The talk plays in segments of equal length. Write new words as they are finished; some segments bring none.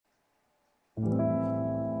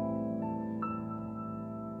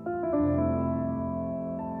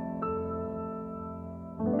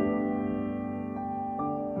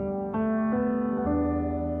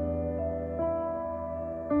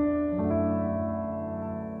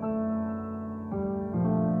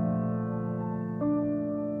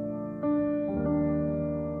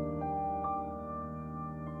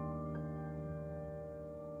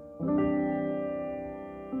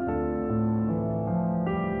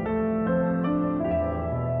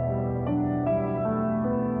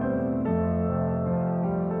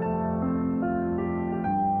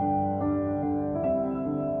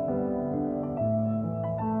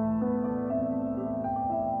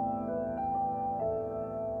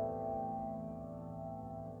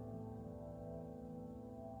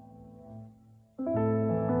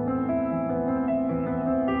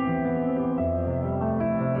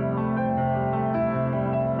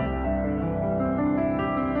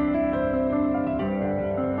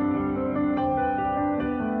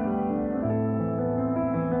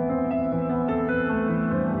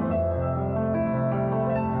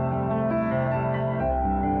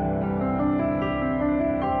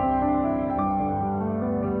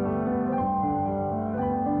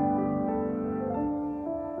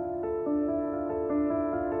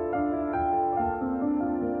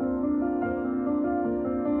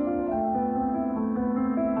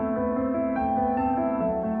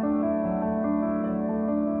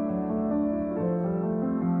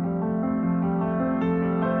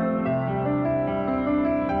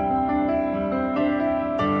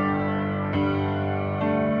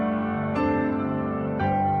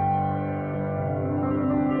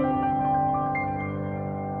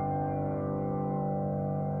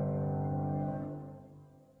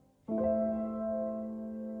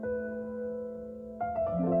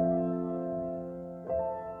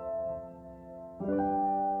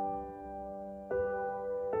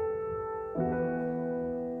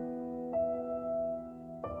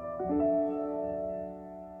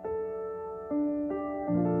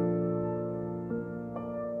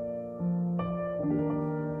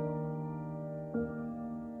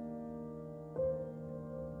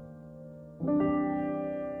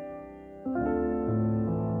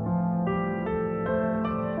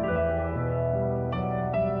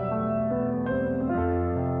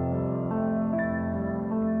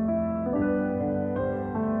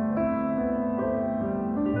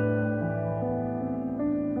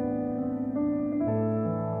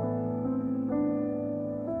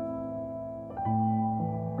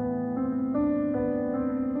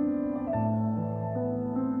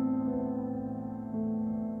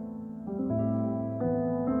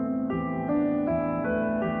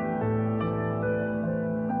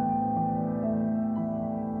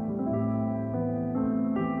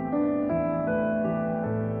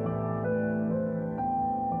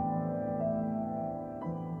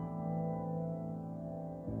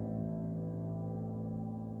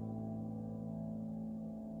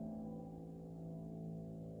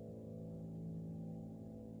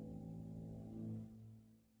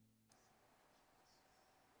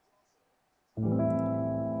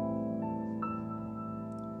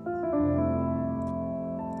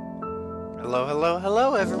Hello, hello,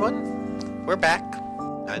 hello, everyone. We're back.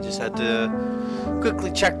 I just had to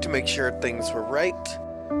quickly check to make sure things were right.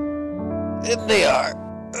 And they are.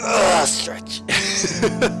 Ugh, stretch.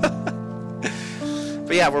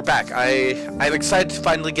 But yeah, we're back. I'm excited to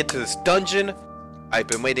finally get to this dungeon. I've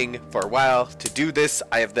been waiting for a while to do this.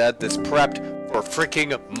 I have had this prepped for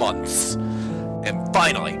freaking months. And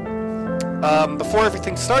finally. Before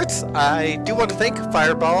everything starts, I do want to thank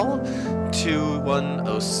Fireball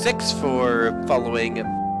 2106 for following.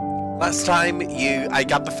 Last time I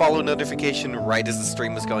got the follow notification right as the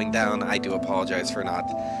stream was going down. I do apologize for not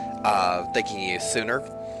thanking you sooner.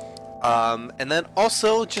 And then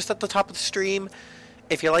also, just at the top of the stream,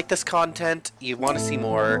 if you like this content, you want to see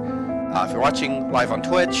more, if you're watching live on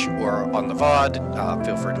Twitch or on the VOD,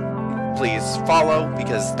 feel free to please follow,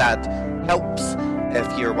 because that helps. If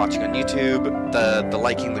you're watching on YouTube, the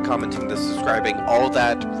liking, the commenting, the subscribing, all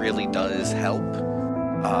that really does help.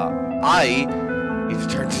 I need to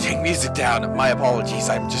turn the dang music down. My apologies,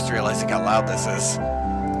 I'm just realizing how loud this is.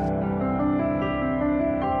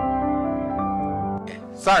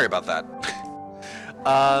 Sorry about that.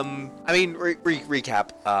 I mean,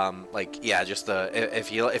 recap. Like, yeah, just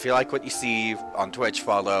if you like what you see on Twitch,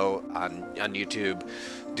 follow on YouTube.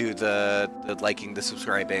 Do the liking, the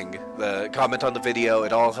subscribing, the comment on the video.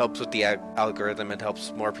 It all helps with the algorithm. It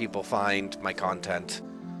helps more people find my content.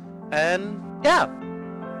 And yeah.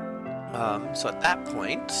 So at that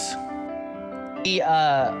point,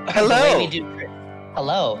 hello. The way we do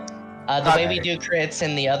hello. The way we do crits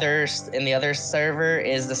in the other server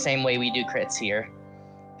is the same way we do crits here.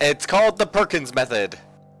 It's called the Perkins method.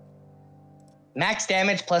 Max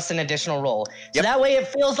damage plus an additional roll. So that way it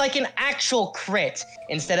feels like an actual crit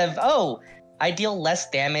instead of, oh, I deal less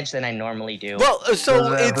damage than I normally do. Well,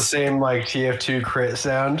 so it's the same like TF2 crit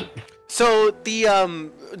sound. So the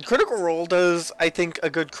critical roll does, I think, a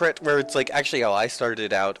good crit where it's like actually how I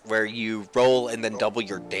started out, where you roll and then double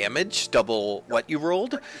your damage, double what you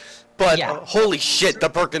rolled. But holy shit, the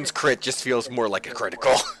Perkins crit just feels more like a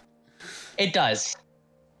critical. It does.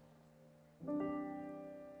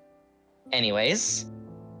 Anyways,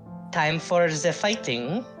 time for the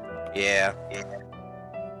fighting. Yeah.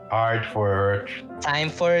 Hard for it. Time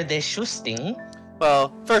for the shooting.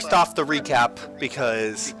 Well, first off, the recap,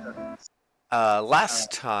 because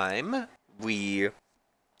last time the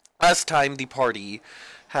party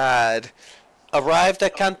had arrived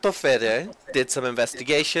at Canto Fere, did some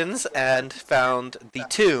investigations, and found the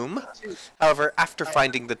tomb. However, after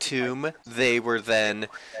finding the tomb, they were then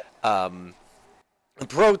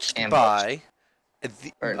approached by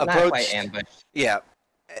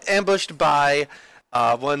ambushed by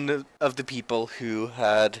one of the people who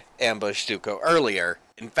had ambushed Zuko earlier.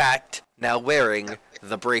 In fact, now wearing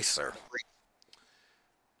the bracer.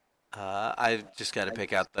 I've just got to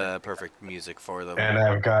pick out the perfect music for them. And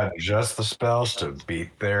I've got just the spells to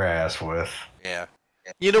beat their ass with. Yeah.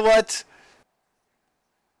 You know what?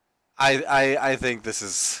 I think this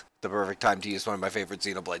is the perfect time to use one of my favorite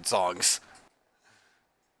Xenoblade songs.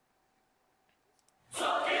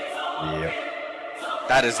 Yep.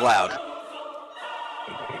 That is loud.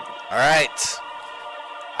 Alright.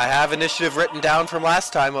 I have initiative written down from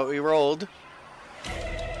last time, what we rolled.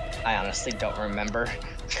 I honestly don't remember.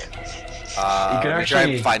 You can actually try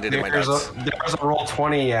and find it in my notes. There was a roll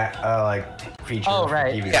 20 like feature. Oh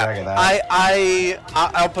right. Keep track of that.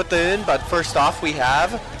 I'll put that in, but first off we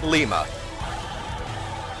have Lima.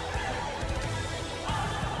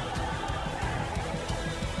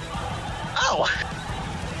 Oh.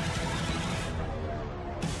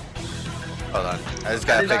 Hold on, I just gotta fix it.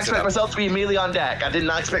 I did not expect myself to be immediately on deck. I did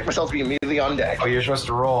not expect myself to be immediately on deck. Oh, you're supposed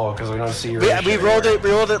to roll because we don't see your. We rolled it.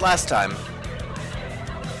 We rolled it last time.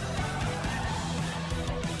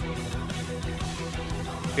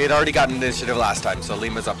 We had already gotten initiative last time, so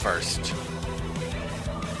Lima's up first.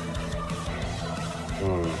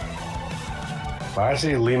 Well, I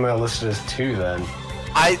see Lima listed as 2 then.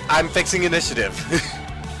 I'm fixing initiative.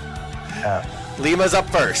 Yeah. Lima's up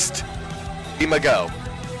first. Lima, go.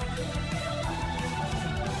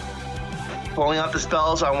 Pulling out the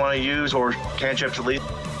spells I want to use or cantrip to lead.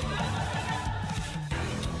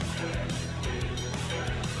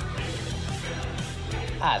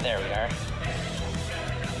 Ah, there we are.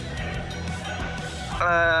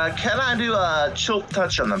 Can I do a choke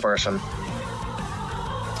touch on the person?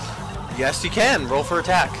 Yes, you can. Roll for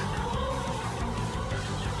attack.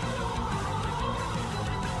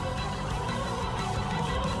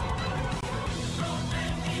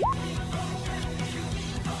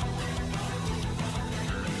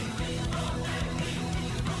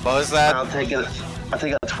 What was that? I'll take it. I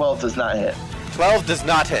think a 12 does not hit. 12 does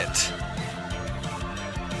not hit.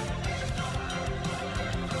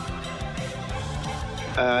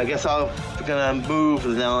 I guess I'm gonna move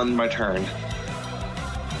now on my turn.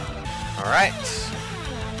 All right.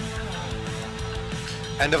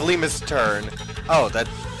 End of Lima's turn. Oh, that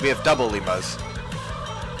we have double Limas.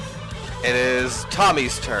 It is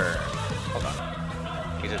Tommy's turn. Hold on.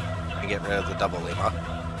 Need to get rid of the double Lima.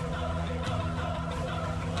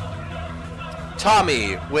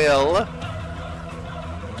 Tommy will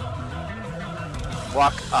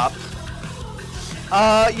walk up.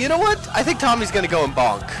 You know what? I think Tommy's gonna go and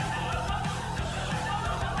bonk.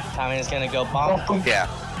 Tommy's gonna go bonk. Yeah.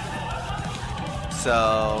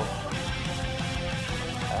 So.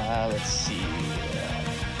 Let's see.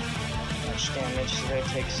 How much damage did I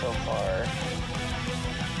take so far?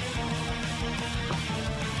 I'm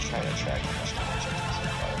trying to track how much damage I took so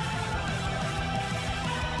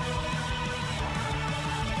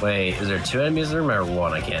far. Wait, is there 2 enemies in the room or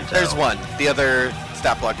 1? I can't tell. There's 1. The other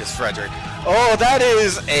stat block is Frederick. Oh, that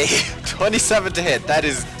is a 27 to hit. That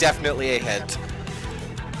is definitely a hit.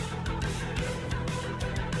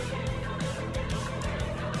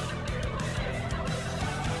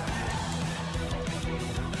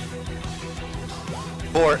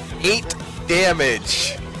 For 8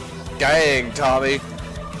 damage. Dang, Tommy.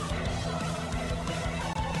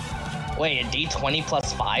 Wait, a D20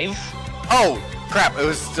 plus 5? Oh, crap. It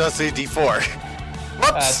was just a D4.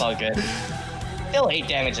 Whoops. That's all good. Still 8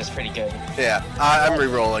 damage is pretty good. Yeah, I'm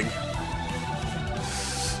re-rolling.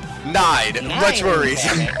 9. Much more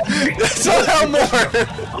reason. Somehow more.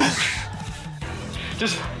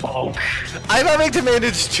 Just bonk. I'm having to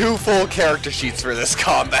manage 2 full character sheets for this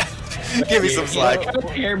combat. Give me some slack.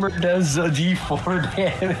 Hammer does a D4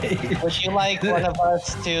 damage. Would you like one of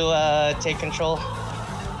us to take control?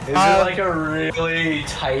 Is it like a really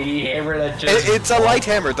tiny hammer that just... It's a light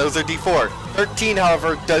hammer. Those are D4. 13,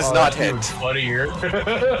 however, does not hit. Funnier.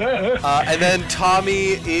 And then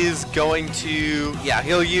Tommy is going to... Yeah,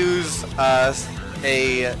 he'll use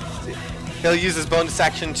He'll use his bonus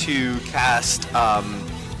action to cast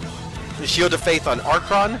the Shield of Faith on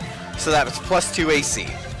Archon, so that's +2 AC.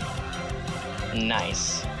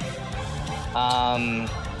 Nice. And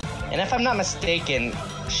if I'm not mistaken,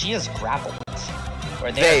 she is grappled.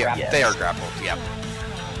 Or they are grappled. They are grappled, yep.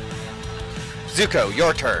 Zuko,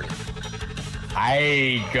 your turn.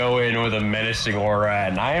 I go in with a menacing aura,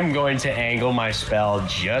 and I am going to angle my spell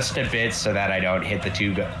just a bit so that I don't hit the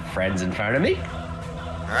 2 friends in front of me.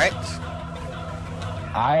 Alright.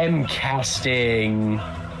 I'm casting...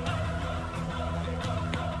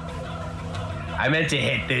 I meant to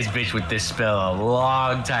hit this bitch with this spell a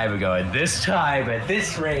long time ago, and this time, at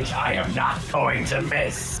this range, I am not going to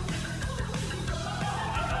miss.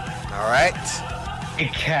 Alright. I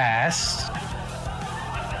cast...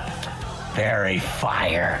 Fairy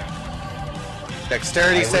Fire.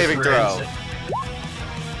 Dexterity saving throw.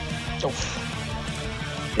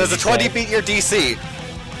 Does a 20 beat your DC?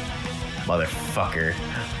 Motherfucker.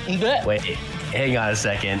 Wait, hang on a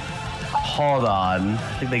second. Hold on.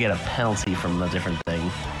 I think they get a penalty from a different thing.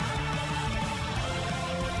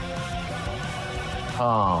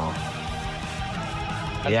 Oh.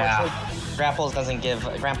 Yeah. Grapple doesn't give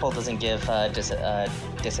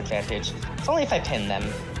disadvantage. It's only if I pin them.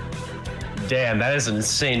 Damn, that is an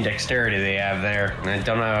insane dexterity they have there. I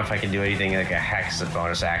don't know if I can do anything like a hex as a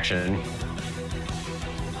bonus action.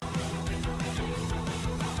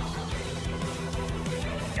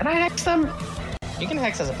 Can I hex them? You can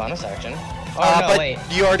hex as a bonus action. Oh, no, but wait.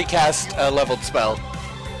 you already cast a leveled spell.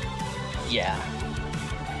 Yeah.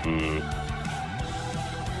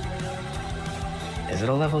 Is it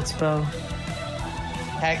a leveled spell?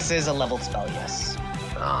 Hex is a leveled spell, yes.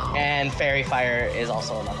 Oh. And Fairy Fire is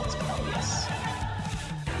also a leveled spell, yes.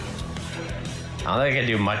 I don't think I can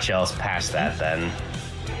do much else past that then.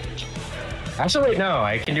 Actually, wait, no.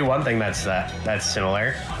 I can do one thing that's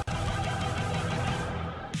similar.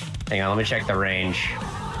 Hang on, let me check the range.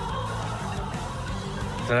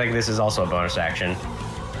 I think this is also a bonus action.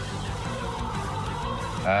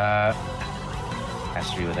 Has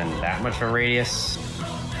to be within that much of a radius.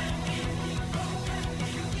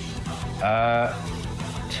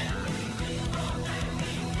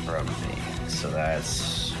 From me. So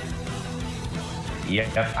that's...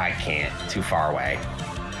 Yep, I can't. Too far away.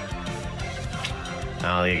 I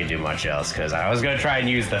don't think I can do much else, because I was going to try and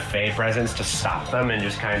use the Fey Presence to stop them and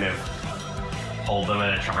just kind of hold them in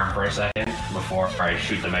a charm for a second before I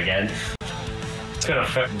shoot them again. It's going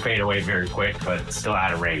to fade away very quick, but still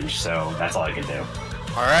out of range, so that's all I can do.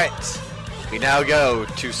 Alright. We now go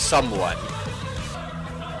to someone.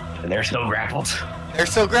 And they're still grappled. They're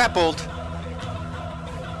still grappled.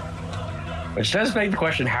 Which does beg the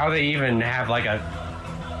question how they even have like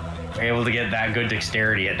able to get that good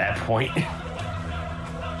dexterity at that point.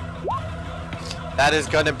 That is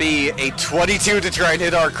gonna be a 22 to try and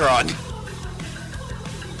hit Archon.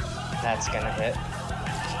 That's gonna hit.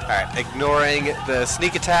 Alright, ignoring the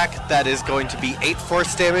sneak attack, that is going to be 8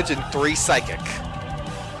 force damage and 3 psychic.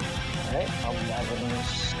 Alright, 11.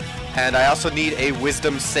 And I also need a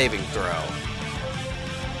wisdom saving throw.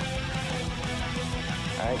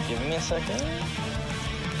 Alright, give me a second.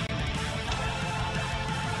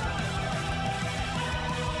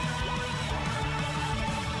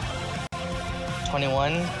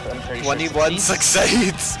 $21. I'm pretty 21 sure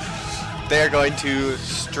succeeds. They're going to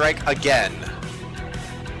strike again.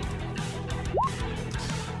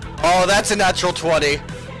 Oh, that's a natural 20.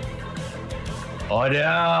 Oh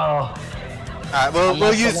no! Alright,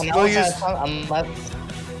 we'll use.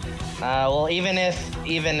 Well, even if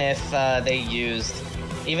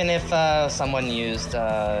someone used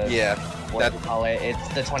Yeah. what do you call it? It's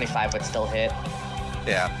the 25 would still hit.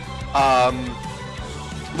 Yeah.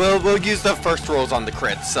 We'll use the first rolls on the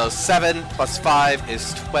crit. So 7 plus 5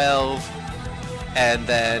 is 12, and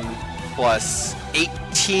then plus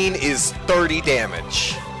 18 is 30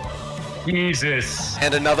 damage. Jesus!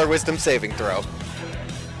 And another wisdom saving throw.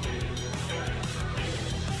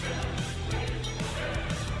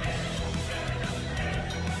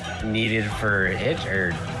 Needed for hit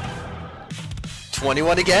or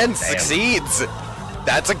 21 again, Damn. succeeds.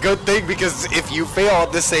 That's a good thing because if you fail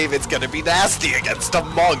on the save, it's gonna be nasty against a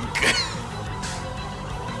monk.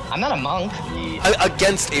 I'm not a monk.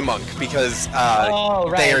 Against a monk because Oh,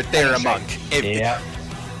 right. they're a Sure. monk. yeah.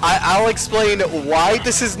 I'll explain why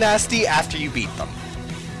this is nasty after you beat them.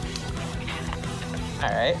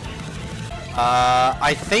 Alright.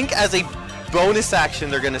 I think as a bonus action,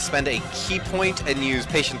 they're going to spend a key point and use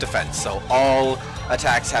patient defense, so all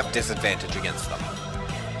attacks have disadvantage against them.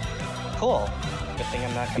 Cool. Good thing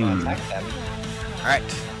I'm not gonna attack them. Alright.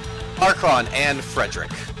 Archon and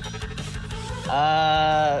Frederick.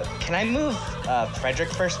 Can I move Frederick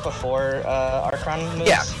first before Archon moves?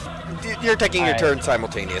 Yeah. You're taking your Alright. turn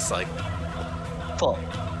simultaneously. Cool.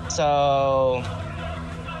 So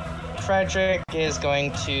Frederick is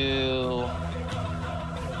going to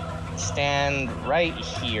stand right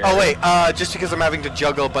here. Oh wait, just because I'm having to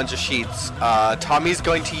juggle a bunch of sheets, Tommy's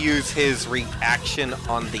going to use his reaction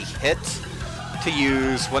on the hit to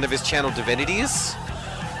use one of his channel divinities.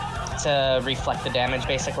 To reflect the damage,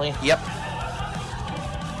 basically. Yep.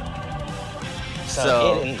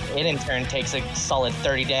 So it in turn takes a solid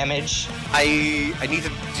 30 damage. I need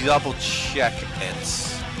to double check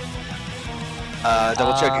it.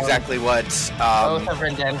 Double check exactly what. Oath of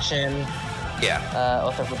Redemption. Yeah.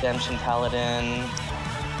 Oath of Redemption Paladin.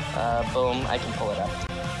 Boom, I can pull it up.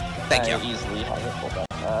 Thank you. I easily have it pulled up.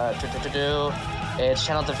 It's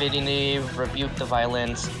Channel Divinity, Rebuke the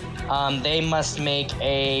Violence. They must make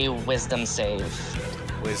a Wisdom save.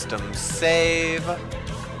 Wisdom save.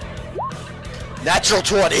 Natural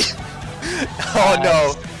 20. Oh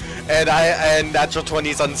no. And natural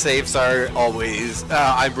 20s on saves are always.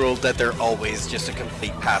 I'm ruled that they're always just a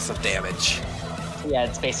complete passive damage. Yeah,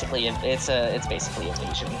 it's basically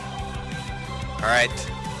evasion. All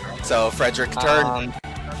right. So Frederick, turn.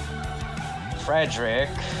 Frederick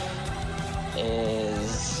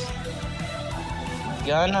is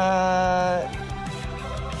gonna.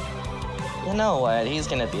 You know what? He's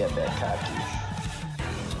gonna be a bit cocky.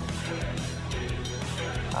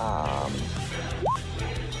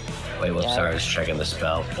 Wait, whoops, Yeah. sorry, I was checking the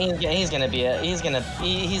spell. He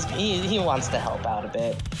wants to help out a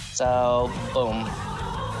bit. So, boom.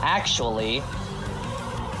 Actually,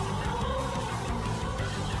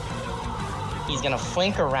 he's gonna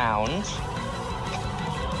flank around.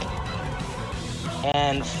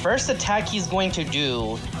 And first attack he's going to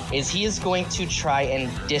do is he is going to try and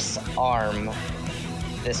disarm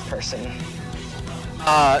this person.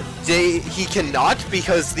 He cannot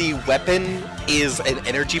because the weapon is an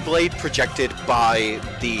energy blade projected by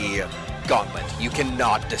the gauntlet. You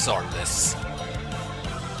cannot disarm this.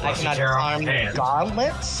 I cannot disarm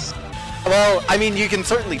gauntlets? Well, I mean, you can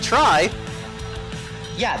certainly try.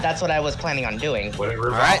 Yeah, that's what I was planning on doing. Would it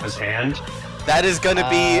rip Alright. off his hand? That is going to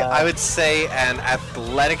be, I would say, an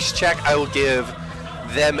athletics check. I will give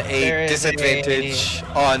them There a is disadvantage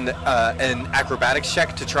on an acrobatics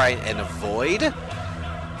check to try and avoid.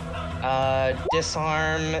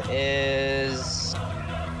 Disarm is...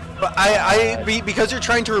 But because you're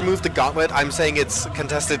trying to remove the gauntlet, I'm saying it's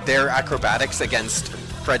contested their acrobatics against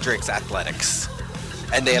Frederick's athletics.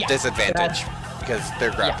 And they have Yeah, disadvantage because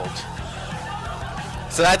they're grappled.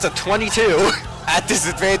 So that's a 22 at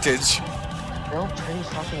disadvantage. Still pretty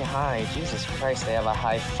fucking high. Jesus Christ, they have a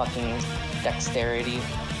high fucking dexterity.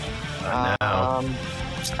 Oh, no.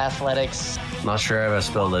 Athletics Not sure I have a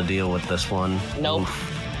spell to deal with this one. Nope.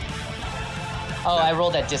 Oh, I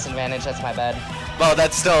rolled at disadvantage. That's my bad. Well,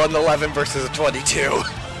 that's still an 11 versus a 22.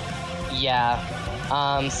 Yeah.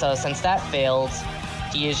 So since that failed,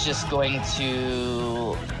 he is just going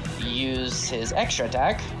to use his extra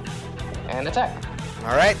attack and attack.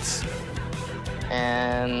 All right.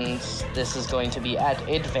 And this is going to be at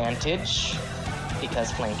advantage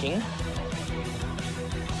because flanking.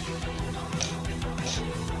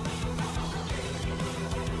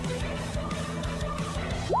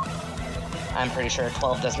 I'm pretty sure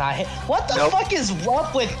 12 does not hit. What the fuck is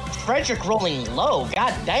up with Frederick rolling low?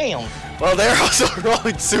 God damn. Well, they're also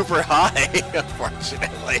rolling super high,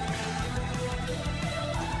 unfortunately.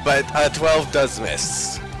 But 12 does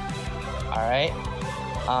miss. Alright.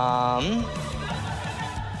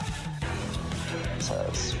 So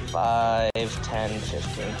it's 5, 10,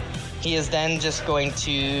 15. He is then just going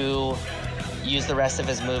to use the rest of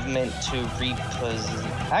his movement to reposition.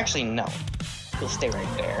 Actually, no. He'll stay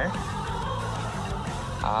right there.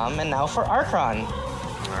 And now for Archon.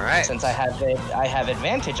 All right. Since I have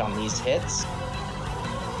advantage on these hits.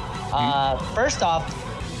 First off,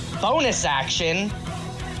 bonus action,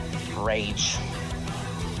 rage.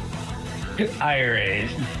 I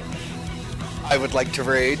rage. I would like to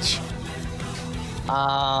rage.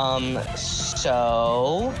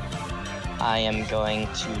 So I am going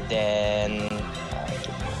to then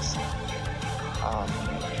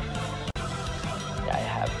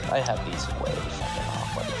yeah, I have these way fucking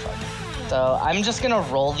off. What the fuck? So I'm just gonna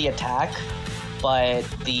roll the attack, but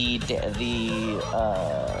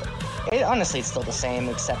honestly it's still the same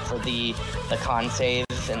except for the con save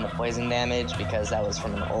and the poison damage because that was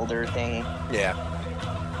from an older thing. Yeah.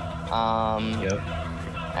 Yep.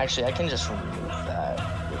 Actually, I can just remove that.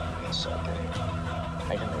 Give me a second.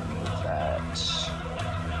 I can remove that.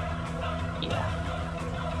 Yeah.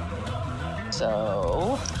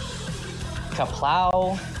 So,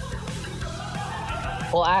 Kaplow.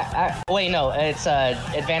 Well, wait, no, it's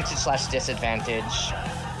advantage/disadvantage.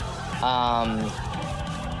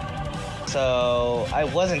 So I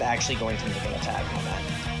wasn't actually going to make an attack on that.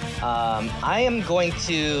 I am going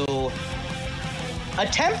to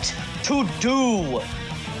attempt to do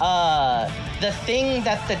the thing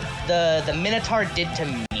that the Minotaur did to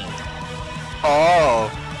me. Oh,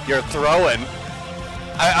 you're throwing.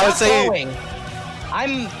 I would say. Throwing.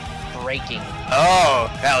 I'm breaking. Oh,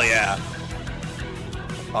 hell yeah.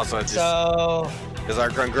 Also, it's So because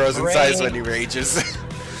Archon grows in size when he rages.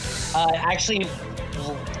 actually,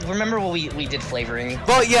 remember what we did flavoring?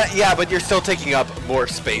 Well, yeah, but you're still taking up more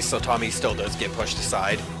space, so Tommy still does get pushed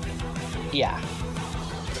aside. Yeah.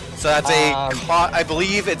 So that's I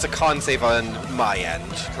believe it's a con save on my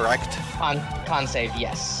end, correct? Con save,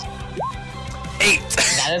 yes. 8.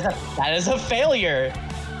 That is a failure.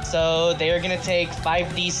 So they are gonna take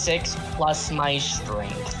 5d6 plus my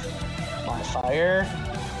strength modifier,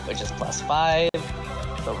 which is +5.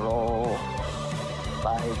 So roll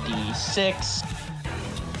 5d6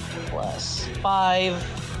 plus 5.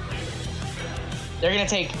 They're gonna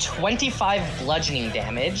take 25 bludgeoning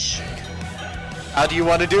damage. How do you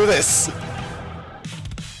want to do this?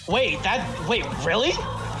 Wait, really?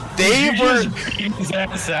 They were. His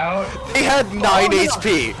ass out. They had 9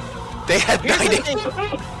 HP. They had 9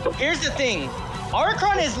 HP. Here's the thing.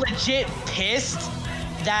 Archon is legit pissed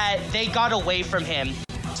that they got away from him.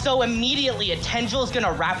 So immediately a tendril is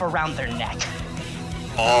gonna wrap around their neck.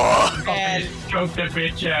 Oh. And Choke the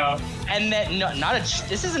bitch out. and then no,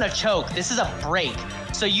 this isn't a choke. This is a break.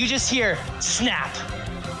 So you just hear snap.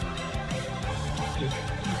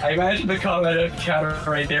 I imagine the combat counter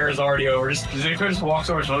right there is already over. Zuko just walks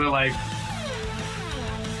over, so they're like,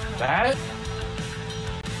 that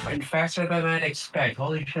went faster than I'd expect.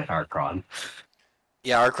 Holy shit, Archon.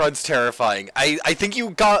 Yeah, Archon's terrifying. I think you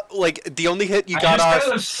got, like, the only hit you got I off... just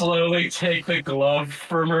kind of slowly take the glove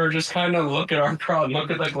from her, just kind of look at Archon, look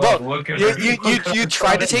at the glove, Well, look at her. you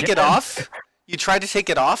try to take it off. You try to take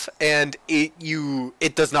it off, and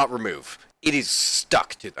it does not remove. It is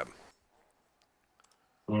stuck to them.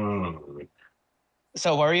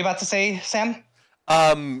 So what were you about to say, Sam?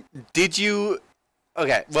 Did you...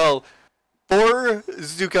 Okay, well, for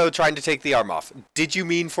Zuko trying to take the arm off, did you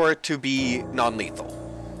mean for it to be non-lethal?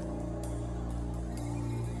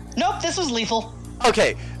 Nope, this was lethal.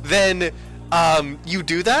 Okay, then, you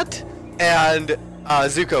do that, and,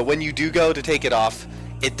 Zuko, when you do go to take it off,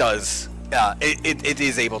 it does, it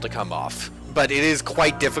is able to come off. But it is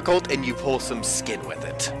quite difficult, and you pull some skin with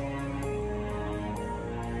it.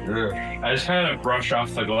 I just kind of brush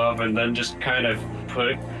off the glove and then just kind of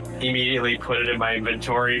put immediately put it in my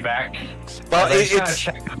inventory back. Well, I just gotta it's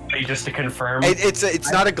check the body just to confirm.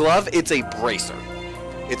 it's not a glove. It's a bracer.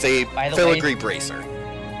 It's a By the filigree bracer.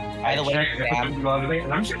 By the way, Check if Sam, I'm gonna-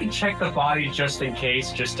 and I'm just gonna check the body just in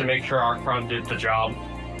case, just to make sure Archon did the job.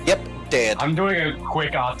 Yep, dead. I'm doing a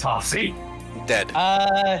quick autopsy. Dead.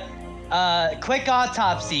 quick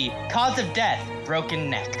autopsy. Cause of death, broken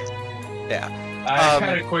neck. Yeah. I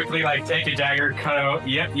kind of quickly like take a dagger, cut out.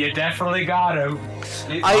 Yep, you definitely got him.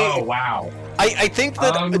 Oh wow. I think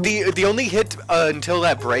that the only hit until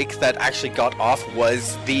that break that actually got off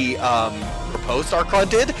was the riposte Archon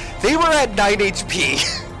did. They were at 9 HP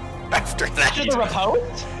after that. After the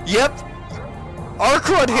riposte? Yep.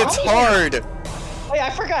 Archon hits hard. Wait, I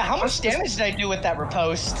forgot. How much damage did I do with that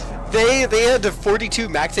riposte? They had 42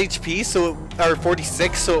 max HP, so or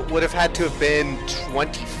 46, so it would have had to have been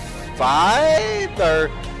 25 or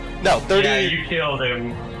no 30. Yeah, you killed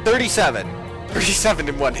him. 37. 37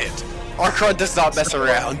 in one hit. Archon does not mess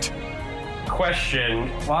around. Question: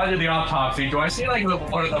 while I do the autopsy, do I see like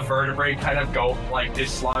one of the vertebrae kind of go like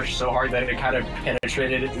dislodge so hard that it kind of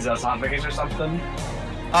penetrated his esophagus or something?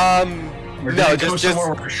 Or did No, it go just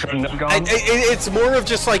somewhere where it shouldn't have gone. it's more of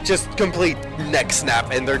just complete neck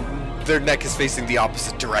snap, and their neck is facing the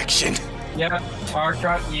opposite direction. Yeah,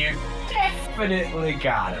 Archon, you definitely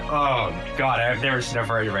got it. Oh god, I've never seen a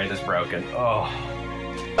vertebrae this broken. Oh.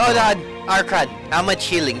 Hold on, Archon, how much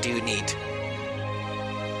healing do you need?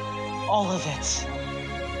 All of it.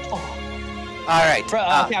 Oh. All right. Bro,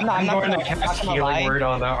 okay, I'm not going to I'm not cast gonna healing lie. word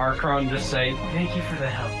on the Archon. Just say thank you for the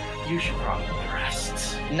help. You should probably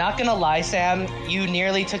rest. Not gonna lie, Sam. You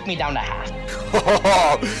nearly took me down to half.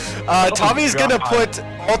 Tommy's gonna God. put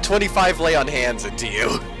all 25 lay on hands into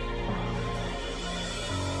you.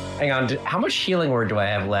 Hang on, how much healing word do I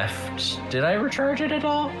have left? Did I recharge it at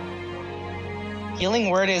all? Healing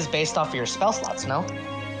word is based off of your spell slots, no?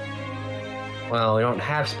 Well, we don't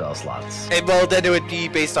have spell slots. Well, then it would be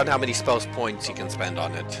based on how many spells points you can spend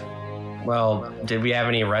on it. Well, did we have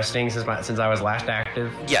any resting since I was last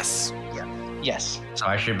active? Yes. Yes. So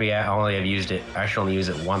I should be only have used it. I should only use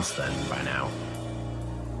it once then by now.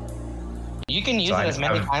 You can use So it I- as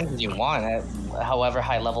many I- times as you want, at however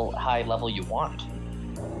high level you want.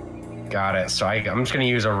 Got it. So I'm just gonna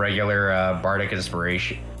use a regular bardic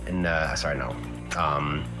inspiration.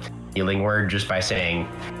 Healing word just by saying,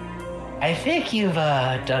 I think you've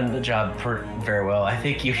done the job very well. I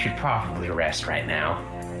think you should probably rest right now.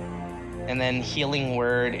 And then healing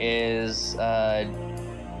word is D4.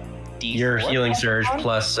 Your healing surge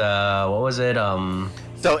plus what was it?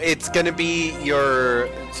 So it's gonna be your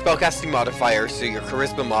spellcasting modifier, so your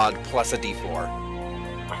charisma mod plus a d4.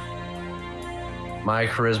 My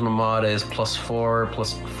charisma mod is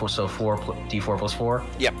 +4 so 4 d4 plus 4.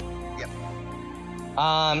 Yep.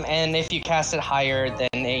 And if you cast it higher, then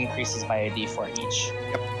it increases by a D4 each.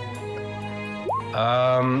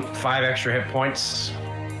 5 extra hit points.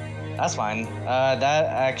 That's fine.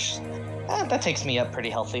 That takes me up pretty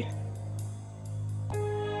healthy.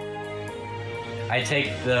 I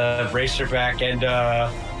take the bracer back and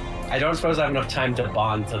I don't suppose I have enough time to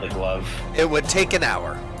bond to the glove. It would take an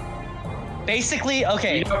hour. Basically,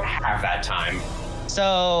 okay. You don't have that time.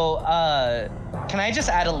 So, can I just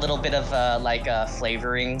add a little bit of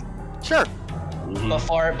flavoring Sure.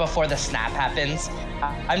 before the snap happens?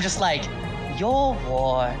 I'm just like, your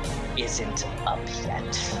war isn't up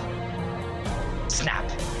yet. Snap.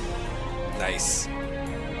 Nice.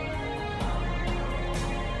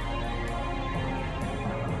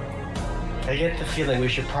 I get the feeling we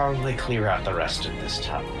should probably clear out the rest of this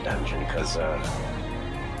top dungeon, because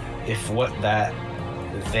if what that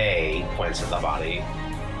they points at the body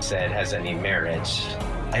said has any merit,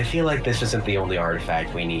 I feel like this isn't the only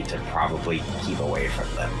artifact we need to probably keep away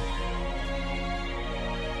from them.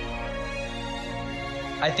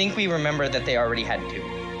 I think we remember that they already had 2.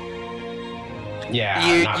 Yeah,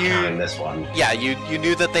 You- I'm not you- counting this one. Yeah, you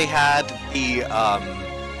knew that they had the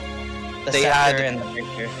The They scepter had- and the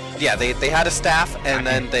rapier. yeah they had a staff, and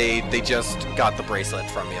then they just got the bracelet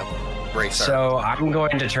from you. Bracer. So I'm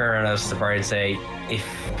going to turn us the party and say, if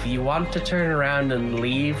you want to turn around and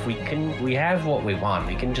leave, we have what we want.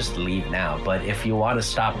 We can just leave now. But if you want to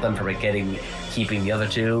stop them from keeping the other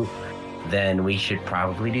 2, then we should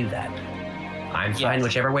probably do that. I'm fine Yes.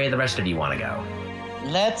 whichever way the rest of you want to go.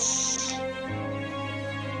 Let's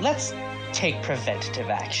take preventative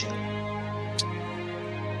action.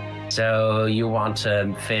 So you want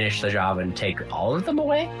to finish the job and take all of them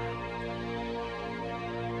away?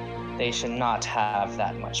 They should not have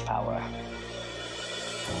that much power.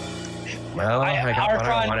 Well, I got what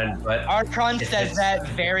I Archon- wanted, but Archon If says it's- that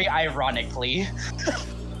very ironically.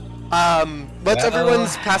 What's Well-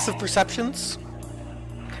 everyone's passive perceptions?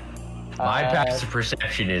 My passive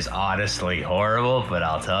perception is honestly horrible, but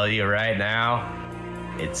I'll tell you right now,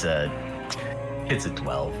 it's a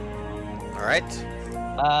 12. All right.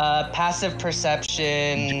 Passive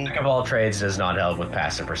perception. Jack of all trades does not help with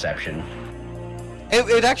passive perception.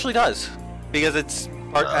 It actually does, because it's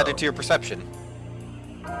Oh. added to your perception.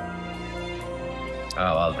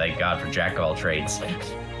 Oh well, thank God for Jack of all trades.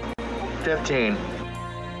 15.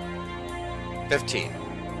 15.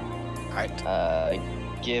 All right.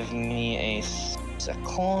 Give me a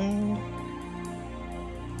second.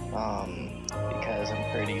 Because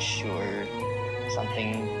I'm pretty sure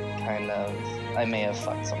something I may have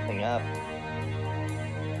fucked something up.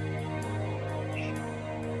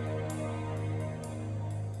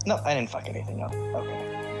 No, I didn't fuck anything up. Okay.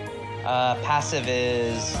 Passive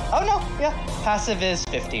is... Oh no, yeah. Passive is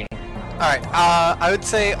 15. Alright, I would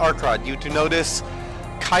say, Arkrod, you do notice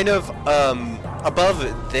kind of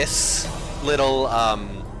above this little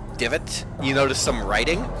divot, you notice some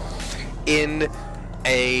writing in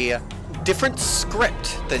a different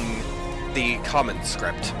script than the common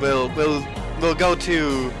script. We'll go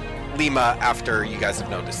to Lima after you guys have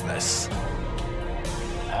noticed this.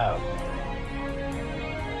 Oh.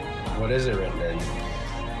 What is it written in?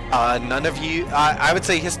 None of you... I would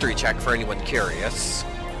say history check for anyone curious.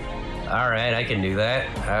 All right, I can do that.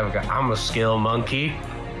 I'm a skill monkey.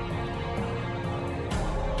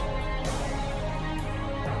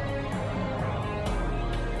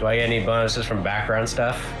 Do I get any bonuses from background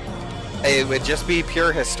stuff? It would just be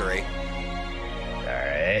pure history. All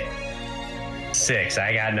right. 6.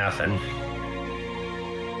 I got nothing.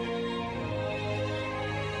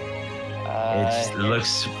 It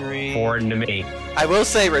looks history. foreign to me. I will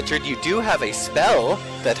say, Richard, you do have a spell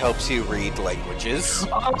that helps you read languages.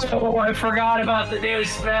 Oh, I forgot about the new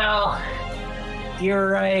spell. You're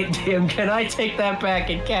right, Tim. Can I take that back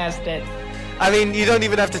and cast it? I mean, you don't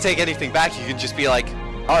even have to take anything back. You can just be like,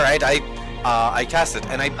 all right, I cast it,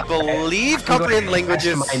 and I believe comprehend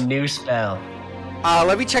languages. My new spell.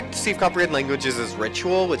 Let me check to see if comprehend languages is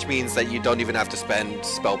ritual, which means that you don't even have to spend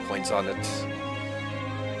spell points on it.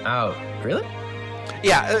 Oh, really?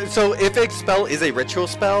 Yeah. So if a spell is a ritual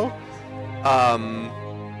spell,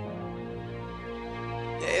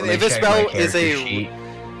 if a spell is a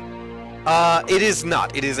it is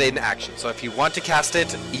not. It is an action. So if you want to cast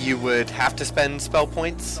it, you would have to spend spell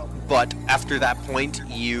points. But after that point,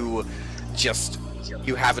 you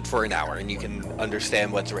have it for an hour, and you can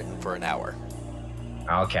understand what's written for an hour.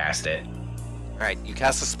 I'll cast it. All right, you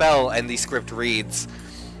cast a spell, and the script reads.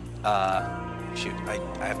 Shoot, I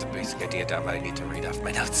have the basic idea down, but I need to read off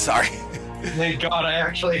my notes. Sorry. Thank God I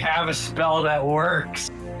actually have a spell that works.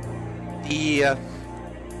 The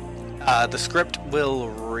script will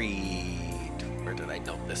read. Where did I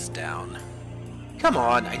note this down? Come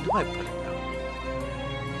on, I know I put it down.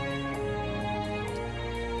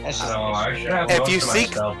 That's just I should have If most you of my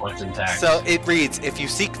seek- spell points intact. So it reads: if you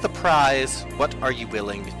seek the prize, what are you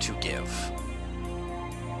willing to give?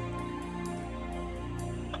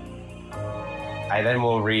 I then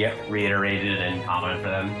will reiterate it and comment for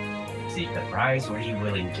them. Seek the prize. What are you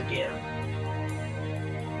willing to give?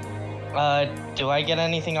 do I get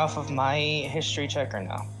anything off of my history check or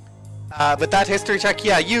no? With that history check,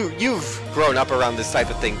 yeah, you've grown up around this type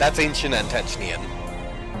of thing. That's ancient Antechnian.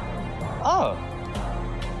 Oh.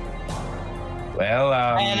 Well,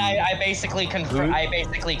 And I basically confirm. I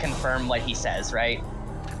basically confirm what he says, right?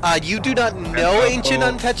 You do not know ancient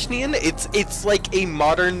Antechnian. It's like a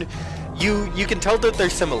modern. You can tell that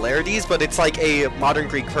there's similarities, but it's like a modern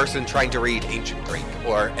Greek person trying to read ancient Greek,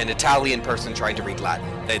 or an Italian person trying to read Latin.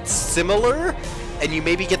 It's similar, and you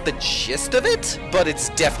maybe get the gist of it, but it's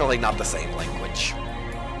definitely not the same language.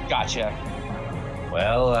 Gotcha.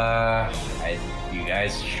 well, you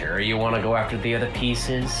guys sure you want to go after the other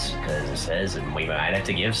pieces? Because it says, and we might have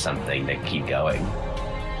to give something to keep going.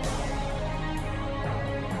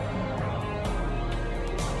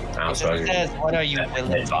 I'm It sorry. says, what are you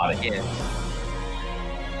willing Dead body. to give?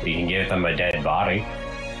 You can give them a dead body.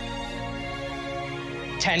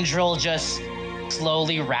 Tendril just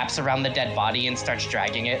slowly wraps around the dead body and starts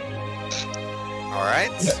dragging it. All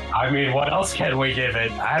right. I mean, what else can we give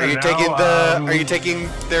it? I Are don't you know. taking Are you taking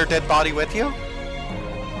their dead body with you?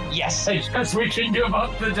 Yes. I guess we can give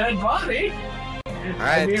up the dead body. All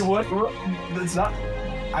I right. mean, what? That's not.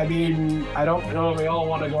 I mean, I don't know if we all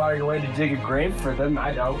want to go out of your way to dig a grave for them.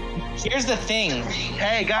 I don't. Here's the thing.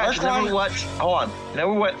 Hey guys, Archon- remember what? Hold on.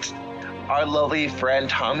 Remember what our lovely friend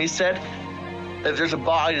Tommy said? If there's a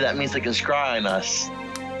body, that means they can scry on us.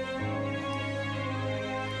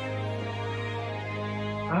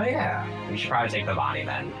 Oh yeah. We should probably take the body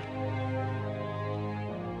then.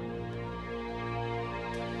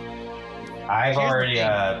 I've Here's the already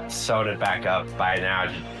thing. sewed it back up by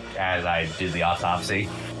now as I did the autopsy.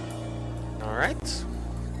 All right.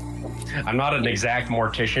 I'm not an exact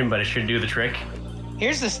mortician, but it should do the trick.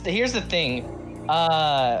 Here's the thing.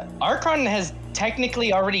 Archon has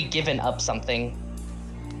technically already given up something.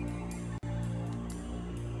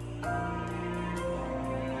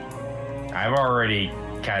 I've already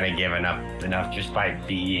kind of given up enough just by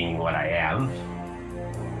being what I am.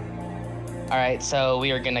 All right, so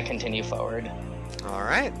we are gonna continue forward. All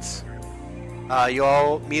right. You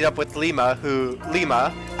all meet up with Lima,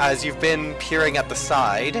 as you've been peering at the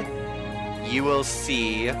side, you'll have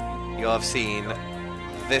seen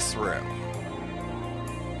this room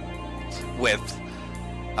with,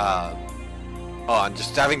 I'm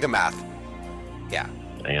just having the math. Yeah.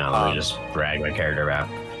 You know, let me just brag my character out.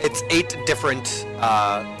 It's 8 different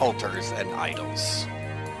altars and idols.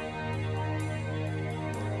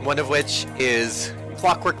 One of which is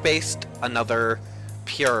clockwork based, another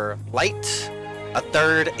pure light, a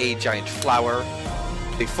third a giant flower,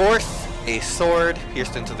 the fourth a sword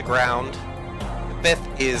pierced into the ground, the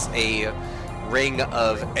fifth is a ring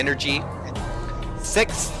of energy,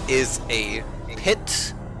 sixth is a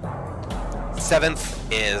pit,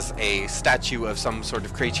 seventh is a statue of some sort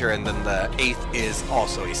of creature, and then the eighth is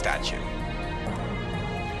also a statue.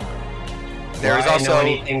 There is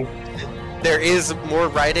there is more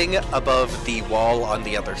writing above the wall on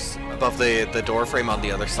the other, above the door frame on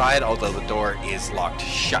the other side, although the door is locked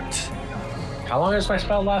shut. How long does my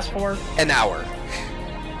spell last for? An hour.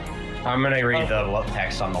 I'm gonna read the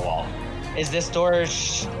text on the wall. Is this door?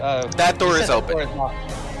 That door is open.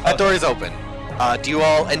 That door is open. Do you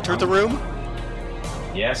all enter the room?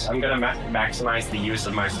 Yes, I'm gonna maximize the use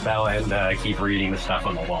of my spell and keep reading the stuff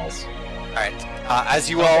on the walls. All right. As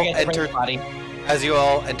you all enter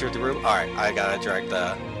the room. All right. I gotta drag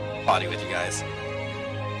the body with you guys.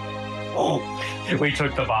 Oh, we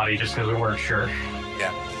took the body just because we weren't sure.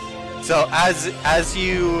 Yeah. So as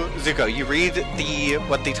you, Zuko, you read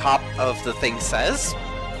what the top of the thing says,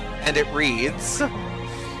 and it reads,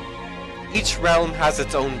 each realm has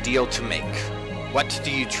its own deal to make. What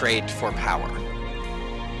do you trade for power?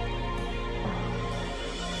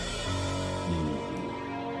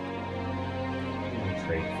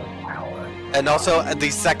 Trade for power. And also, the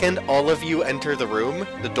second all of you enter the room,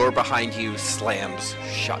 the door behind you slams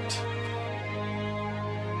shut.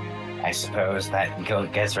 I suppose that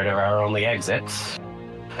gets rid of our only exit.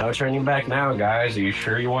 No turning back now, guys. Are you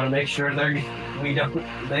sure you want to make sure they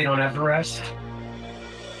don't have to rest?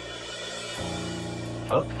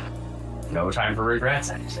 Oh, no time for regrets,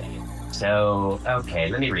 I'm saying. So, okay,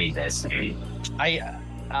 let me read this.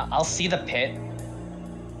 I'll see the pit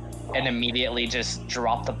and immediately just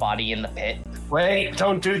drop the body in the pit. Wait,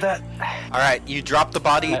 don't do that. All right, you drop the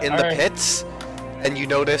body in the Alright. pits, and you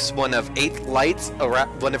notice one of 8 lights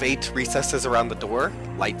around, one of 8 recesses around the door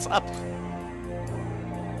lights up.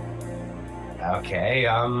 Okay,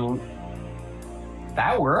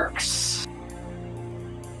 that works.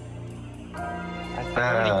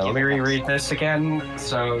 Let me reread this again.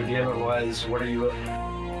 So, the other was, what are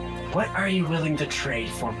you willing to trade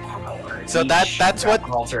for power? So that's what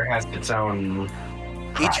altar has its own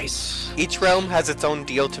price. each realm has its own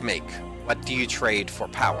deal to make. What do you trade for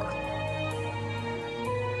power?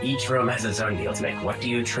 Each realm has its own deal to make. What do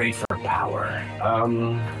you trade for power?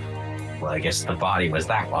 Well, I guess the body was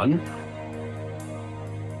that one.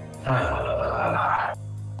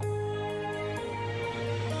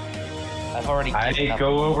 I've already. I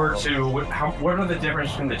go over to what are the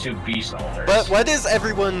difference between the 2 beast altars? What is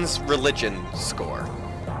everyone's religion score?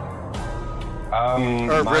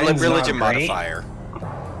 Or Mine's religion not great. modifier?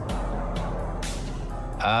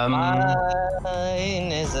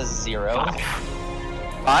 Mine is a 0.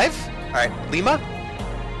 5? All right, Lima.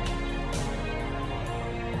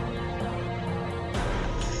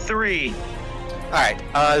 3. All right,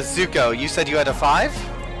 Zuko, you said you had a 5,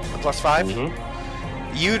 a +5. Mhm.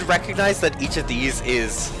 You'd recognize that each of these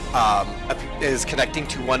is connecting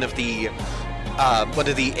to one of the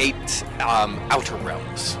 8 outer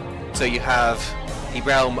realms. So you have the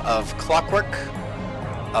realm of clockwork,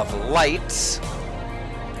 of light,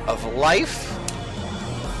 of life,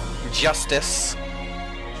 justice,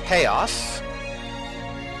 chaos,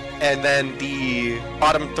 and then the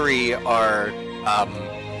bottom 3 are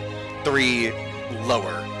 3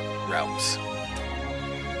 lower realms.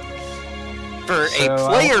 For a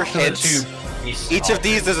player hit, each of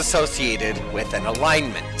these is associated with an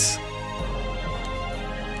alignment.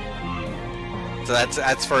 So So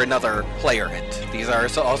that's for another player hit. These are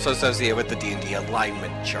also associated with the D&D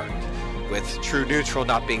alignment chart, with true neutral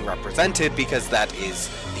not being represented because that is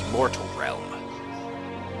the mortal realm.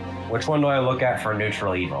 Which one do I look at for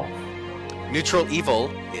neutral evil? Neutral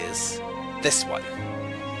evil is this one,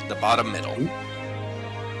 the bottom middle.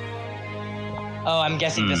 Oh, I'm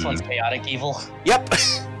guessing this one's chaotic evil. Yep.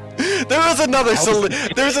 There's another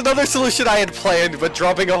solution I had planned, but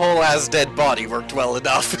dropping a whole ass dead body worked well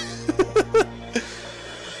enough.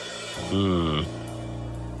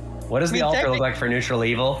 What does the altar look like for neutral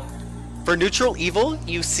evil? For neutral evil,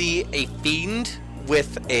 you see a fiend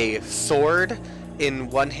with a sword in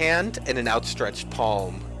one hand and an outstretched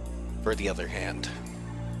palm for the other hand.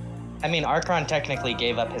 I mean, Archon technically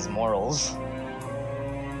gave up his morals.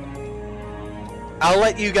 I'll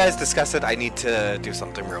let you guys discuss it. I need to do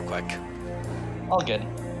something real quick. All good.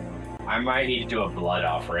 I might need to do a blood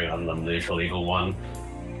offering on the neutral evil one.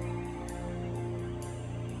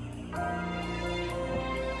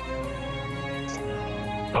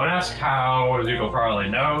 Don't ask how, Zuko probably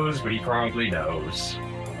knows, but he probably knows.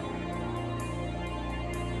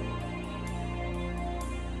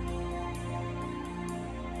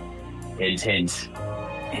 Hint.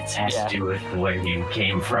 It has to do with where you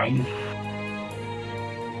came from.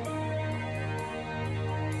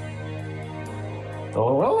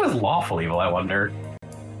 Oh, what was lawful evil, I wonder?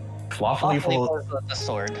 Lawful evil is the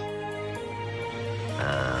sword.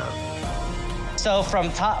 So from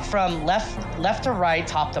left to right,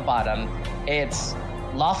 top to bottom, it's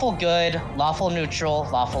lawful good, lawful neutral,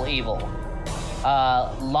 lawful evil.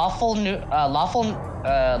 Lawful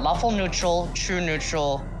neutral, true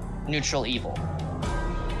neutral, neutral evil.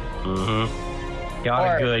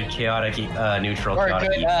 Chaotic good, chaotic neutral, or chaotic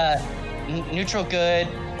good, evil. Neutral good,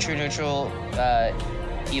 true neutral,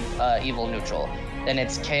 evil neutral. Then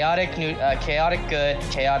it's chaotic good,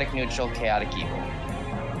 chaotic neutral, chaotic evil.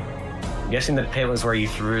 I'm guessing the pit was where you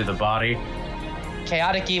threw the body.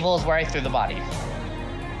 Chaotic evil is where I threw the body.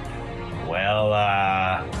 Well,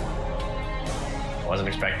 wasn't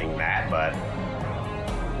expecting that, but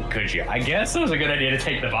could you? I guess it was a good idea to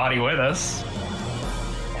take the body with us.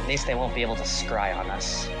 At least they won't be able to scry on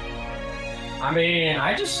us. I mean,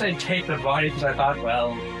 I just said take the body because I thought,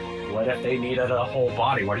 well, what if they needed a whole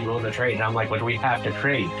body? What are you willing to trade? And I'm like, what do we have to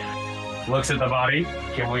trade? Looks at the body.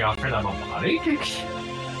 Can we offer them a body?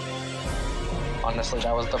 Honestly,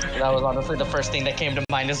 that was honestly the first thing that came to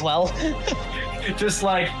mind as well. Just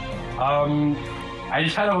like, I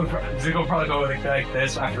just had a Zuko probably go with it like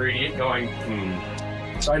this after reading it, going,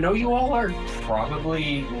 So I know you all are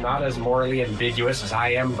probably not as morally ambiguous as I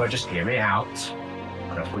am, but just hear me out.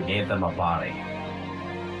 What if we gave them a body?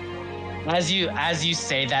 As you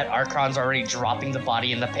say that, Archon's already dropping the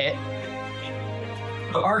body in the pit.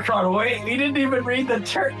 Archon, wait, we didn't even read the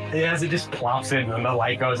turn. As it just plops in and the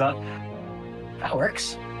light goes up. That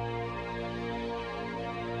works.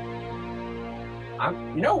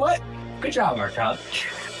 You know what? Good job, Archon.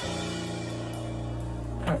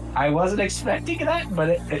 I wasn't expecting that, but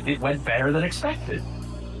it went better than expected.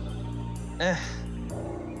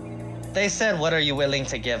 They said, what are you willing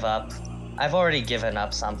to give up? I've already given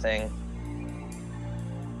up something.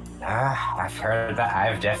 I've heard that.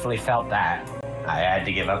 I've definitely felt that. I had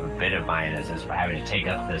to give up a bit of mine as having to take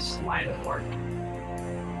up this line of work.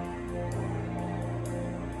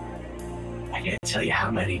 I can't tell you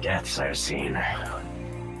how many deaths I've seen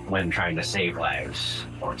when trying to save lives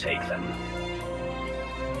or take them.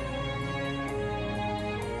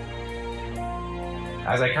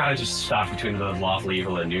 As I kind of just stop between the lawful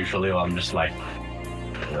evil and neutral evil, I'm just like,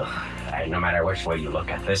 ugh. No matter which way you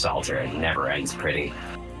look at this altar, it never ends pretty.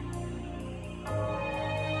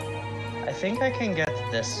 I think I can get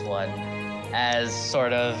this one as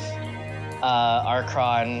sort of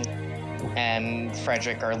Archon and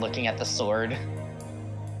Frederick are looking at the sword.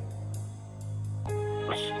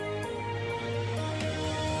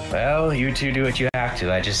 Well, you two do what you have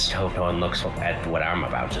to. I just hope no one looks at what I'm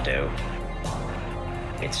about to do.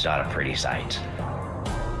 It's not a pretty sight.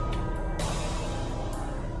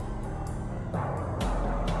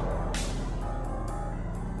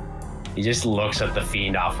 He just looks at the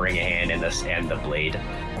fiend offering a hand and the blade.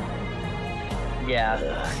 Yeah.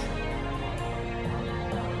 Ugh.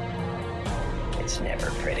 It's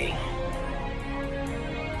never pretty.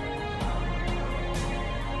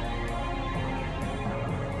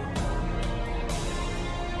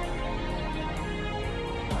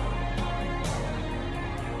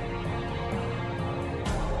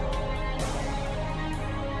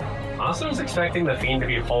 Honestly, I was expecting the fiend to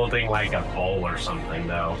be holding like a bowl or something,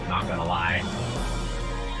 though. Not gonna lie.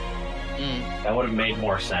 That would have made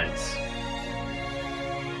more sense.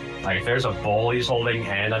 Like, if there's a bowl he's holding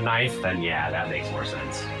and a knife, then yeah, that makes more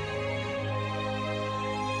sense.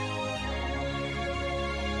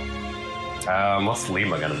 What's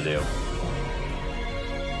Lima gonna do?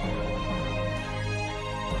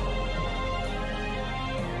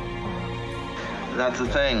 That's the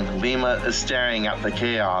thing. Lima is staring at the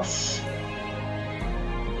chaos.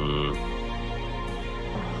 Hmm.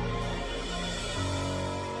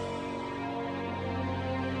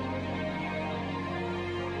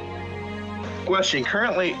 Question,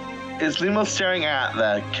 currently, is Lima staring at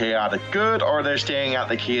the chaotic good, or they're staring at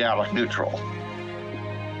the chaotic neutral?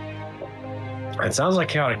 It sounds like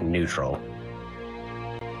chaotic neutral.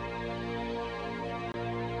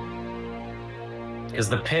 Because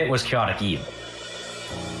the pit was chaotic evil.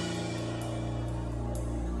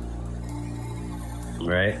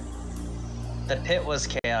 Right? The pit was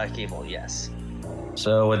chaotic evil, yes.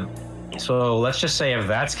 So let's just say if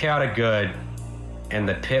that's chaotic good and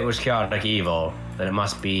the pit was chaotic evil, then it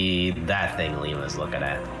must be that thing Lima's looking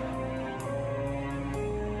at.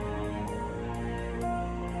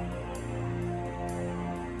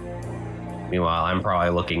 Meanwhile, I'm probably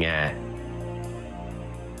looking at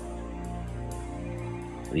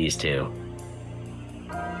these two.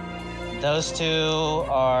 Those two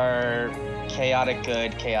are chaotic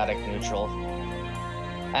good, chaotic neutral.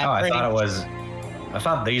 I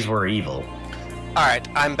thought these were evil. Alright,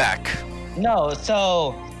 I'm back. No,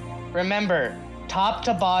 so remember, top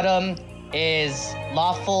to bottom is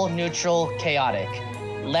lawful, neutral, chaotic.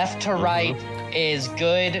 Left to right is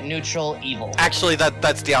good, neutral, evil. Actually,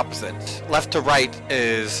 that's the opposite. Left to right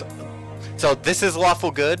is... So this is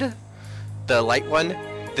lawful good, the light one.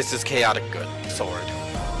 This is chaotic good, sword.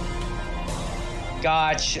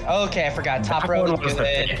 Gotcha. Okay, I forgot. Top That row one was was the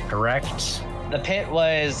good. pit, correct? The pit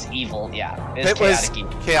was evil, yeah. It's It was chaotic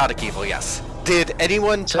evil. chaotic evil, yes. Did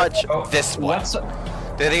anyone touch this one?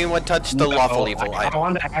 Did anyone touch the lawful evil I item?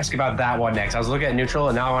 wanted to ask about that one next. I was looking at neutral,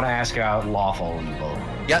 and now I want to ask about lawful evil.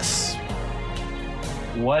 Yes.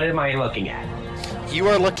 What am I looking at? You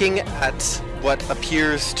are looking at what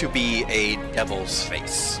appears to be a devil's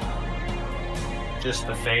face. Just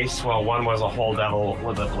the face? Well, one was a whole devil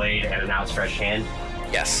with a blade and an outstretched hand.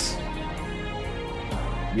 Yes.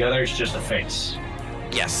 The other is just a face.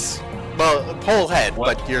 Yes. Well, whole head,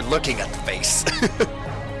 What? but you're looking at the face.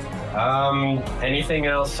 Anything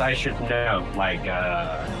else I should know? Like,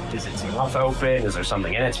 is its mouth open? Is there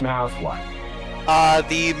something in its mouth? What?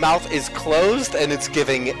 The mouth is closed and it's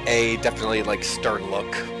giving a definitely like stern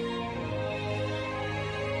look.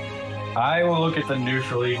 I will look at the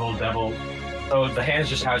neutral evil devil. So the hand's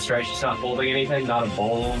just outstretched. It's not holding anything, not a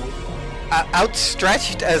bowl.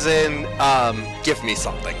 Outstretched as in, give me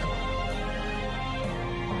something.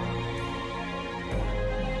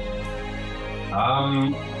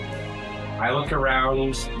 I look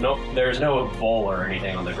around. Nope, there's no bowl or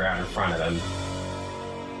anything on the ground in front of him.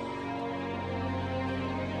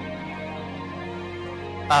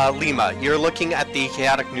 Lima, you're looking at the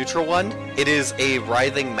chaotic neutral one. It is a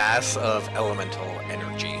writhing mass of elemental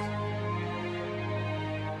energy.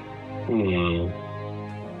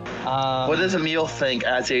 What does Emil think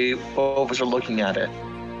as both of us are looking at it?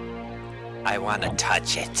 I want to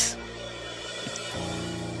touch it.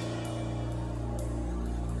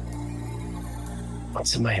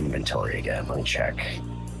 What's in my inventory again? Let me check.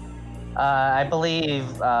 I believe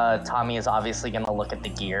Tommy is obviously gonna look at the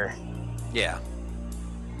gear. Yeah.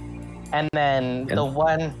 And then the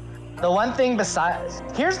one thing besides,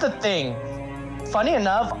 here's the thing. Funny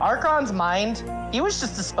enough, Archon's mind, he was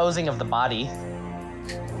just disposing of the body.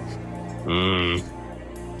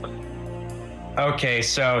 Okay,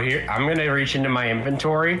 so here I'm gonna reach into my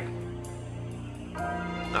inventory. All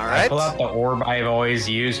I right. pull out the orb I've always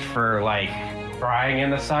used for like crying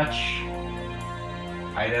and the such.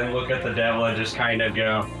 I then look at the devil and just kind of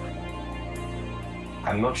go,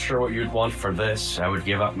 I'm not sure what you'd want for this. I would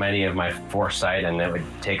give up many of my foresight, and it would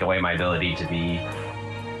take away my ability to be,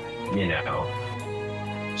 you know,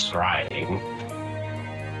 scrying.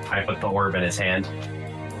 I put the orb in his hand.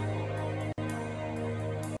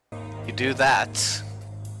 You do that,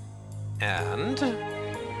 and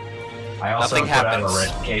I also Nothing put out happens. a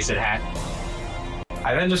red case it had.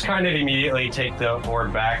 I then just kind of immediately take the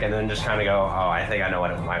orb back and then just kind of go, oh, I think I know what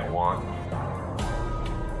it might want.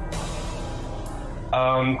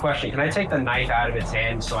 Question, can I take the knife out of its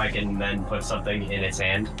hand so I can then put something in its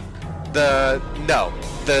hand?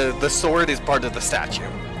 the sword is part of the statue.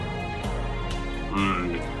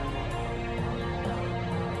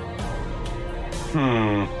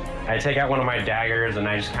 I take out one of my daggers and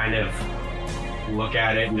I just kind of look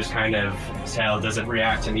at it and just kind of tell, does it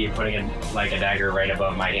react to me putting in like a dagger right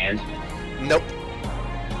above my hand? Nope.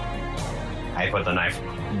 I put the knife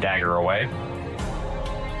dagger away.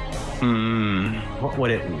 What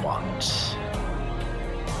would it want?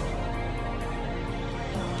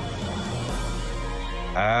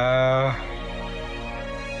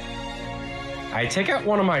 I take out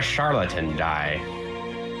one of my charlatan die.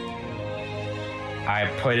 I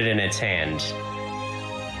put it in its hand.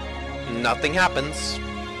 Nothing happens.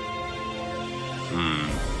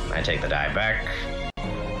 I take the die back.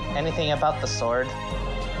 Anything about the sword?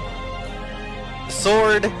 The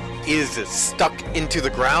sword is stuck into the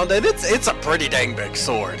ground, and it's a pretty dang big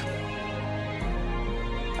sword.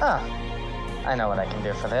 Ah, I know what I can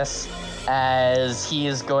do for this. As he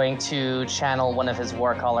is going to channel one of his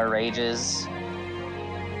Warcaller rages.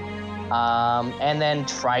 And then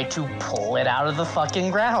try to pull it out of the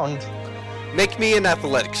fucking ground. Make me an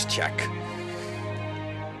athletics check.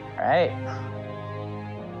 Alright.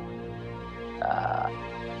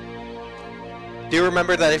 Do you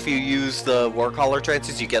remember that if you use the Warcaller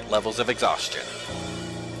trances, you get levels of exhaustion?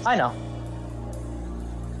 I know.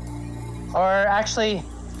 Or actually...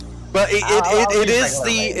 But I'll it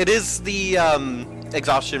is the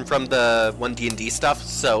exhaustion from the 1D&D stuff,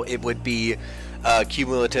 so it would be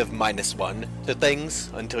cumulative -1 to things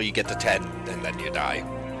until you get to 10, and then you die.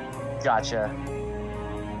 Gotcha.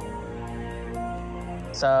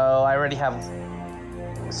 So I already have...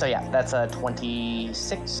 So yeah, that's a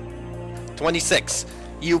 26. 26.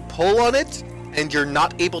 You pull on it, and you're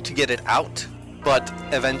not able to get it out, but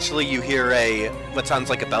eventually you hear what sounds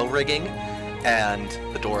like a bell ringing, and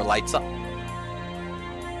the door lights up.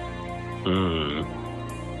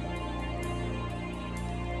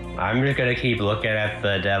 I'm just gonna keep looking at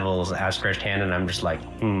the devil's outstretched hand, and I'm just like,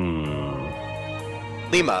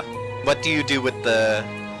 Lima, what do you do with the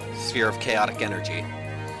sphere of chaotic energy?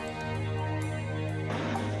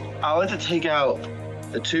 I like to take out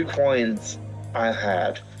the 2 coins I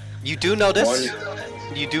had. You do notice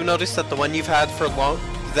that the one you've had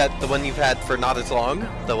for not as long,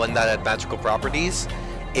 the one that had magical properties,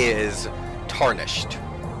 is tarnished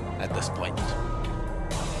at this point.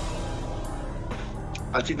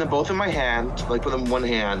 I take them both in my hand, like put them in one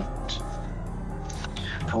hand.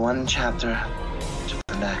 From one chapter to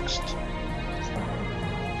the next.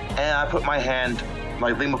 And I put my hand,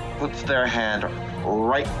 like Lima puts their hand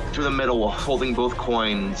right through the middle, holding both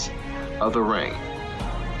coins of the ring.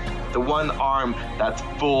 The one arm that's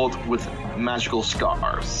filled with magical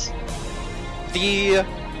scars.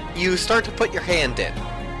 You start to put your hand in,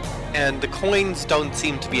 and the coins don't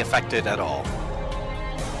seem to be affected at all.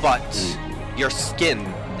 But your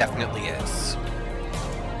skin definitely is.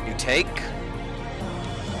 You take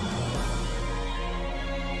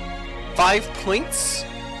 5 points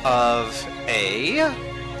of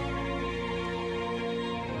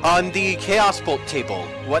on the Chaos Bolt table,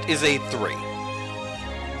 what is a 3?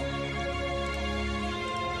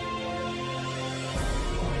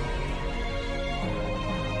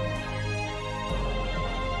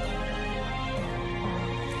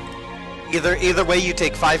 Either way, you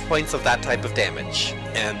take 5 points of that type of damage,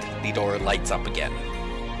 and the door lights up again.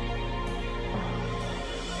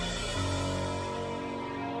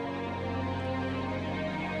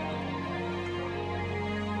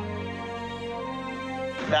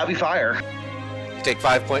 That'd be fire. You take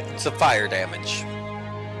 5 points of fire damage.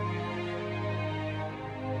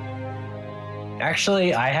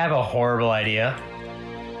 Actually, I have a horrible idea.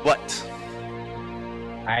 What?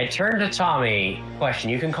 I turn to Tommy. Question,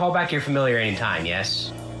 you can call back your familiar anytime,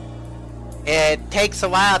 yes? It takes a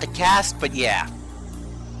while to cast, but yeah.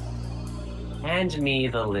 Hand me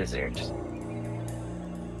the lizard.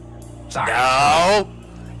 Sorry.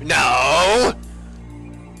 No!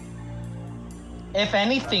 If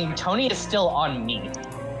anything, Tony is still on me.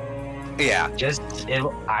 Yeah.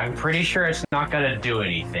 I'm pretty sure it's not gonna do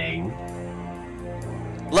anything.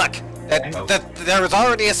 Look, there was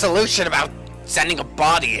already a solution about sending a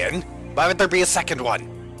body in. Why would there be a second one?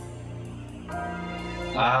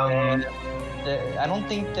 I don't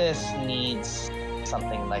think this needs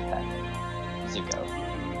something like that, Zuko.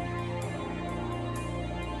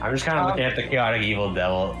 I'm just kind of looking at the chaotic evil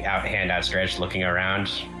devil hand outstretched, looking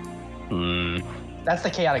around. That's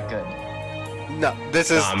the chaotic good. No,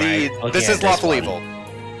 this is this is lawful evil.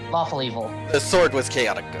 Lawful evil. The sword was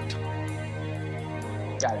chaotic good.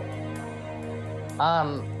 Got it.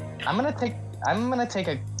 I'm gonna take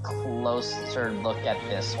a closer look at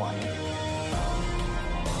this one.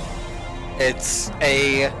 It's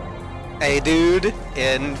a dude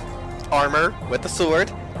in armor with a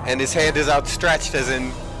sword, and his hand is outstretched as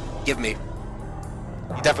in, give me.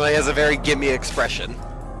 He definitely has a very give me expression.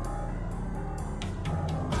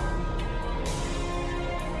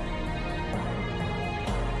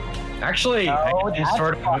 Actually, Oh, I just that's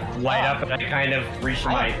sort of fucked light up. up and I kind of reach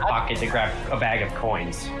in my pocket to grab a bag of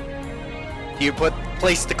coins. You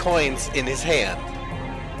place the coins in his hand.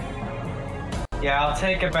 Yeah, I'll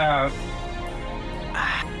take about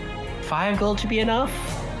 5 gold to be enough.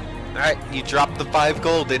 Alright, you drop the 5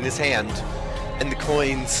 gold in his hand, and the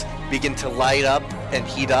coins begin to light up and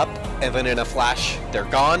heat up, and then in a flash, they're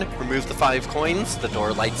gone. Remove the 5 coins, the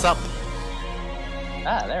door lights up.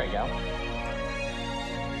 Ah, there we go.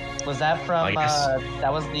 Was that from, I guess.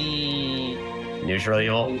 that was the, Neutral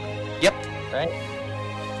evil. Yep. right?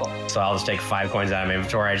 So I'll just take 5 coins out of my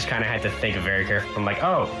inventory. I just kind of had to think very carefully. I'm like,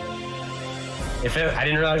 oh. I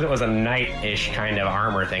didn't realize it was a knight-ish kind of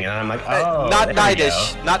armor thing, and then I'm like, oh. Not there we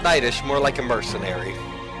knightish, go. not knightish, more like a mercenary.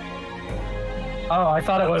 Oh, I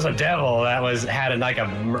thought it was a devil that had like a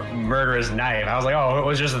murderous knife. I was like, oh, it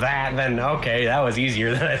was just that. Then okay, that was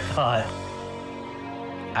easier than I thought.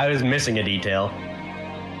 I was missing a detail.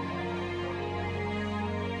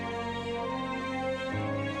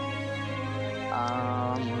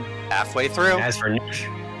 Halfway through. As for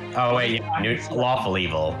oh wait, yeah, lawful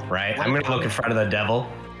evil, right? I'm gonna look in front of the devil.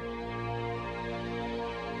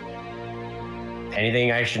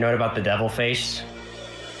 Anything I should note about the devil face?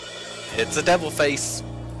 It's a devil face.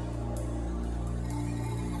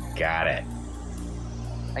 Got it.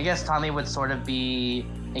 I guess Tommy would sort of be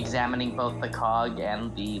examining both the cog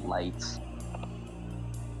and the lights.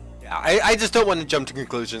 Yeah, I just don't want to jump to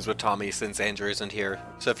conclusions with Tommy since Andrew isn't here.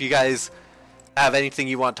 So if you guys have anything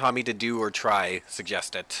you want Tommy to do or try,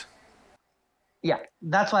 suggest it. Yeah,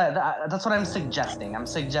 that's what I'm suggesting. I'm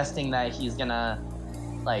suggesting that he's gonna,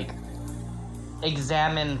 like,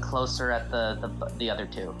 examine closer at the other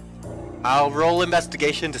two. I'll roll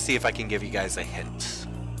investigation to see if I can give you guys a hint.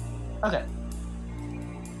 Okay.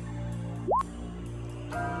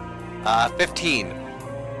 15.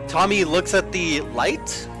 Tommy looks at the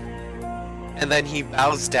light, and then he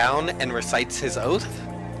bows down and recites his oath,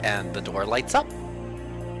 and the door lights up.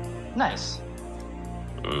 Nice.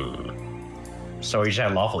 So we just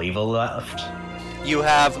have lawful evil left. You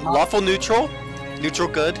have lawful neutral, neutral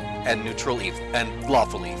good, and neutral evil, and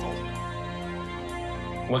lawful evil.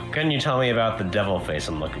 What can you tell me about the devil face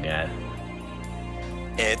I'm looking at?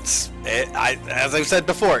 As I've said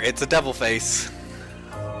before, it's a devil face.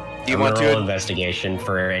 Do you I'm want gonna roll to? investigation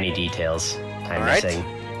for any details I'm Alright. missing?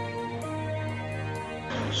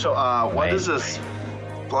 So, what Right. does this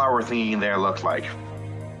flower thingy there look like?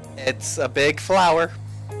 It's a big flower.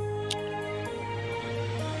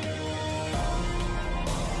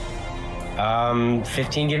 Um,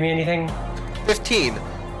 15 give me anything? 15.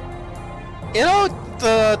 You know,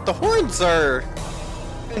 the horns are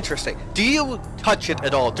interesting. Do you touch it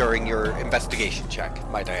at all during your investigation check,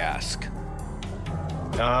 might I ask?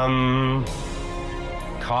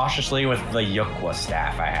 Cautiously with the Yukwa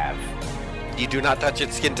staff I have. You do not touch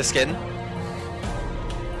it skin to skin?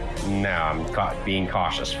 No, I'm being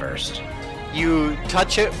cautious first. You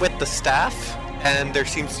touch it with the staff, and there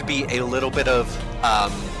seems to be a little bit of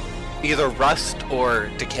either rust or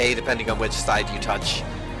decay, depending on which side you touch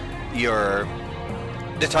your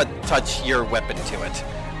weapon to it.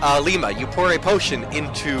 Lima, you pour a potion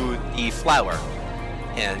into the flower,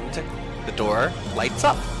 and the door lights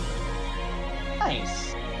up.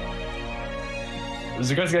 Nice.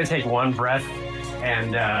 Zuko's gonna take one breath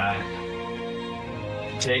and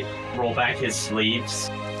roll back his sleeves.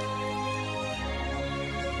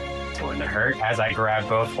 It's going to hurt as I grab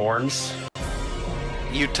both horns.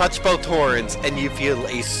 You touch both horns, and you feel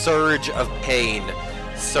a surge of pain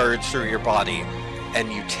surge through your body,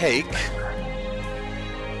 and you take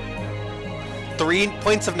 3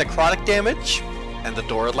 points of necrotic damage, and the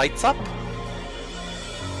door lights up.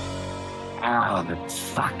 Ow, that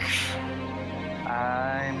sucks.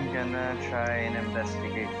 I'm gonna try and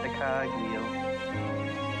investigate the cog wheel.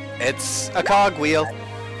 It's a cogwheel.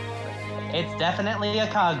 It's definitely a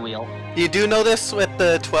cogwheel. You do notice with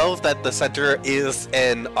the 12 that the center is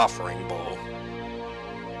an offering bowl.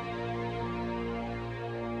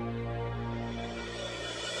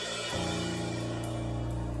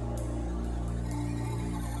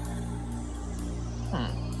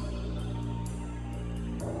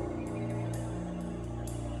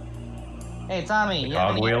 Hey Tommy, you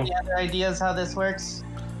have Cogwheel? any other ideas how this works?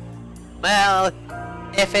 Well,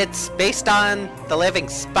 if it's based on the living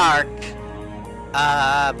spark,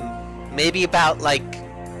 maybe about like...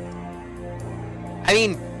 I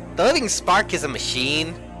mean, the living spark is a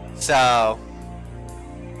machine, so...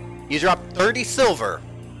 You drop 30 silver.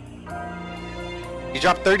 You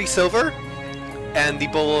drop 30 silver, and the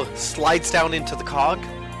bowl slides down into the cog,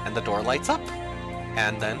 and the door lights up,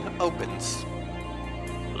 and then opens.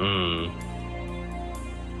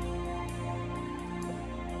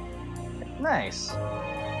 Nice.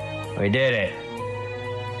 We did it.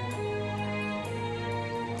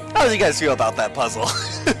 How do you guys feel about that puzzle?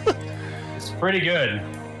 It's pretty good.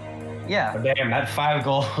 Yeah. But damn, that 5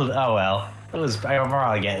 gold. Oh well. It was. I'll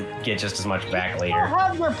probably get just as much back You later.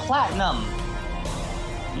 have your platinum,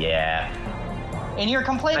 Yeah. and you're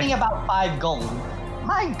complaining about 5 gold.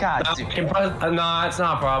 My God, No, dude. no, it's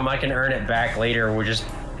not a problem. I can earn it back later. We're just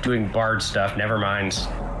doing bard stuff. Never mind.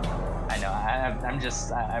 I know. I'm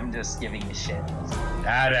just giving you shit.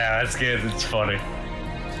 I know. That's good. It's funny.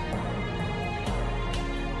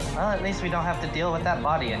 Well, at least we don't have to deal with that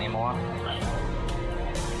body anymore.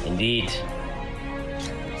 Indeed.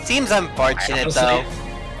 Seems unfortunate, I though.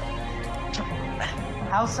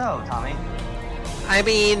 How so, Tommy? I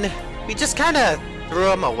mean, we just kind of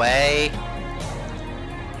threw him away.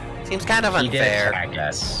 Seems kind of He did unfair. attack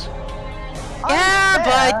us. Yeah,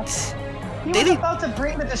 Unfair? but He did was he? about to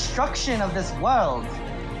bring the destruction of this world.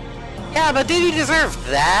 Yeah, but did he deserve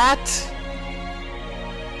that?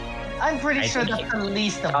 I'm pretty I sure think that's the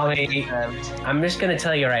least of what he Tommy- deserved. I'm just gonna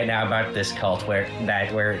tell you right now about this cult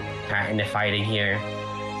that we're kind of fighting here.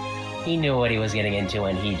 He knew what he was getting into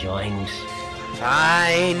when he joined.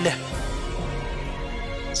 Fine.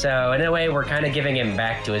 So in a way, we're kind of giving him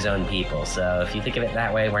back to his own people. So if you think of it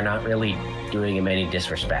that way, we're not really doing him any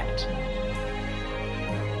disrespect.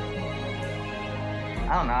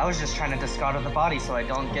 I don't know. I was just trying to discard of the body so I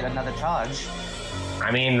don't get another charge. I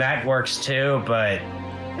mean, that works too, but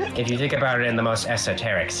if you think about it in the most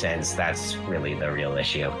esoteric sense, that's really the real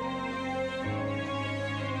issue.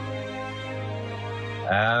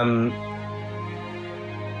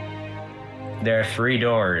 There are 3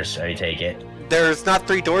 doors, I take it. There's not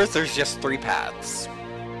 3 doors, there's just 3 paths.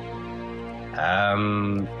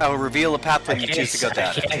 I'll reveal a path when you choose to go down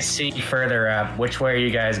I can't it. see further up. Which way are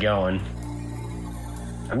you guys going?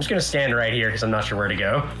 I'm just gonna stand right here because I'm not sure where to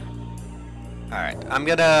go. Alright, I'm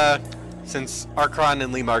gonna... Since Archon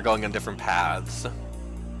and Lima are going on different paths.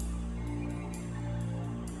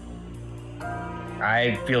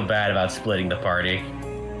 I feel bad about splitting the party.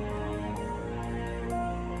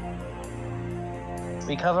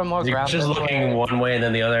 We cover more You're ground. just this looking way. one way and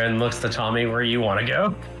then the other and looks to Tommy where you want to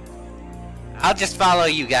go. I'll just follow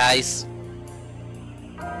you guys.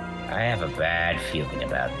 I have a bad feeling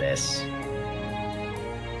about this.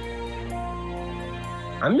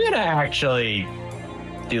 I'm gonna actually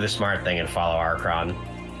do the smart thing and follow Archon.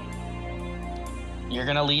 You're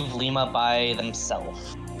gonna leave Lima by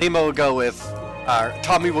themselves. Lima will go with...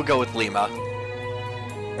 Tommy will go with Lima.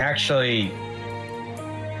 Actually,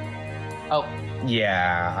 Oh,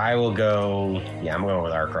 yeah, I will go. Yeah, I'm going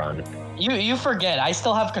with Archon. you forget. I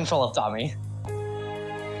still have control of Tommy.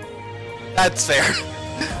 That's fair.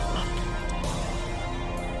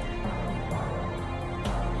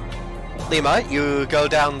 Lima, you go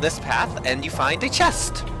down this path and you find a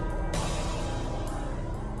chest.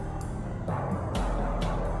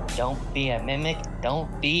 Don't be a mimic.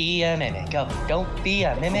 Don't be a mimic. Oh, don't be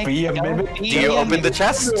a mimic. Be a don't mimic? be Do you a open the mimic.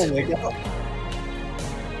 chest?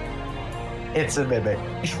 It's a mimic.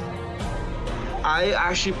 I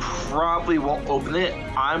actually probably won't open it.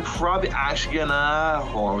 I'm probably actually gonna...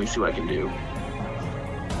 Hold on, let me see what I can do.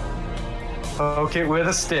 Poke it with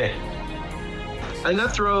a stick. I'm gonna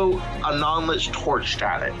throw a non-lit torch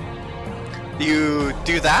at it. You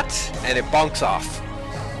do that, and it bonks off.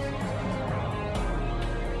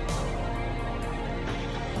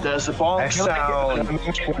 Does the I bonk feel like a sound...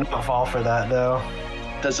 mimic would not fall for that, though.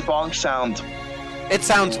 Does the bonk sound... It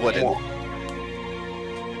sounds wooden.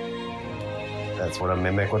 That's what a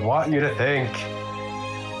mimic would want you to think.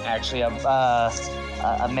 Actually, a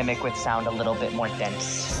mimic would sound a little bit more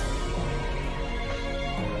dense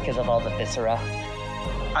because of all the viscera.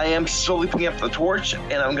 I am slowly picking up the torch,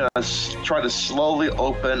 and I'm gonna try to slowly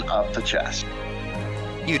open up the chest.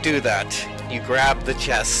 You do that. You grab the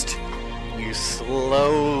chest. You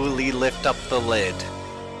slowly lift up the lid.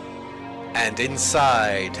 And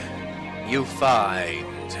inside, you find...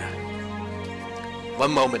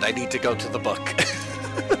 One moment, I need to go to the book.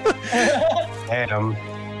 Damn.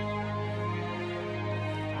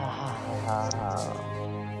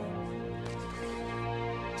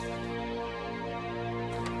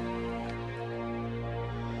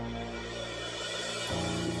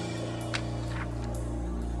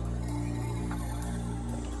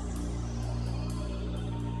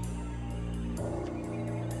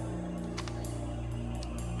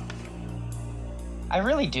 I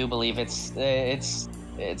really do believe it's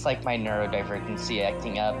like my neurodivergency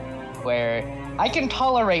acting up, where I can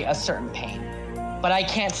tolerate a certain pain, but I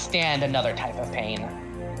can't stand another type of pain.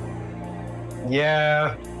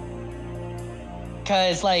 Yeah.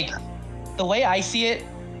 Cause like, the way I see it,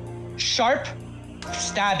 sharp,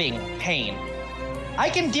 stabbing pain. I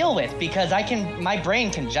can deal with because my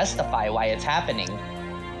brain can justify why it's happening.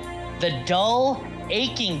 The dull,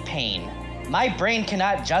 aching pain, my brain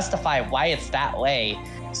cannot justify why it's that way.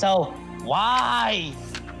 So why?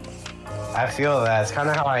 I feel that. It's kind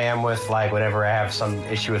of how I am with, like, whenever I have some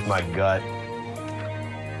issue with my gut.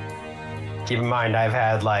 Keep in mind, I've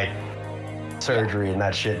had, like, surgery and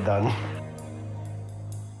that shit done.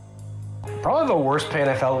 Probably the worst pain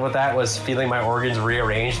I felt with that was feeling my organs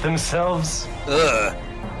rearrange themselves. Ugh.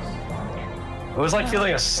 It was like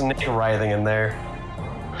feeling a snake writhing in there.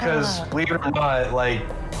 Because, believe it or not, like,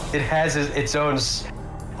 it has its own,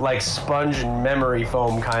 like, sponge and memory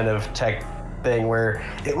foam kind of tech thing where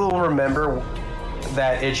it will remember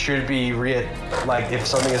that it should be, like, if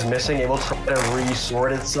something is missing, it will try to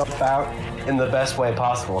re-sort itself out in the best way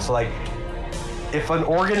possible. So, like, if an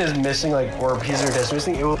organ is missing, like, or a piece of your test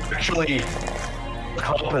missing, it will actually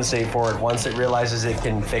compensate for it once it realizes it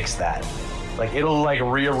can fix that. Like, it'll, like,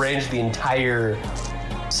 rearrange the entire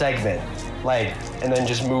segment, like, and then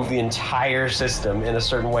just move the entire system in a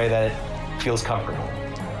certain way that it feels comfortable.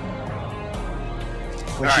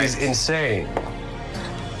 Which is insane.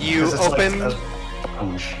 You open... Like a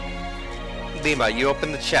sponge. Lima, you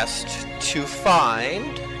open the chest to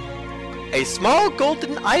find a small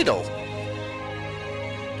golden idol.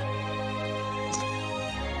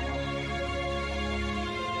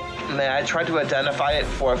 May I try to identify it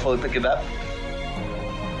before I fully pick it up?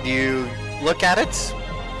 You look at it.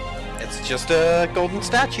 It's just a golden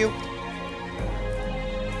statue.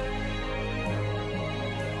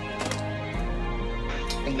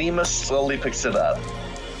 Lima slowly picks it up.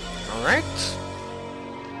 Alright.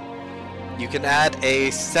 You can add a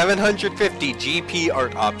 750 GP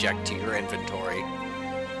art object to your inventory.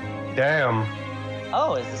 Damn.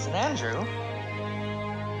 Oh, is this an Andrew?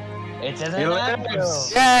 It is an Andrew!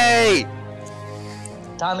 Yay!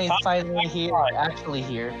 Tommy's finally here, actually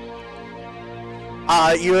here.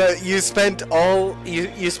 You spent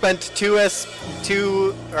you spent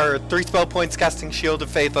 2 or 3 spell points casting Shield of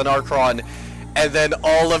Faith on Archon, and then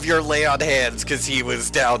all of your lay on hands because he was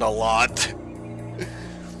down a lot.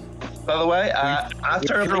 By the way,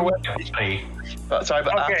 after Lima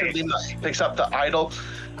picks up the idol,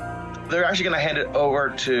 they're actually going to hand it over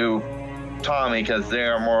to Tommy because they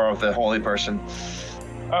are more of the holy person.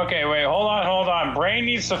 Okay, wait, hold on. Brain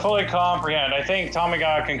needs to fully comprehend. I think Tommy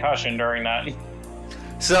got a concussion during that.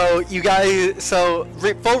 So you guys, full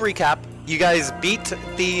recap. You guys beat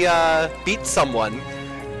someone.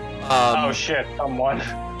 Oh shit, someone.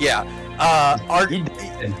 Yeah.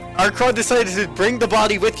 Archon decided to bring the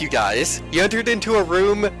body with you guys. You entered into a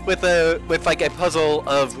room with like a puzzle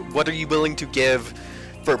of what are you willing to give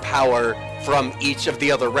for power from each of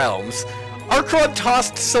the other realms. Archon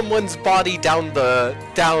tossed someone's body down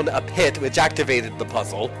a pit, which activated the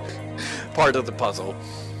puzzle, part of the puzzle.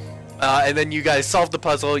 And then you guys solved the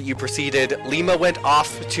puzzle. You proceeded. Lima went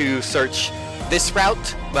off to search this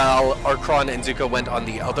route, while Archon and Zuko went on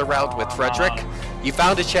the other route with Frederick. You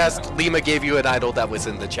found a chest. Lima gave you an idol that was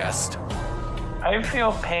in the chest. I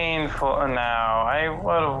feel painful now. I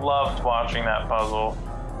would have loved watching that puzzle.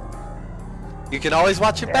 You can always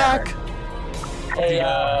watch it back. Hey,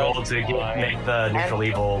 Gold to make the neutral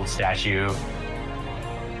evil statue.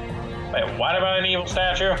 Wait, what about an evil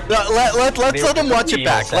statue? Let's let him watch it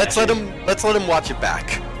back. Let's let him watch it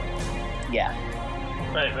back. yeah.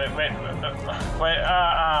 Wait, God.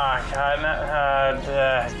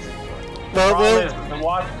 Well, The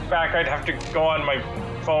watch back, I'd have to go on my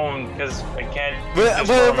phone because I can't.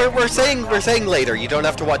 we're saying later. You don't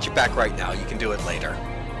have to watch it back right now. You can do it later.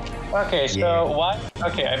 Okay, so what?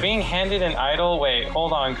 Okay, I'm being handed an idol. Wait,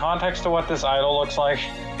 hold on. Context to what this idol looks like.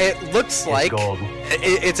 It looks like gold.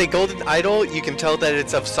 It's a golden idol. You can tell that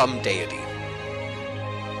it's of some deity.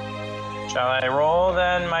 Shall I roll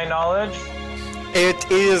then my knowledge?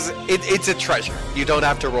 It's a treasure. You don't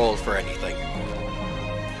have to roll for anything.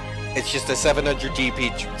 It's just a 750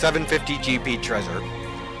 GP treasure.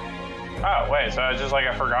 Oh wait, so it's just like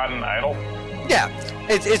a forgotten idol? Yeah,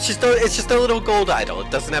 it's just a little gold idol. It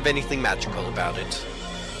doesn't have anything magical about it.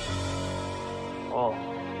 Well,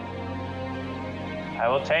 I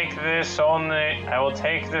will take this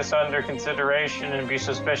under consideration and be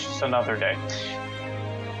suspicious another day.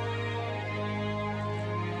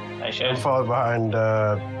 I I'm should. followed behind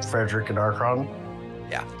Frederick and Archon.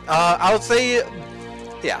 Yeah. I would say,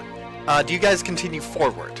 yeah. Do you guys continue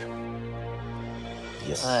forward?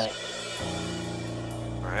 Yes.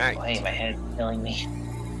 Alright. Why my head's killing me?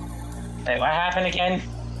 Wait, what happened again?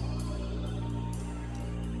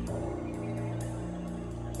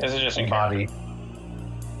 This is just in Body.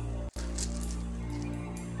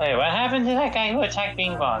 Wait, what happened to that guy who attacked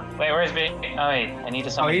Bing Bong? Wait, where's Bing? Oh wait, I need to Oh,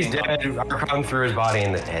 summon he's Bing Bong. dead. Archon threw his body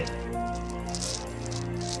in the pit.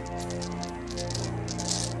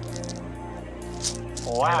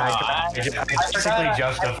 Wow. I basically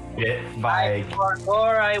justified it by.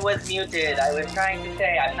 Before I was muted, I was trying to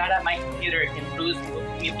say I'm not at my computer. Can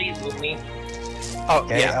you please move me? Oh,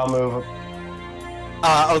 Okay, yeah. I'll move.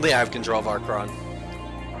 Only I have control of Archon.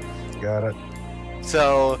 Got it.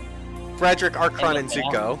 So, Frederick, Archon, and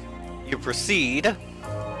Zuko, you proceed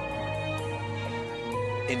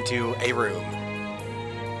into a room.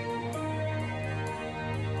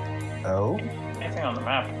 Oh, Anything on the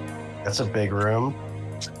map? that's a big room.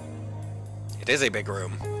 It is a big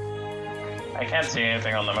room. I can't see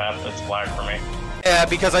anything on the map that's black for me. Yeah,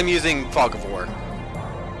 because I'm using Fog of War.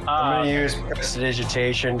 I'm gonna use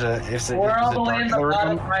prestidigitation to if the, We're if all the the way in the dark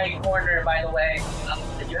bottom room. right corner, by the way.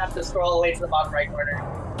 You have to scroll away to the bottom right corner.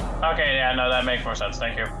 Okay, yeah, no, that makes more sense.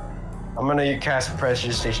 Thank you. I'm gonna cast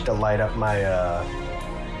prestidigitation to light up my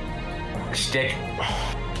stick.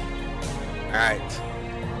 Alright.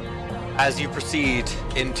 As you proceed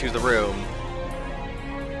into the room,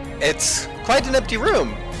 it's quite an empty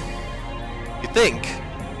room. You think.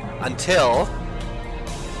 Until...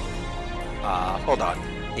 hold on.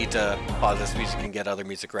 Need to pause this music and get other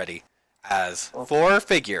music ready. As 4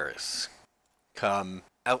 figures come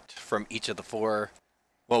out from each of the 4...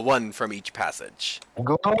 Well, 1 from each passage.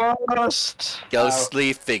 Ghost.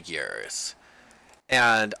 Ghostly figures.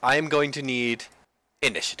 And I'm going to need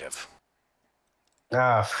initiative.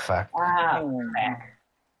 Ah, fuck.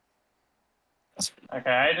 Okay,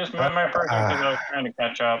 I just moved my person because I was trying to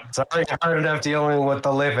catch up. It's already hard enough dealing with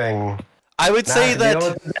the living. I would say Now to deal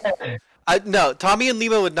that... with the dead. No, Tommy and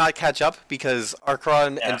Lima would not catch up because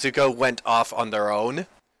Archon Yeah. and Zuko went off on their own.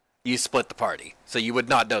 You split the party, so you would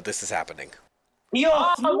not know this is happening. Yo,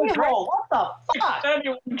 Nero, what the fuck?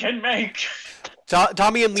 Anyone can make.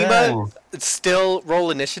 Tommy and Lima 10. still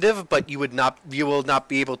roll initiative, but you will not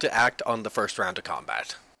be able to act on the first round of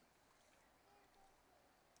combat.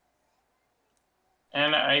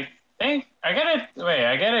 And I think I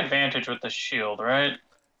get advantage with the shield, right?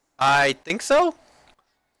 I think so.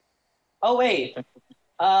 Oh wait.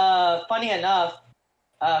 Funny enough,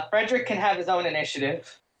 Frederick can have his own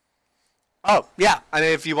initiative. Oh yeah, I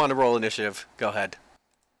mean if you want to roll initiative, go ahead.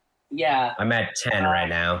 Yeah. I'm at 10 right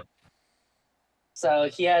now. So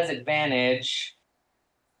he has advantage.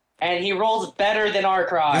 And he rolls better than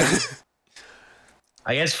Archon.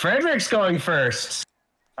 I guess Frederick's going first.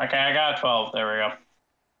 Okay, I got 12. There we go.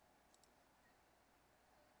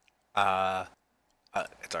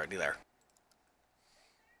 It's already there.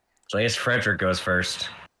 So I guess Frederick goes first.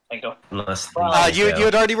 Thank you. Unless You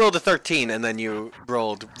had already rolled a 13, and then you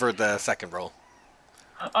rolled for the second roll.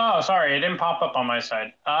 Oh, sorry, it didn't pop up on my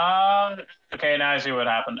side. Okay, now I see what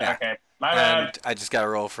happened. Yeah. Okay, my bad. And I just got to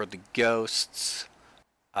roll for the ghosts.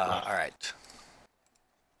 All right.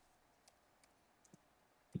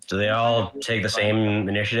 Do they all take the same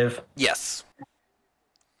initiative? Yes,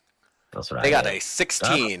 That's what they I got did. a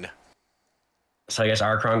 16. So I guess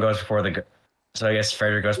Archon goes before the. So I guess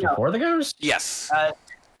Frederick goes before the ghost. Yes.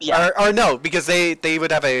 Yeah. Or no, because they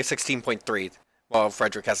would have a 16.3, while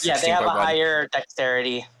Frederick has 16.1. Yeah, they have a higher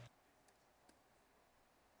dexterity.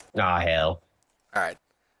 Aw, hell. All right.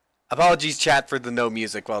 Apologies, chat, for the no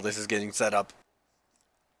music while this is getting set up.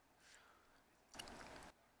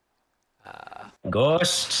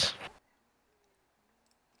 Ghost.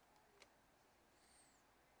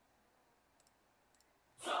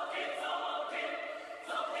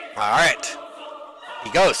 All right. The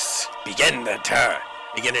ghosts begin the turn.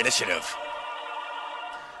 Begin initiative.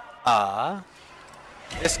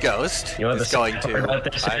 This ghost You know what is the going sad part about to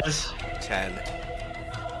this 5, is? 10.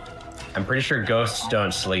 I'm pretty sure ghosts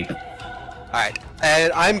don't sleep. Alright,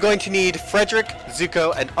 and I'm going to need Frederick,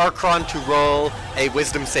 Zuko, and Archon to roll a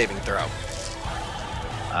wisdom saving throw.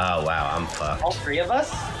 Oh wow, I'm fucked. All 3 of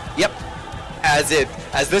us? Yep.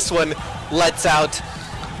 As this one lets out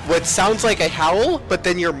what sounds like a howl, but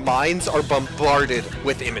then your minds are bombarded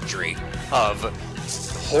with imagery of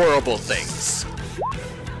horrible things.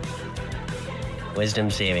 Wisdom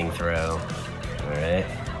saving throw. Alright.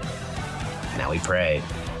 Now we pray.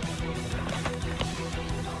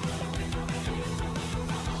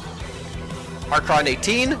 Archon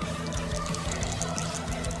 18.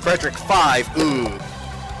 Frederick 5. Ooh.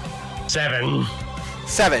 7.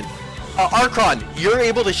 7. Archon, you're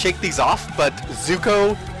able to shake these off, but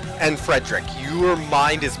Zuko and Frederick, your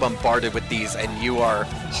mind is bombarded with these and you are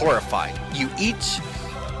horrified. You each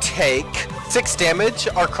take 6 damage.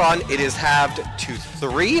 Archon, it is halved to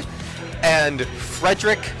 3. And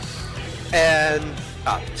Frederick and...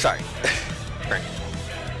 sorry.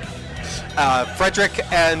 Frederick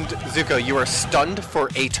and Zuko, you are stunned for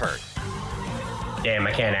a turn. Damn,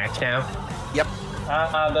 I can't act now. Yep.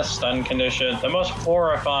 The stun condition, the most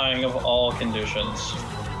horrifying of all conditions.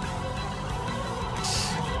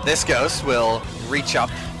 This ghost will reach up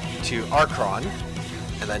to Archron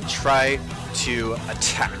and then try to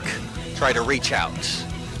attack. Try to reach out.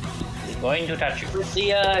 Going to touch you. Would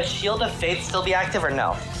the Shield of Fate still be active or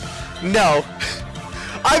no? No.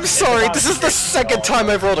 I'm sorry, not this is the crit, second no. time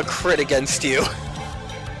I've rolled a crit against you.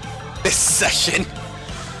 This session.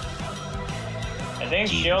 I think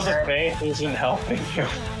Shield of Faith isn't helping you.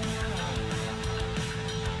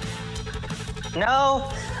 No,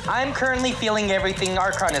 I'm currently feeling everything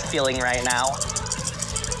Archon is feeling right now.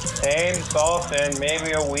 Pain, salt, and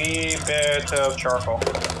maybe a wee bit of charcoal.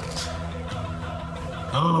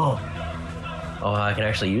 Oh, I can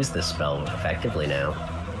actually use this spell effectively now.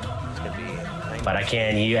 But I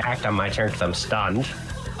can't act on my turn because I'm stunned.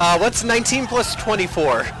 What's 19 plus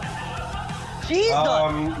 24? Jesus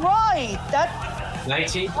Christ! That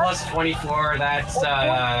 19 plus 24, that's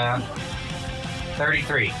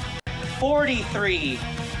 33. 43.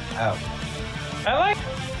 Oh. I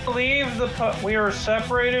believe we were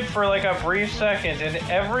separated for like a brief second, and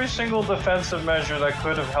every single defensive measure that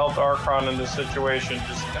could have helped Archon in this situation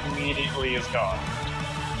just immediately is gone.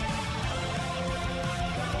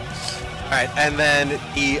 Alright, and then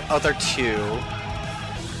the other two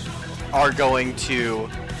are going to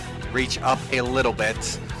reach up a little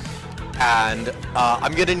bit. And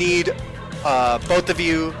I'm going to need both of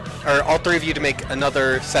you, or all three of you, to make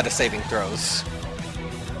another set of saving throws.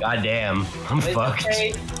 God damn, I'm fucked.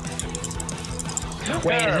 Okay.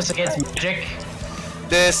 Wait, is this against magic?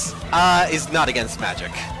 This is not against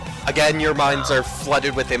magic. Again, your minds are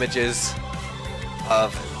flooded with images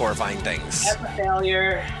of horrifying things. That's a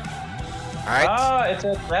failure. Alright? Ah, it's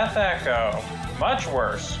a death echo. Much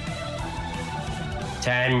worse.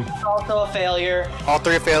 10. Also a failure. All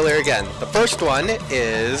three are failure again. The first one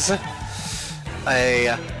is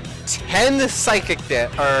a 10 psychic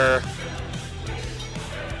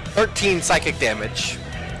 13 psychic damage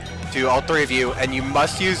to all three of you, and you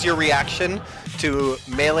must use your reaction to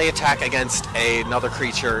melee attack against another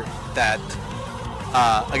creature that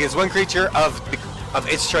against one creature of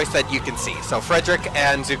its choice that you can see. So Frederick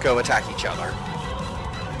and Zuko attack each other.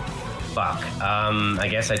 Fuck. I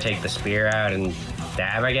guess I take the spear out and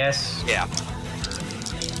stab, I guess? Yeah.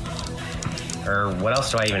 Or what else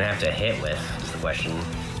do I even have to hit with, is the question.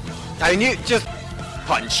 I mean, you just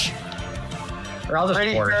punch. Or I'll just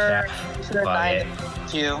Pretty force sure staff. you're Fuck nine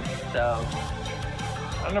it. you. So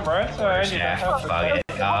On the bright side, you don't Yeah, have to fuck it.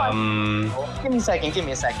 give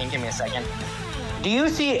me a second. Do you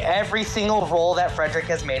see every single roll that Frederick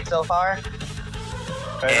has made so far?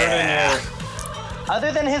 better than you.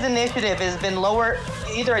 Other than his initiative has been lower,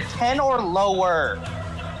 either a 10 or lower.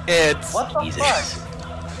 It's What the Jesus. fuck?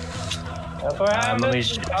 That's what happens. let me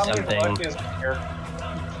just do Tommy's something. luck is here.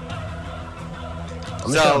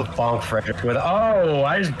 I'm just gonna bonk Frederick with. Oh,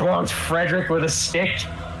 I just bonked Frederick with a stick.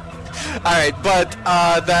 alright, but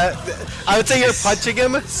that I would say you're punching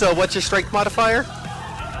him, so what's your strength modifier?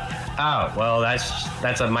 Oh, well, that's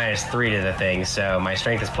a -3 to the thing, so my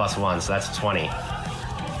strength is +1, so that's 20.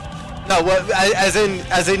 No, what as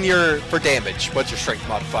in your for damage, what's your strength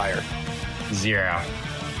modifier? 0.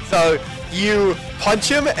 So you punch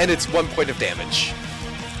him and it's 1 point of damage.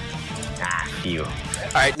 Ah, phew.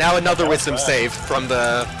 Alright, now another wisdom save from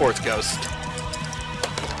the fourth ghost.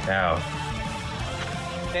 Oh.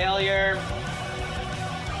 Failure.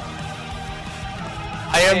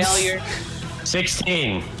 I am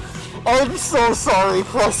 16. I'm so sorry,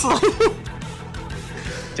 Presley.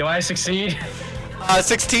 Do I succeed?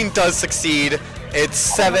 16 does succeed. It's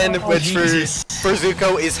 7, which Jesus. for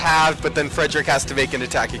Zuko is halved, but then Frederick has to make an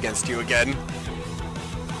attack against you again.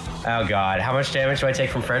 Oh god, how much damage do I take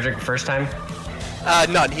from Frederick the first time?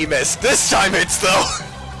 None, he missed. This time it's though.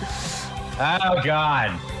 Oh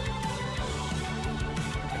god.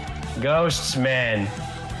 Ghosts, man.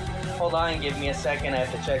 Hold on, give me a second. I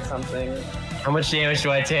have to check something. How much damage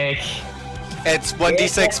do I take? It's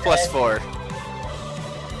 1d6 plus 4.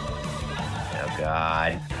 Oh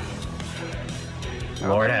god.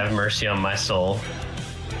 Lord have mercy on my soul.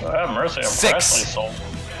 Oh, have mercy on 6. Presley's soul.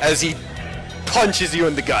 As he punches you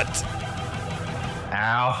in the gut.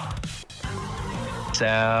 Ow. So,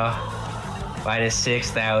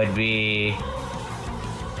 -6, that would be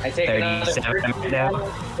I take another 37 13 now. damage,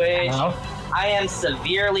 which Ow. I am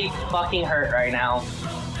severely fucking hurt right now.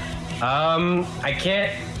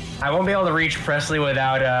 I won't be able to reach Presley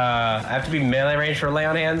without, I have to be melee range for lay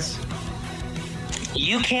on hands.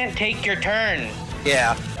 You can't take your turn.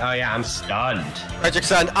 Yeah. Oh yeah, I'm stunned. Frederick's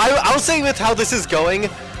son, I'll say with how this is going,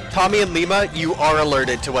 Tommy and Lima, you are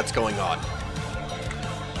alerted to what's going on.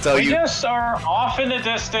 So We just are off in the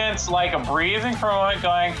distance, like a breathing for a moment,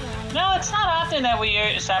 going, no, it's not often that we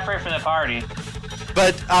separate from the party.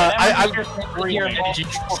 But Separate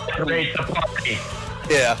the party.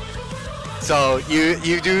 yeah. So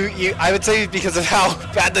I would say because of how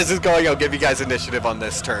bad this is going, I'll give you guys initiative on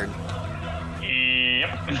this turn.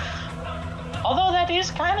 Yep. Although that is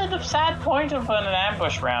kind of the sad point of an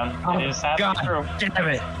ambush round. It is sadly God true. damn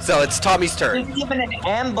it. So it's Tommy's turn. It's even an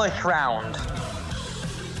ambush round.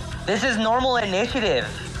 This is normal initiative.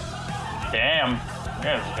 Damn.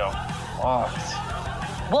 There we go.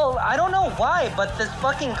 Fucked. Well, I don't know why, but this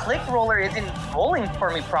fucking click roller isn't rolling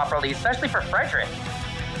for me properly, especially for Frederick.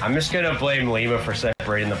 I'm just gonna blame Lima for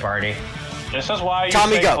separating the party. This is why you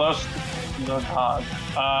Tommy, stay go. close to the dog.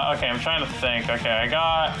 Okay, I'm trying to think. Okay, I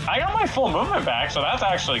got my full movement back, so that's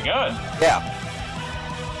actually good. Yeah.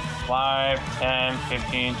 5, 10,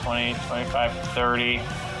 15, 20, 25, 30.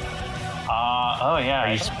 Oh yeah.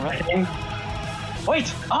 Are you sweating?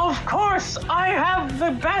 Wait, of course! I have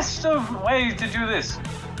the best of ways to do this.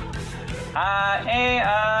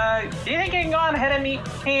 Do you think you can go on ahead of me?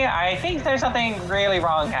 Hey, I think there's something really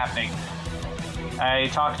wrong happening. I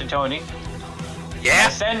talked to Tony. I Yeah.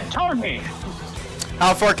 said, Tony!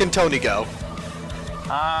 How far can Tony go?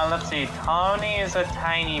 Let's see. Tony is a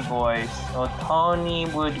tiny boy, so Tony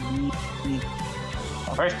would be...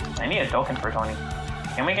 Well, first, I need a token for Tony.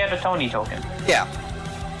 Can we get a Tony token? Yeah.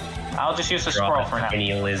 I'll just use the Draw scroll a for now.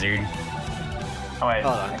 tiny lizard. Oh wait,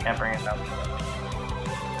 Hold on. I can't bring it up.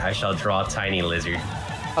 I shall draw a tiny lizard.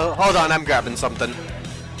 Oh, hold on, I'm grabbing something.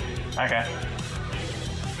 Okay.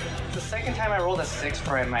 It's the second time I rolled a 6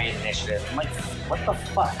 for my initiative. I'm like, what the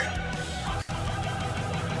fuck?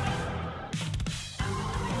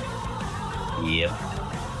 Yep.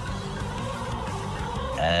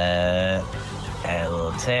 A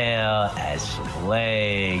little tail, has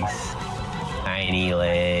legs, tiny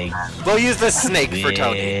legs. We'll use the snake for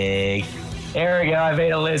Tony. Big. There we go, I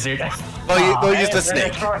made a lizard. We'll use the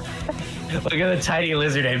snake. Look at the tiny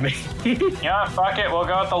lizard I made. Yeah, fuck it. We'll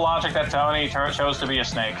go with the logic that Tony chose to be a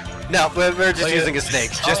snake. No, we're just Look at using a this.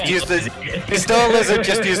 snake. Oh, Just yeah. use the. He's still a lizard.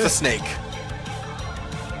 Just use the snake.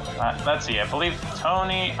 Let's see. I believe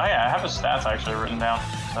Tony. Oh yeah, I have his stats actually written down.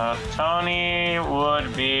 So Tony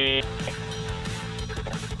would be.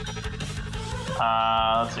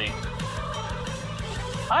 Let's see.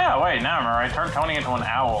 Oh yeah, wait. Now I remember. I turned Tony into an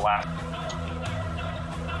owl last.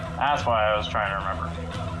 That's why I was trying to remember.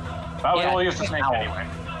 But Yeah, we will use the an snake owl. anyway.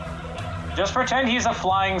 Just pretend he's a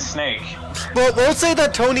flying snake. Well, we'll say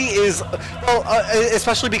that Tony is, well,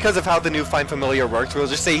 especially because of how the new Find Familiar works. We'll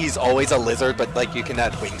just say he's always a lizard, but like you can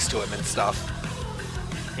add wings to him and stuff.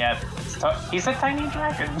 Yeah, he's a tiny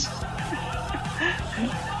dragon.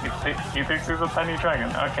 he thinks he's a tiny dragon.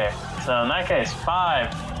 Okay, so in that case,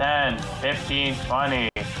 5, 10, 15, 20.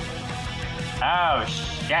 Oh,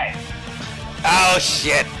 shit. Oh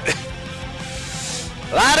shit!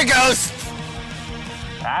 A lot of ghosts.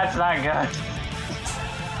 That's not good.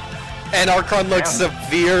 And Archon looks Damn.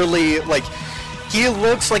 severely like he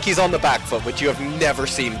looks like he's on the back foot, which you have never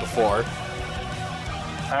seen before.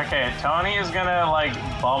 Okay, Tony is gonna, like,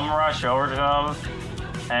 bum rush over to him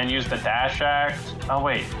and use the dash act. Oh,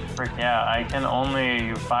 wait. Frick, yeah, I can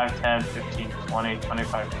only 5, 10, 15, 20,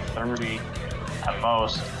 25, 30 at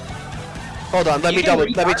most. Hold on, let me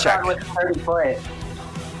check. With 30 foot.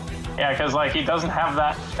 Yeah, because, like, he doesn't have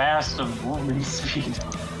that fast of movement speed.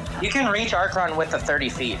 You can reach Archon with the 30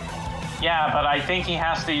 feet. Yeah, but I think he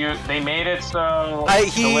has to use. They made it so.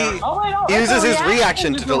 He Oh, wait, no, he that's uses a his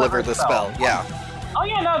reaction to deliver the spell. Yeah. Oh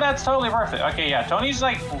yeah, no, that's totally worth it. Okay, yeah, Tony's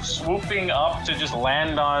like swooping up to just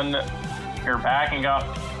land on your back and go,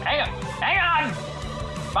 hang on,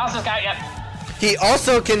 boss has got you. He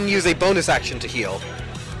also can use a bonus action to heal.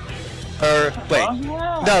 Or wait, Oh,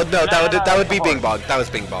 yeah. no, that would be that's Bing Bong. That was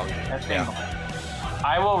Bing Bong. That's Bing Yeah. Bong.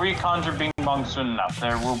 I will reconjure Bing Bong soon enough.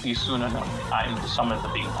 There will be soon enough time to summon the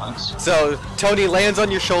Bing Bongs. So Tony lands on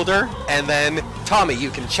your shoulder, and then Tommy, you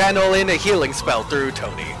can channel in a healing spell through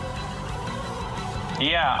Tony.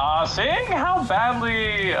 Yeah, seeing how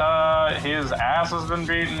badly his ass has been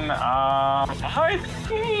beaten, I'm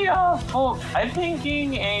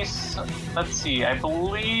thinking let's see, I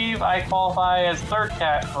believe I qualify as third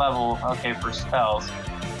cat level, okay, for spells.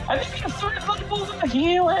 I think a third level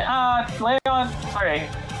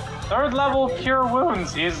third level cure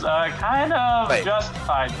wounds is kind of Wait.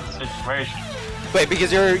 justified in the situation. Wait,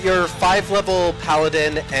 because you're 5th level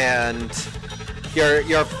paladin and you're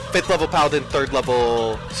 5th level paladin, 3rd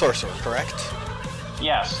level sorcerer, correct?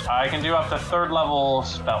 Yes, I can do up to 3rd level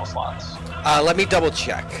spell slots. Let me double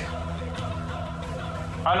check.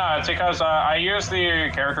 Oh no, it's because I use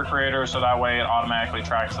the character creator, so that way it automatically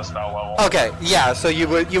tracks the spell level. Okay, yeah, so you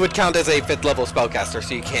would count as a 5th level spellcaster,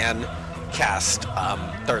 so you can cast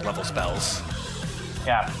 3rd level spells.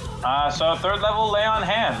 Yeah. So 3rd level lay on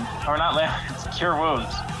hand, or not lay on, it's cure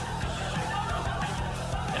wounds.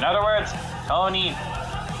 In other words, Tony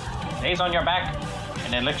lays on your back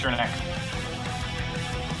and then licks your neck.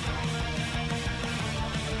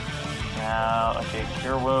 Now, okay,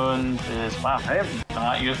 cure wounds is, wow, I have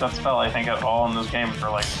not used that spell, I think, at all in this game for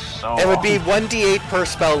like so long. It would be 1d8 per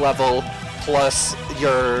spell level plus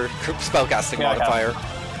your spellcasting modifier.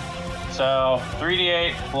 So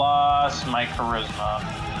 3d8 plus my charisma.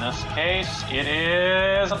 In this case, it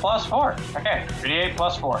is a +4. Okay, 3d8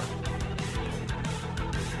 plus 4.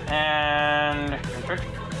 And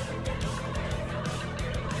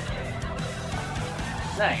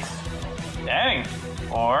Nice. dang.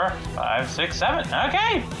 4, 5, 6, 7.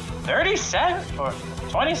 Okay. 37 or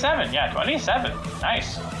 27. Yeah, 27.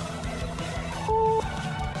 Nice.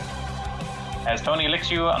 As Tony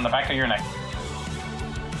licks you on the back of your neck.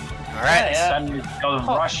 Alright. And the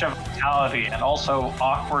rush of vitality and also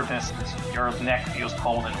awkwardness as your neck feels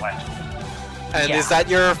cold and wet. And is that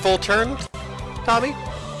your full turn, Tommy?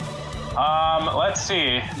 Let's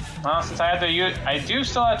see. Well, since I have to use, I do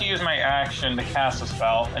still have to use my action to cast a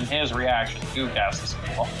spell, and his reaction to cast a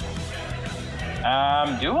spell.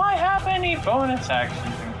 Do I have any bonus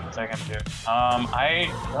actions I can do?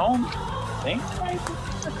 I don't think I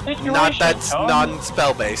do. Not that's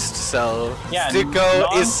non-spell based, so yeah, Zuko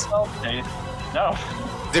is no.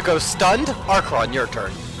 Zuko stunned. Archron, your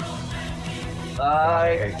turn.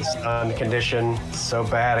 I hate the stun condition. It's so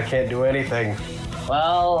bad I can't do anything.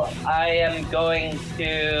 Well, I am going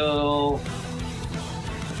to...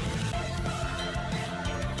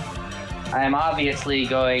 I am obviously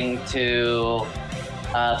going to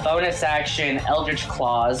bonus action Eldritch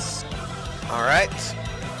Claws. Alright.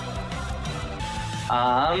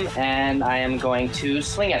 And I am going to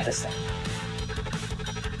swing at this thing.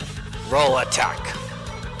 Roll attack.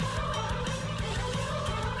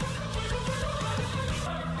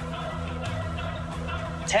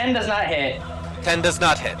 Ten does not hit. 10 does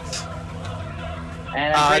not hit.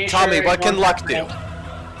 And I'm pretty Tommy, sure what can luck do?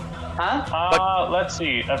 Huh? Let's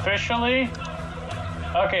see. Officially,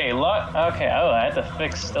 okay, luck. Okay, oh, I had to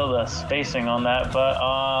fix still the spacing on that, but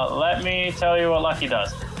let me tell you what Lucky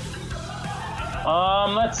does.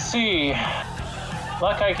 Let's see.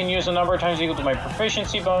 Luck, I can use a number of times equal to my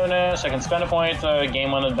proficiency bonus. I can spend a point to gain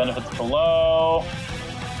one of the benefits below.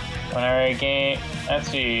 When I gain, let's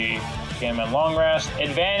see. Gain my long rest.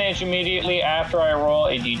 Advantage immediately after I roll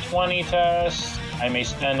a d20 test. I may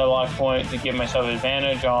spend a luck point to give myself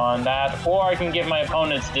advantage on that, or I can give my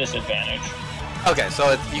opponents disadvantage. Okay,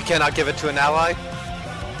 so you cannot give it to an ally?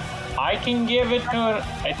 I can give it to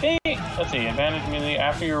I think, let's see, advantage immediately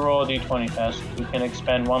after you roll a d20 test. You can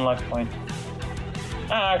expend 1 luck point.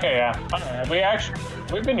 Okay, yeah.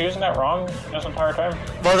 We've been using that wrong this entire time.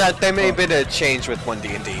 Well, there may have been a change with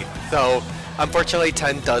 1D&D. So, unfortunately,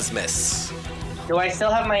 10 does miss. Do I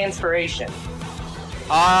still have my inspiration?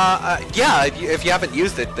 Yeah, if you haven't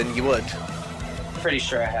used it, then you would. Pretty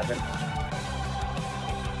sure I haven't.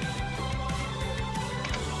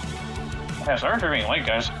 Yeah, sorry for being late,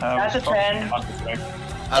 guys. That's a 10.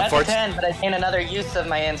 That's a 10, but I gain another use of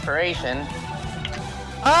my inspiration.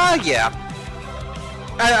 Yeah.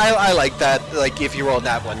 I like that. Like, if you roll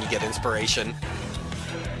that one, you get inspiration.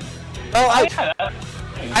 Well,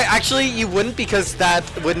 actually, you wouldn't, because that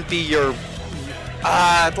wouldn't be your...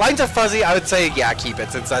 Lines of Fuzzy, I would say, yeah, keep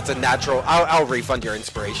it, since that's a natural... I'll refund your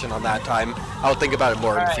inspiration on that time. I'll think about it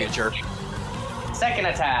more in the future. Second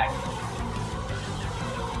attack.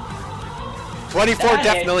 24 That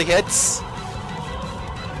definitely hits.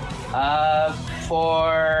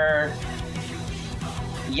 For...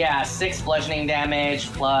 Yeah, 6 bludgeoning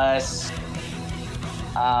damage plus...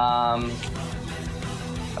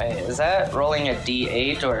 Wait, is that rolling a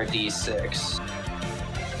d8 or a d6?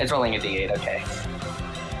 It's rolling a d8, okay.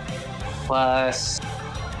 Plus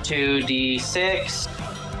 2d6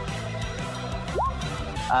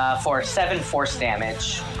 for 7 force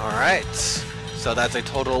damage. Alright. So that's a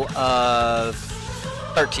total of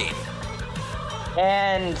 13.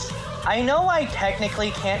 And I know I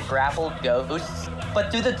technically can't grapple ghosts, but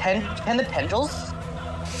can the tendrils?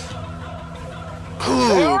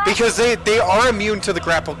 Ooh, because they are immune to the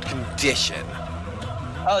grapple condition.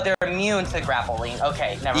 Oh, they're immune to grappling.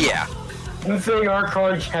 Okay, never mind. Yeah. The thing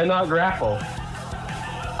Archon cannot grapple.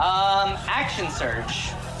 Action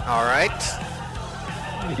surge. Alright.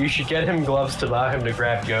 You should get him gloves to allow him to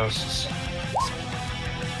grab ghosts.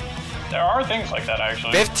 There are things like that,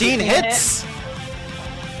 actually. 15 hits!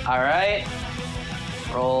 Alright.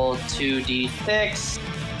 Roll 2d6.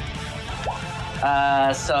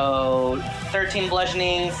 So 13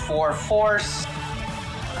 bludgeoning, 4 force,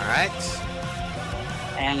 Alright.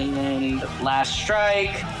 and last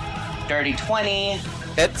strike, dirty 20.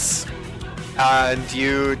 Hits. And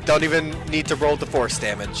you don't even need to roll the force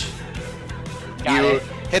damage. Got you it.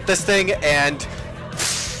 hit this thing and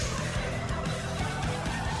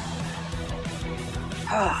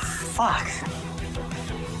Oh, fuck.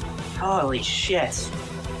 Holy shit.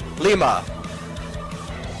 Lima.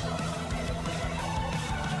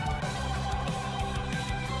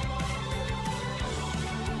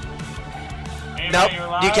 Nope,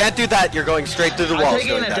 you can't do that. You're going straight through the I'm walls. taking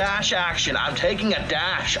doing a that. dash action. I'm taking a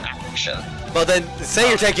dash action. Well then, say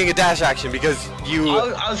you're taking a dash action because you.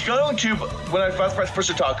 I was going to, but when I first pressed push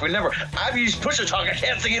to talk. Remember, I've used push to talk. I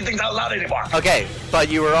can't say anything out loud anymore. Okay, but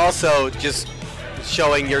you were also just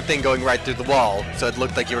showing your thing going right through the wall, so it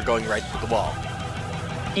looked like you were going right through the wall.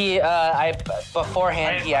 He,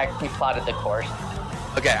 beforehand, he actually plotted the course.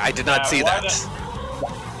 Okay, I did not see that.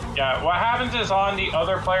 Yeah, what happens is on the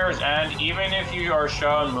other player's end, even if you are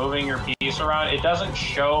shown moving your piece around, it doesn't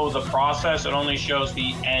show the process, it only shows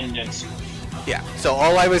the end. Yeah, so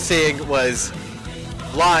all I was seeing was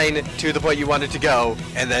line to the point you wanted to go,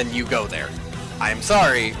 and then you go there. I'm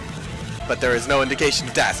sorry, but there is no indication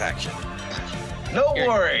of dash action. No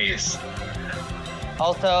worries.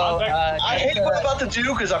 Also, I hate what I'm about to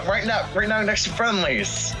do because I'm right now next to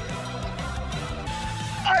friendlies.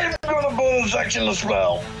 I'm doing a bonus action as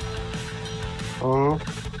well. Oh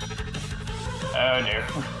dear.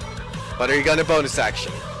 What are you gonna bonus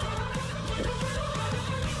action?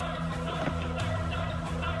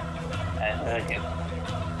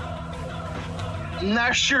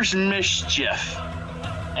 Nashor's mischief.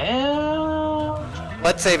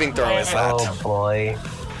 What saving throw is that? Oh boy.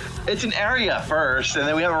 It's an area first, and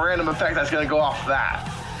then we have a random effect that's going to go off that.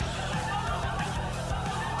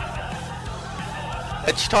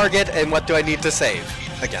 Which target and what do I need to save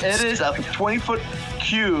against? It is a 20-foot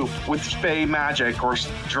cube with Fey magic or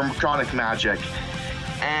draconic magic,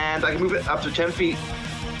 and I can move it up to 10 feet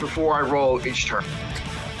before I roll each turn.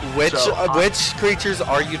 Which So, which creatures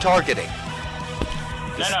are you targeting?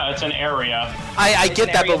 No, it's an area. I It's get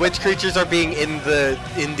an that, area. but which creatures are being in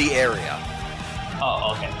the area?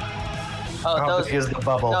 Oh, okay. oh, How those, big is the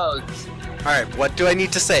bubble? those. All right, what do I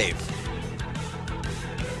need to save?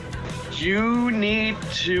 You need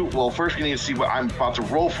to, well, first we need to see what I'm about to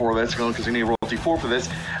roll for this, because we need to roll D4 for this.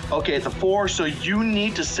 Okay, it's a 4, so you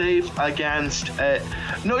need to save against,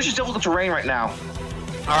 no, it's just difficult terrain right now.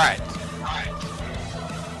 All right.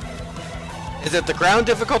 Is it the ground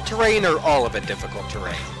difficult terrain or all of it difficult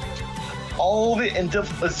terrain? All of it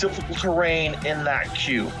is difficult terrain in that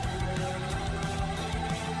cube.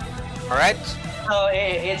 All right, So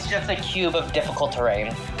it's just a cube of difficult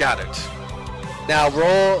terrain. got it. Now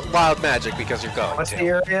roll wild magic because you're going What's the to.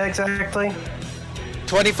 area exactly?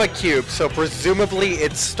 20-foot cube, so presumably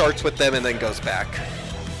it starts with them and then goes back.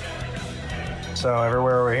 So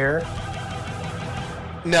everywhere over here?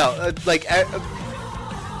 No,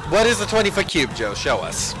 what is the 20-foot cube, Joe? Show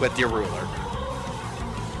us with your ruler.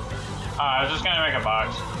 I was just gonna make a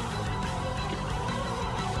box.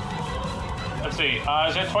 Let's see.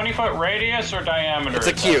 Is it 20-foot radius or diameter? It's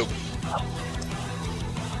a cube.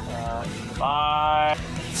 5.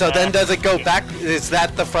 So then does it go back? Is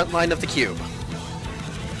that the front line of the cube?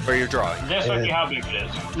 Where you're drawing? This would be how big it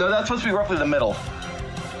is. No, that's supposed to be roughly the middle.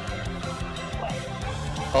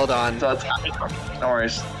 Hold on. So that's, no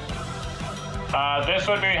worries. This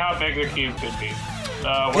would be how big the cube could be.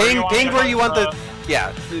 Ping where you want the...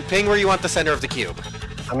 Yeah, ping where you want the center of the cube.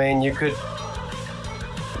 I mean, you could.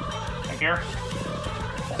 Like here?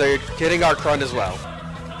 They're hitting Archon as well.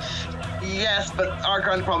 Yes, but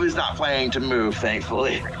Archon probably is not planning to move,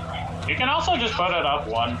 thankfully. You can also just put it up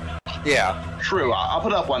one. Yeah. True, I'll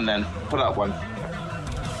put up one then. Put up one.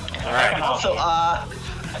 Alright. Also,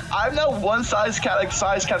 I'm now one size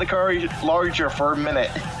category larger for a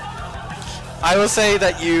minute. I will say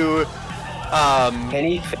that you... Can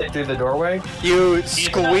he fit through the doorway? you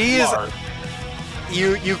squeeze... Large.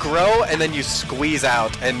 You grow and then you squeeze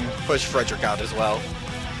out and push Frederick out as well.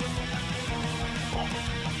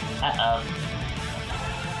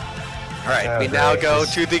 Alright, we now Okay, go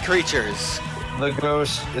this- to the creatures. The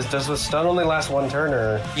ghost does the stun only last one turn,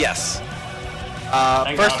 or Yes.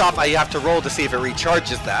 Thank First God. off, I have to roll to see if it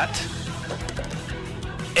recharges that.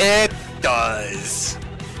 It does.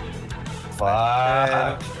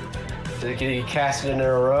 5? Did he cast it in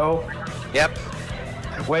a row? Yep.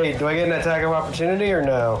 Wait, do I get an attack of opportunity or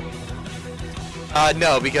no?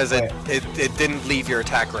 No, because it didn't leave your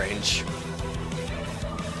attack range.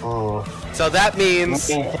 Oh. So that means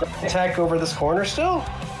Can I attack over this corner still?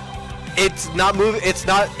 it's not moving. It's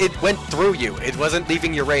not. It went through you. It wasn't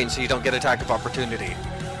leaving your range, so you don't get attack of opportunity.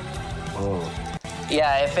 Oh.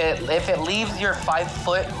 Yeah, if it leaves your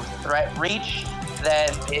 5-foot threat reach, then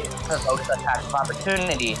it provokes attack of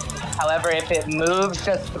opportunity. However, if it moves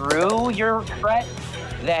just through your threat,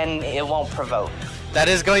 then it won't provoke. That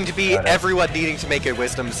is going to be everyone needing to make a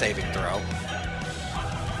wisdom saving throw.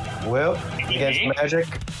 Well, against magic?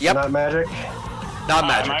 Yep. Not magic? Not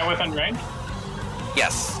magic. Am I within range?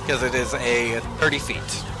 Yes, because it is a 30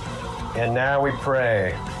 feet. And now we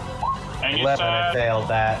pray. And you 11, I said... failed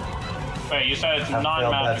that. Wait, you said it's I failed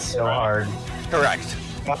non-magic, that so right? hard. Correct.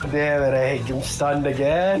 God damn it, I'm stunned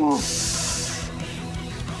again. You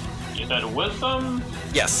said wisdom?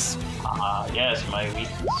 Yes. Yes, my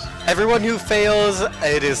weakness. Everyone who fails,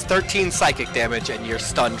 it is 13 psychic damage, and you're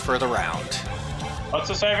stunned for the round. What's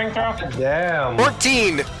the saving throw? Damn.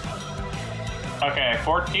 14. Okay,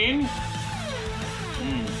 14?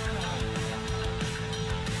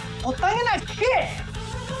 Well, dang that shit!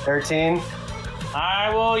 13.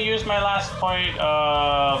 I will use my last point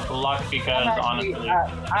of luck because honestly...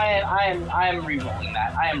 I am re-rolling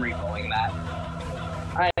that. I am re-rolling that.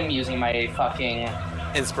 I am using my fucking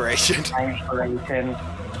Inspiration. inspiration. Can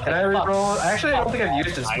I reroll? Actually, I don't think I've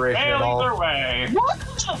used inspiration I at fail all. either way. What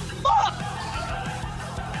the fuck?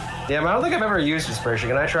 Damn, I don't think I've ever used inspiration.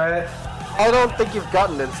 Can I try it? I don't think you've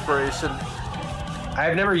gotten inspiration.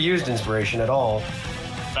 I've never used inspiration at all.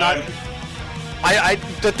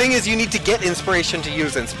 The thing is, you need to get inspiration to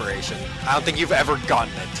use inspiration. I don't think you've ever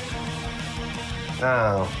gotten it.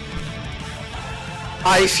 Oh.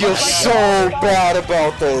 I feel so bad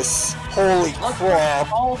about this. Holy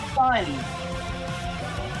crap. All fun.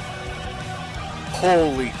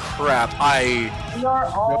 Holy crap. We are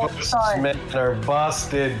all fun. Men are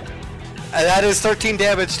busted. That is 13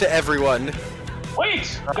 damage to everyone.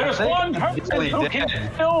 Wait! There's think one I'm person really who can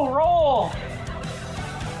dead. still roll!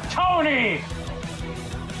 Tony!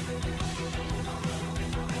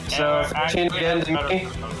 So, 13 again to me?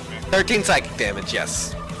 13 psychic damage,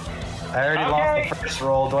 yes. I already Okay. lost the first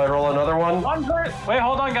roll. Do I roll another one? Wait,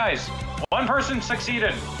 hold on, guys. One person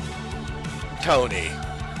succeeded. Tony.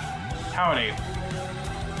 Tony.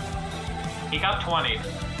 He got 20.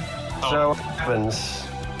 So, what happens?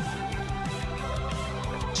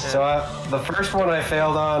 So, the first one I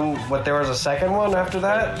failed on, but there was a second one after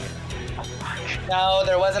that? No,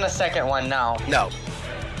 there wasn't a second one, no. No.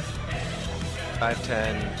 5,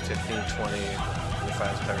 10, 15, 20,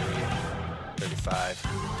 25, 30, 35,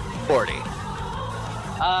 40.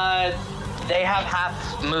 They have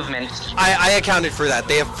half movement. I accounted for that.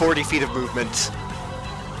 They have 40 feet of movement.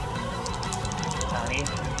 Tony,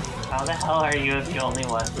 how the hell are you the only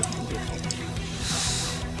one?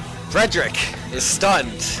 Frederick is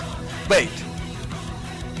stunned. Wait.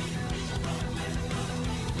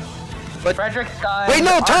 But Frederick's done. wait,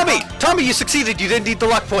 no, Tommy! Tommy, you succeeded. You didn't need the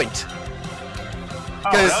luck point.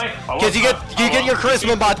 Because you get your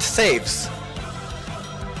charisma mod saves.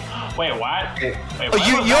 Wait, what? Wait, Oh,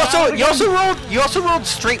 what you also rolled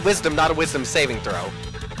straight wisdom, not a wisdom saving throw.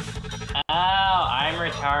 Oh, I'm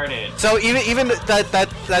retarded. So even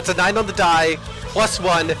that's a 9 on the die,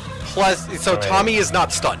 +1, plus. So Right. Tommy is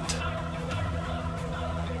not stunned.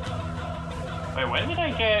 Wait, when did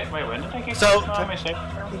I get So- charisma on my saving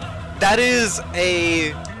throw? That is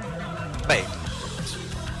a. Wait.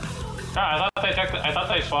 No, I thought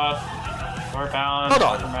they swapped. Or balance. Hold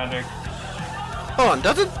on. Or magic. Hold on,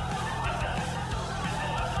 does it?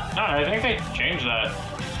 No, I think they changed that.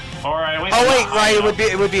 Or at least. Oh wait, right.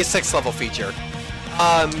 It would be a 6th level feature.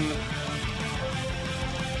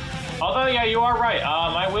 Although, yeah, you are right.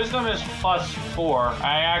 My wisdom is +4.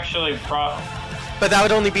 I actually But that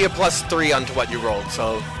would only be a +3 onto what you rolled.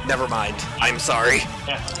 So never mind. I'm sorry.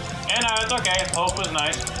 Yeah. And it's okay. Hope was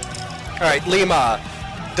nice. All right, Lima.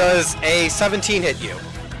 Does a 17 hit you?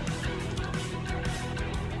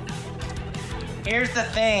 Here's the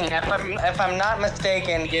thing. If I'm not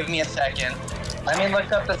mistaken, give me a second. Let me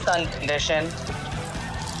look up the stun condition.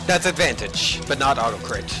 That's advantage, but not auto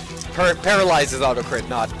crit. Paralyzes auto crit,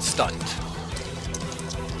 not stunned.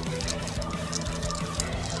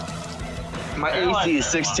 My AC is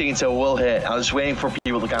 16, so it will hit. I was just waiting for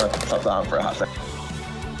people to kind of stop down for a hot second.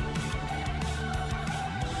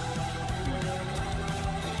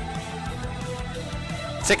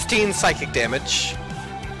 $16 psychic damage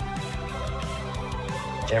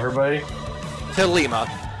Everybody? to Lima.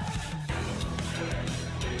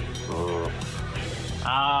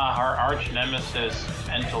 Ah, our arch nemesis,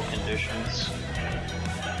 mental conditions.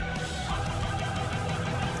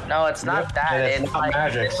 No, it's not that. And it's not like,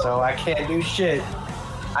 magic, so I can't do shit.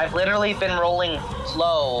 I've literally been rolling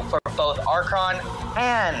low for both Archon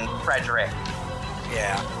and Frederick.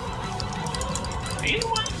 Yeah.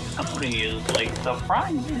 Meanwhile, Tony is like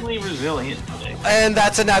surprisingly resilient today. And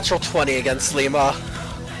that's a natural 20 against Lima.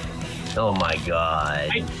 Oh my god.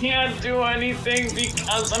 I can't do anything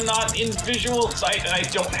because I'm not in visual sight and I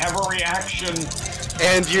don't have a reaction.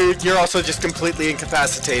 And you're also just completely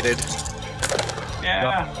incapacitated.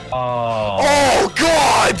 Yeah. Oh. Oh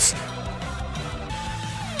god!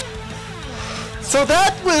 So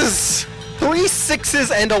that was 3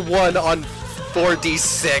 6s and a 1 on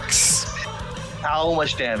 4d6. How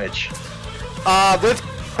much damage? With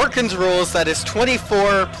Perkins rules, that is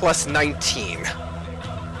 24 plus 19.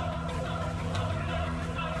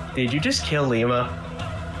 Did you just kill Lima?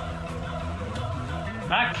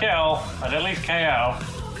 Not kill, but at least KO.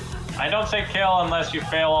 I don't say kill unless you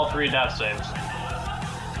fail all 3 death saves.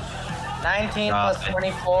 19 plus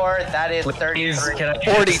 24, that is 33.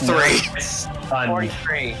 43.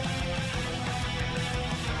 43.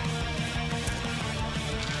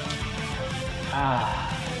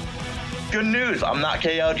 Good news, I'm not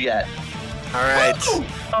KO'd yet. Alright.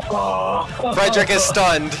 Frederick is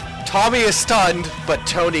stunned. Tommy is stunned, but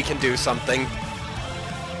Tony can do something.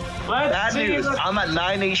 Let's Bad see. news, I'm at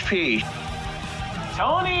 9 HP.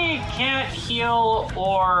 Tony can't heal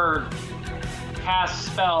or cast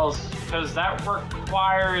spells because that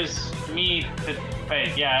requires me to.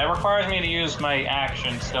 Wait, yeah, it requires me to use my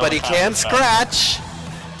action still. But he to cast can a spell. scratch.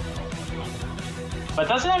 But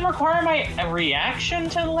doesn't it require my reaction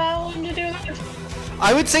to allow him to do that?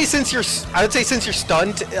 I would say since you're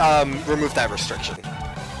stunned, remove that restriction.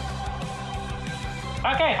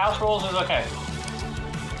 Okay, house rules is okay.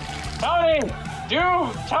 Tony, do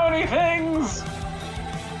Tony things.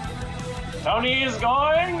 Tony is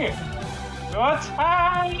going to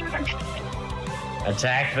attack.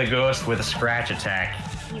 Attack the ghost with a scratch attack.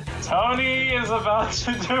 Tony is about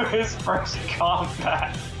to do his first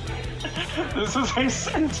combat. This is a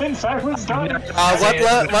sentence I was done.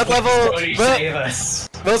 What level? Tony, save us.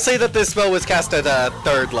 We'll say that this spell was cast at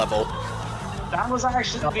 3rd level. That was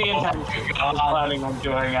actually the intention I was planning on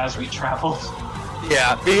doing as we traveled.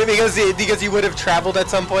 Yeah, because you would have traveled at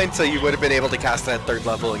some point, so you would have been able to cast it at 3rd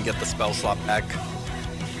level and get the spell slot back.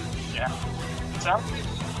 Yeah. So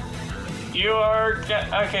you are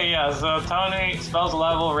okay. Yeah. So Tony spells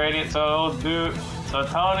level radiant. So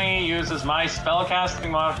Tony uses my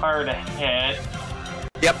spellcasting modifier to hit.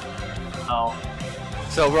 Yep. Oh.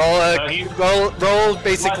 So roll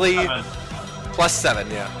basically +7,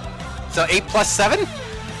 yeah. So 8 plus 7?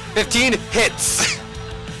 15 hits!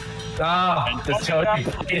 Oh, the Tony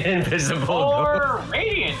played invisible. Or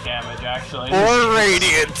radiant damage, actually. Or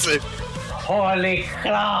radiant! Holy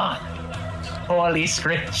crap! Holy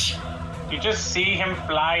scritch. You just see him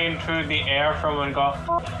fly into the air from and go.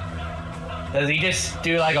 Does he just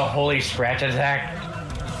do like a holy scratch attack?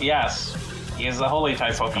 Yes. He is the holy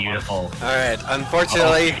type Pokemon. Beautiful. Alright,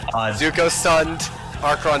 unfortunately, Zuko's stunned,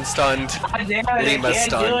 Archon stunned, God damn it, Lima's I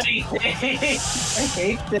can't stunned. do anything. I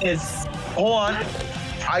hate this. Hold on.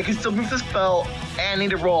 I can still move the spell and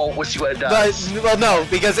need to roll. We'll see what it does. But, well, no,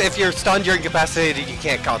 because if you're stunned, you're incapacitated, you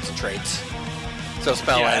can't concentrate. So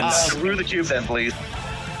spell ends. Screw the cube then, please.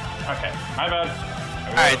 Okay, my bad.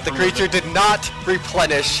 Alright, the creature did not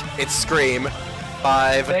replenish its scream.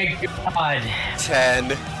 5, Thank God.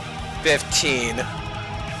 10, 15.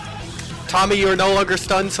 Tommy, you are no longer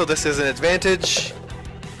stunned, so this is an advantage.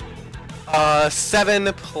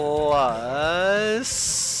 7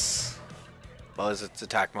 plus... What is its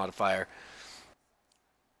attack modifier?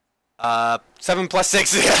 7 plus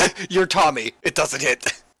 6, you're Tommy. It doesn't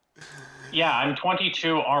hit. Yeah, I'm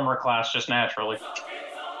 22 armor class just naturally.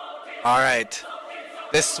 Alright.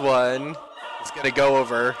 This one is gonna go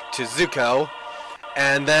over to Zuko.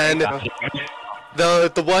 And then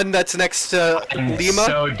the one that's next to I'm Lima.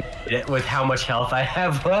 so dead with how much health I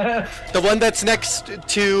have left. The one that's next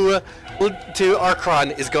to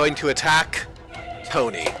Archon is going to attack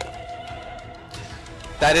Tony.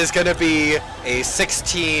 That is going to be a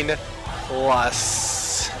 16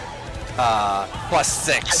 plus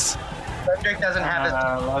 6. Frederick doesn't have his.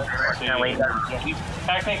 Let's see. No, wait, He's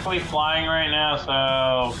technically flying right now,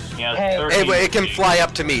 so he has Hey, 13 Anyway, it can feet. fly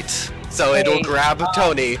up to meet, so it'll Hey, grab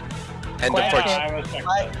Tony and question. approach. I was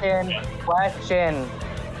checking. Question.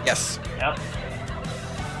 Yes. Yep.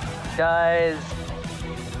 Does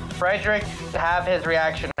Frederick have his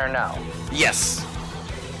reaction or no? Yes.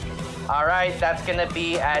 Alright, that's gonna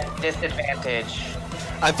be at disadvantage.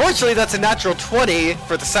 Unfortunately, that's a natural 20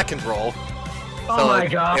 for the second roll. Oh my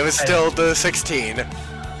god. It was still the 16.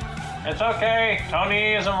 It's okay.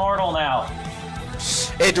 Tony is immortal now.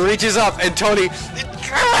 It reaches up and Tony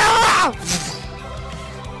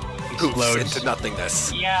poofs Explodes. into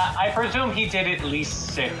nothingness. Yeah, I presume he did at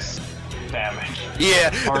least 6 damage.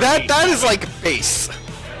 Yeah, Or that 8 is damage. like base.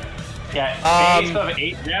 Yeah, base of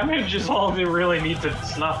 8 damage is all we really need to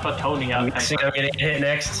snuff a Tony out. I'm guessing I'm gonna hit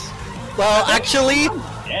next. Well, actually,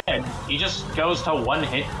 Dead. He just goes to 1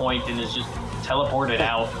 hit point and is just teleported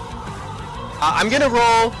out. I'm gonna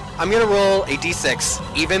roll a d6.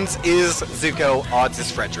 Evens is Zuko, odds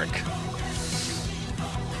is Frederick.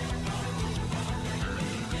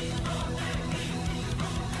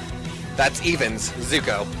 That's evens,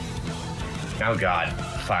 Zuko. Oh god.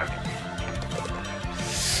 Fuck.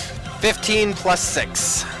 15 plus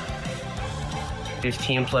 6.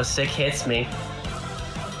 15 plus 6 hits me.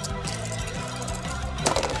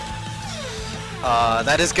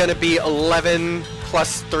 That is gonna be 11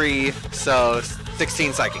 plus 3, so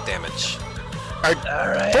 16 psychic damage. Or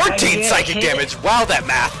Alright, 14 psychic damage! Wow, that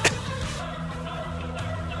math!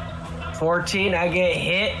 14, I get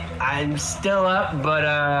hit. I'm still up, but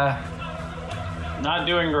Not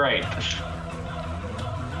doing great.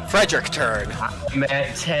 Frederick turn. I'm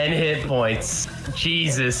at 10 hit points.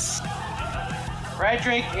 Jesus.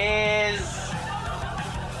 Frederick is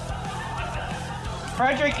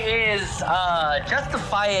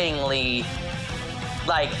justifyingly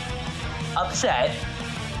like upset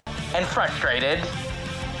and frustrated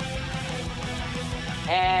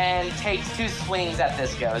and takes 2 swings at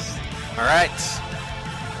this ghost. Alright.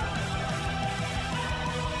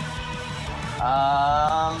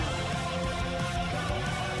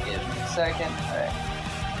 Give me a second.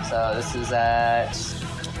 Alright. So this is at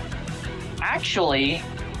actually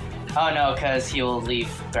oh no, because he will leave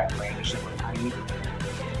threat range.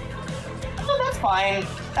 Oh, that's fine.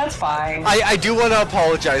 That's fine. I do want to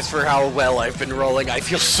apologize for how well I've been rolling. I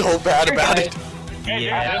feel so bad about it. Hey,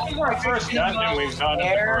 Yeah. dude, this is our first dungeon we've done in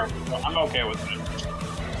the group, so I'm okay with it.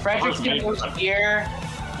 Frederick's gonna move here,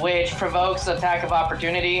 which provokes attack of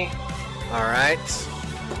opportunity. Alright.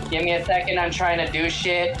 Give me a second, I'm trying to do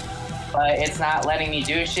shit, but it's not letting me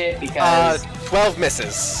do shit because 12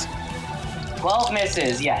 misses. 12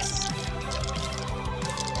 misses, yes.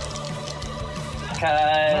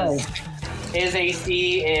 Because his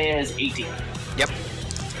AC is 18. Yep.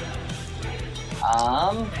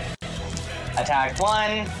 Attack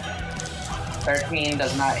 1. 13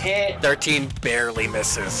 does not hit. 13 barely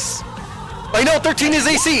misses. Wait, no, 13 is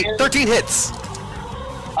AC! 13 hits!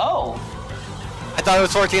 Oh, I thought it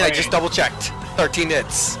was 14, I Wait. just double checked. 13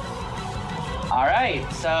 hits. alright,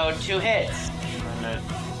 so 2 hits. And then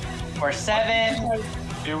For 7.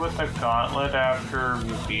 do with the gauntlet after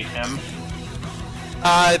you beat him.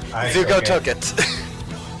 Zuko okay. took it.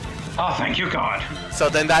 Oh, thank you, God. So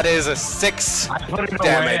then that is a 6 I put it away.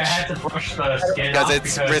 damage. I had to brush the skin Because off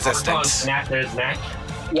it's resistant. Orphan snapped his neck.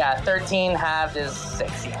 Yeah, 13 halved is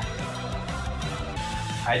 6, yeah.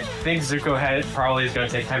 I think Zuko probably is going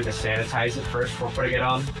to take time to sanitize it first before putting it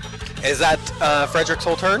on. Is that Frederick's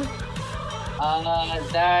whole turn?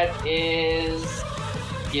 That is...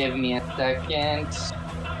 Give me a second.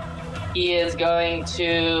 He is going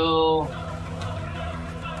to...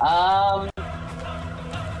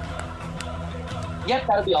 Yep,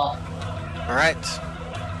 that'll be all. Alright.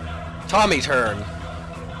 Tommy turn.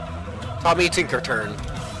 Tommy Tinker turn.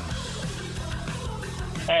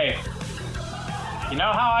 Hey, you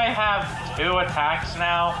know how I have 2 attacks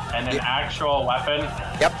now and an actual weapon?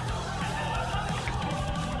 Yep.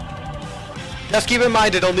 Just keep in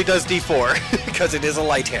mind it only does D4, because it is a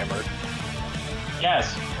light hammer.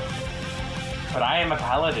 Yes. But I am a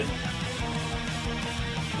paladin.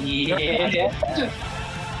 Yeah.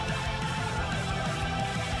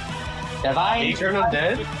 Divine Eternal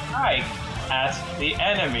Dead? Strike at the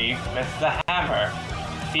enemy with the hammer.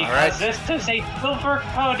 Because Alright. this is a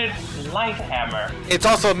silver-coated light hammer. It's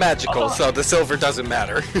also magical, Oh. so the silver doesn't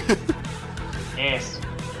matter. Yes.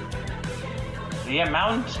 The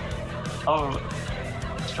amount of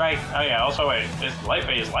strike. Oh yeah. Also, wait. Is light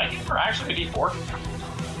phase lightning or actually a D4?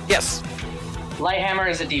 Yes. Light hammer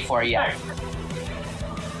is a D4, yeah.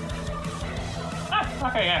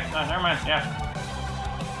 Okay. Yeah. Never mind. Yeah.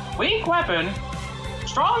 Weak weapon,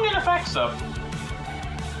 strong in effects though.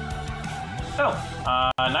 So,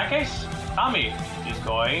 in that case, Tommy is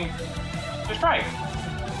going to strike.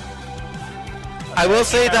 I will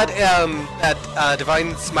say that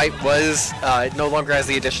Divine Smite was no longer has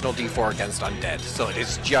the additional D4 against undead, so it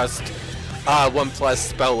is just 1 plus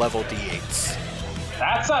spell level D8s.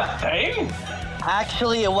 That's a thing?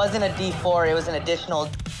 Actually, it wasn't a D4. It was an additional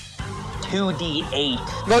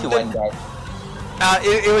 2D8 No, to the- undead.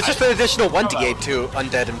 It was just an additional 1d8 to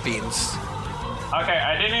undead and fiends. Okay,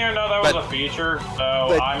 I didn't even know that was But- a feature, so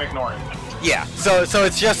but- I'm ignoring it. Yeah. So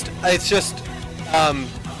it's just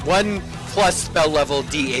 1 plus spell level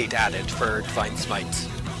d8 added for Divine Smite.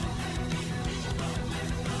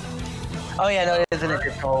 Oh yeah, no, it is an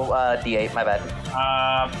additional D8. My bad.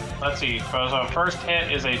 Let's see. So first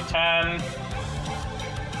hit is a 10.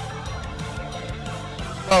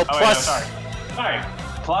 Well, Oh, plus. wait, no, sorry.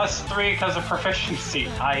 Plus 3 because of proficiency.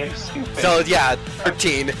 I am stupid. So yeah,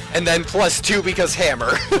 13, and then plus 2 because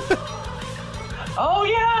hammer. Oh,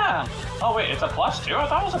 yeah! Oh, wait, it's a plus 2? I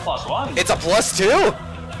thought it was a plus 1. It's a plus 2.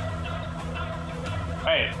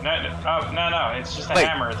 Wait, no, it's just a Wait.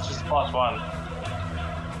 hammer. It's just plus 1.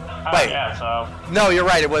 Wait. Yeah, so... No, you're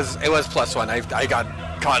right. It was plus 1. I got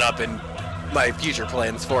caught up in my future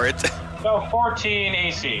plans for it. So 14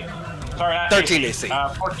 AC. Sorry, not 13 AC.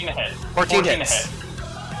 14 to hit. 14 to hits. hit.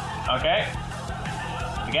 Okay.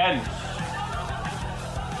 Again.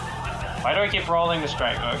 Why do I keep rolling the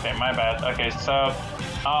strength? Okay, my bad. Okay, so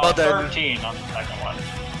Well done. 13 on the second one.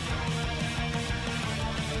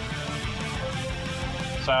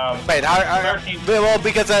 So Wait, 13. well,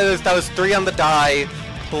 because that was 3 on the die,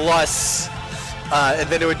 plus, and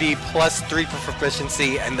then it would be plus 3 for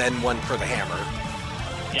proficiency, and then 1 for the hammer.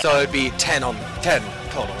 Yeah. So it would be 10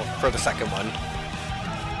 total for the second one.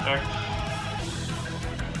 Okay.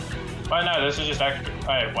 Wait, no, this is just extra.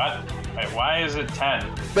 Wait, what? Wait, why is it 10?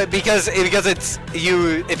 But because it's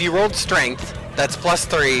if you rolled strength, that's plus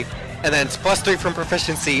 3, and then it's plus 3 from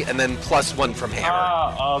proficiency, and then plus 1 from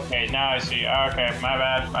hammer. Oh, okay, now I see. Okay, my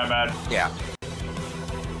bad. Yeah.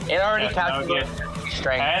 It already Yeah, calculated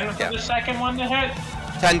strength. 10 for Yeah. the second one to hit?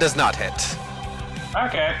 10 does not hit.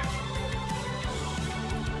 Okay.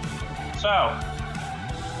 So,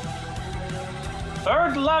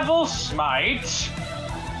 third level smite.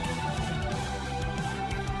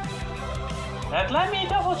 Let me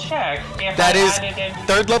double check if That I is added in.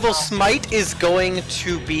 third level smite is going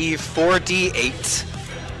to be 4d8.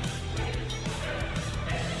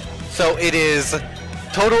 So it is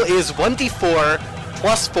total is 1d4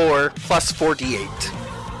 plus 4 plus 4d8.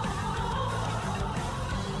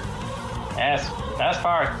 Yes, best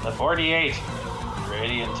part, the 48.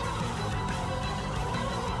 Radiant.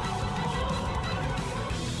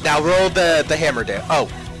 Now roll the hammer down.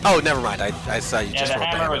 Oh, never mind. I saw you Yeah, just the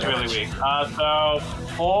rolled hammer was damage. really weak. So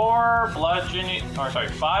 5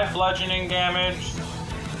 bludgeoning damage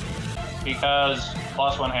because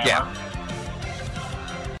plus 1 hammer. Yeah.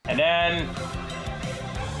 And then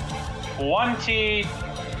 20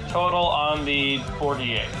 total on the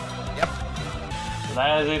 48. Yep. So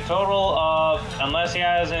that is a total of, unless he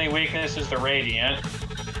has any weaknesses to radiant,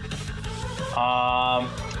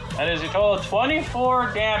 that is a total of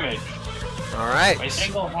 24 damage. All right. A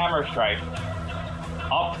single hammer strike.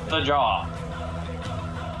 Up the jaw.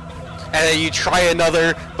 And then you try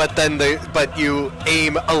another, but you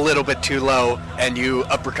aim a little bit too low and you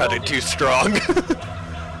uppercut it too strong.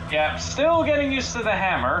 Yeah, still getting used to the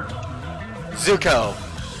hammer. Zuko.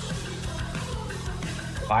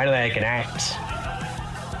 Finally, I can act.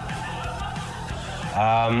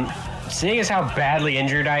 Seeing as how badly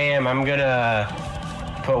injured I am, I'm gonna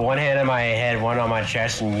put one hand on my head, one on my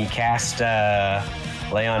chest, and you cast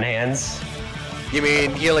Lay on Hands. You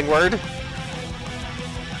mean healing word?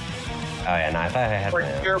 Oh yeah, no, I thought I had.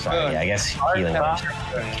 Cure Sorry, Wounds. yeah, I guess healing.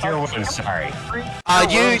 Cure Wounds. Sorry.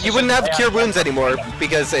 You wouldn't have cure wounds anymore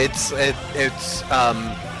because it's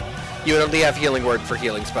you would only have healing word for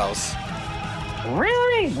healing spells.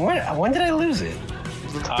 Really? When did I lose it?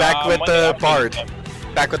 Back with when the did I bard. lose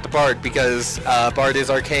Back with the bard because bard is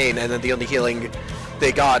arcane, and then the only healing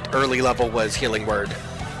they got early level was healing word.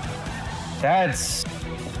 That's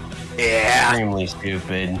Yeah. extremely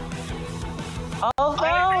stupid.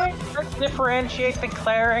 Although it differentiates the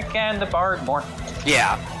cleric and the bard more,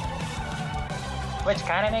 Yeah. which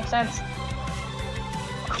kind of makes sense.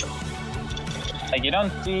 Like, you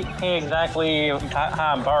don't see exactly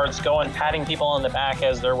bards going patting people on the back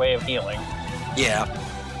as their way of healing. Yeah.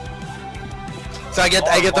 So I get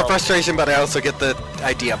the frustration, but I also get the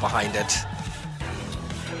idea behind it.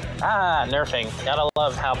 Nerfing. Gotta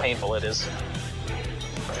love how painful it is.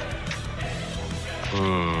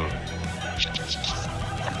 Hmm.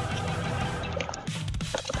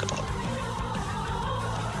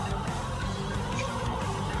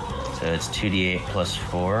 So it's 2d8 plus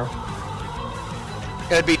 4.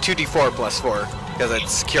 It'd be 2d4 plus 4 because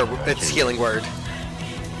it's healing word.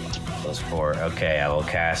 Plus 4. Okay, I will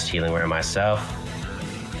cast Healing Word on myself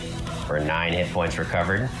for 9 hit points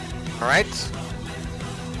recovered. All right.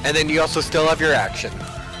 And then you also still have your action.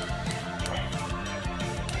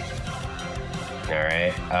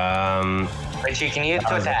 Alright, Which you can use to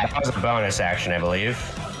that attack. was a bonus action, I believe.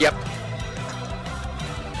 Yep.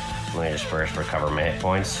 Let me just first recover my hit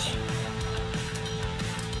points.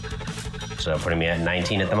 So putting me at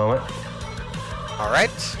 19 at the moment. Alright.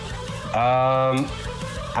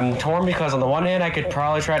 I'm torn because on the one hand I could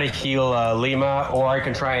probably try to heal Lima, or I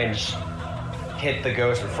can try and hit the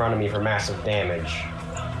ghost in front of me for massive damage.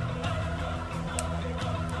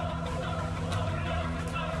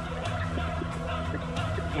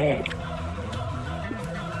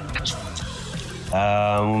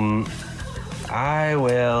 I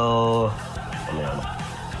will.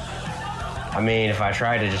 I mean, if I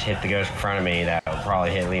try to just hit the ghost in front of me, that would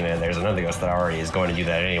probably hit Lima. There's another ghost that already is going to do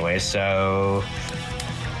that anyway, so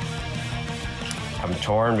I'm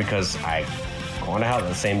torn because I want to help at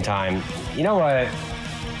the same time. You know what?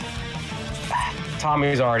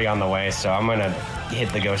 Tommy's already on the way, so I'm gonna hit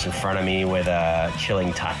the ghost in front of me with a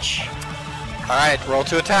chilling touch. Alright, roll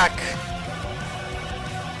to attack.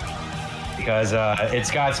 Because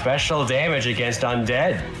it's got special damage against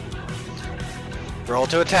undead. Roll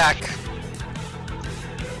to attack.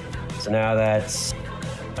 So now that's...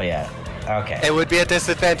 Oh yeah, okay. It would be a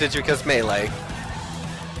disadvantage because melee.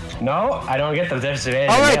 No, I don't get the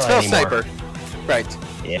disadvantage Alright, in spell melee anymore. sniper. Right.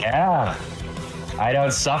 Yeah. I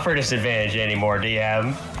don't suffer disadvantage anymore,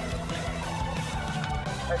 DM.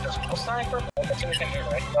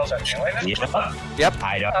 Yep.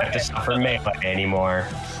 I don't have to suffer melee anymore.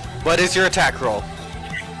 What is your attack roll?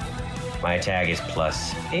 My attack is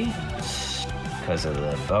 +8 because of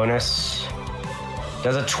the bonus.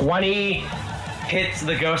 Does a 20 hit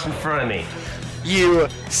the ghost in front of me? You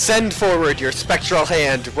send forward your spectral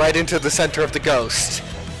hand right into the center of the ghost.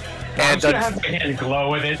 I'm And just gonna have my hand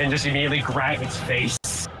glow with it and just immediately grab its face.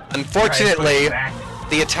 unfortunately, Try and put it back.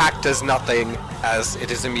 the attack does nothing as it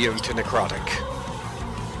is immune to necrotic.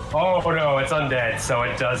 Oh no, it's undead, so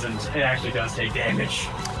it doesn't. It actually does take damage.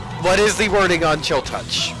 What is the wording on Chill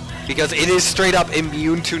Touch? Because it is straight up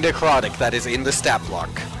immune to necrotic that is in the stat block.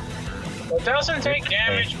 It doesn't take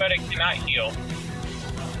damage, but it cannot heal.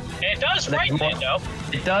 It does frighten it, though.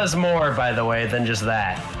 It does more, by the way, than just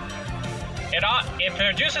that. It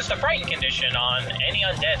produces the frighten condition on any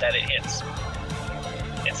undead that it hits.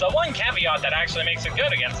 It's the one caveat that actually makes it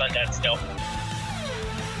good against undead still.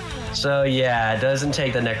 So yeah, it doesn't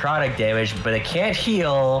take the necrotic damage, but it can't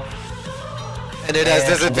heal. And it has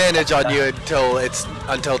disadvantage on you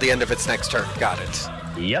until the end of its next turn. Got it.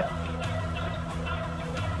 Yep.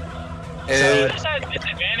 It just has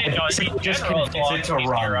disadvantage on So you just general as convince long it as to he's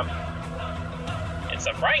run. near 'em. It's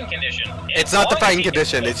a frighten condition. It's As not the long as fighting he can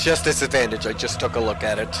condition, heal. it's just disadvantage. I just took a look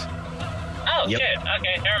at it. Oh Yep. shit,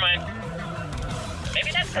 okay, never mind.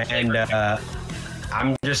 Maybe that's the And flavor.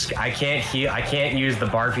 I can't heal. I can't use the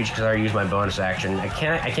bar feature because I already used my bonus action. I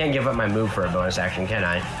can't give up my move for a bonus action, can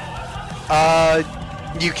I?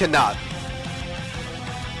 You cannot.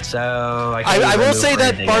 So I, can't use I my will move say for that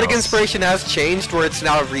anything Bardic else. Inspiration has changed where it's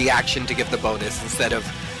now a reaction to give the bonus instead of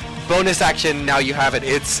bonus action. Now you have it.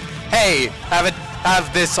 It's, hey,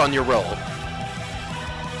 have this on your roll.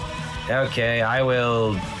 Okay, I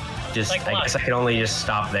will just. Like I what? guess I can only just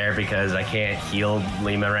stop there because I can't heal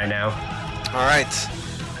Lima right now. All right.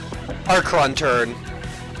 Archron turn.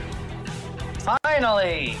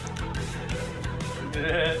 Finally!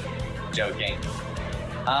 Joking.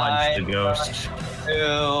 Punch the ghost.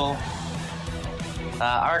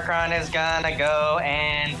 Archron is gonna go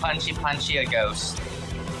and punchy a ghost.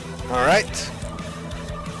 All right.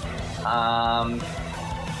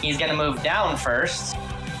 He's gonna move down first.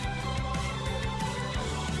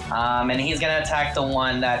 And he's gonna attack the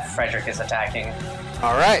one that Frederick is attacking.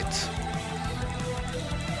 All right.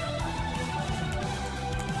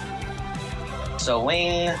 So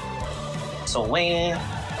wing.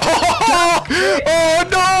 Oh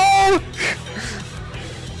no!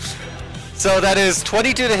 So that is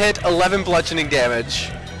 22 to hit, 11 bludgeoning damage.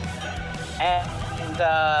 And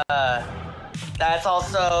that's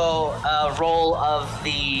also a roll of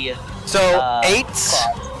the So 8.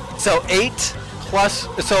 claws. So 8 plus.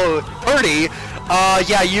 So 30.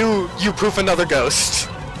 Yeah, you proof another ghost.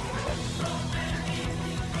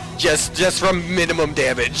 Just from minimum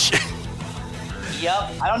damage.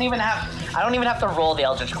 Yep. I don't even have to roll the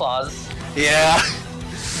Eldritch Claws. Yeah.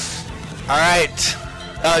 All right.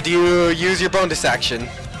 Do you use your bonus action?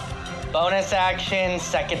 Bonus action,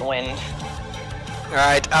 second wind. All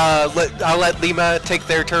right. I'll let Lima take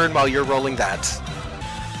their turn while you're rolling that.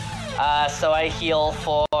 So I heal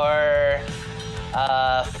for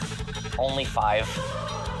only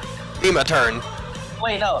 5. Lima turn.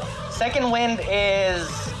 Wait, no. Second wind is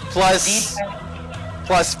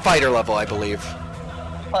Plus fighter level, I believe.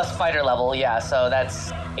 Plus fighter level, yeah, so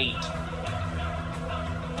that's 8.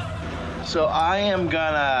 So I am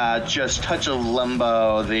gonna just touch of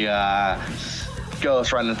limbo the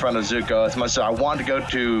ghost right in front of Zuko. As much as I want to go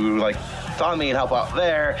to like Tommy and help out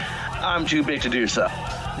there, I'm too big to do so.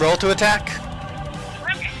 Roll to attack.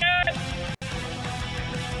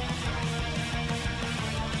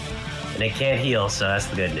 And it can't heal, so that's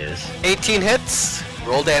the good news. 18 hits.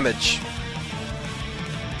 Roll damage.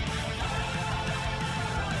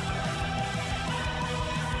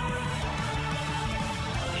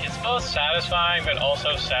 It's both satisfying but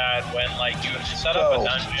also sad when like you set up a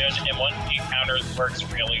dungeon and one of the encounters works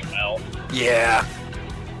really well. Yeah.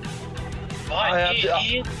 But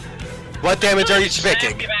What damage are you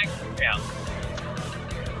taking? Yeah.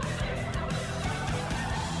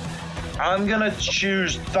 I'm gonna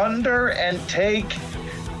choose Thunder and take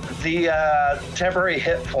the temporary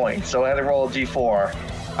hit point. So I had to roll a d4.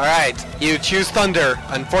 Alright, you choose Thunder.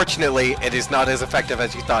 Unfortunately, it is not as effective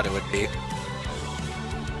as you thought it would be.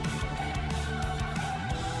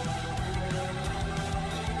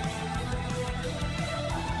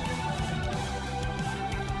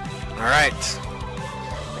 Alright.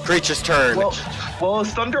 The creature's turn. Well,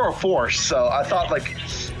 it's Thunder or Force, so I thought like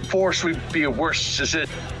Force would be a worse decision.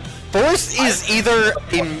 Force is either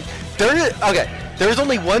in there's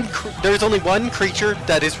only one creature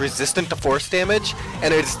that is resistant to force damage,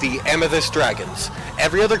 and it's the Amethyst Dragons.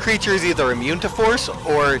 Every other creature is either immune to force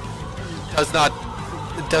or does not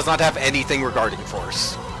have anything regarding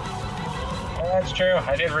force. That's true.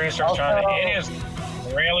 I did research on it. It is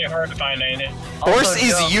really hard to find anything. Force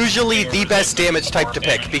is usually the best damage type to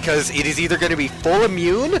pick because it is either going to be full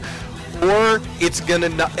immune or it's gonna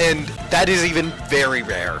not, and that is even very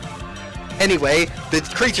rare. Anyway, the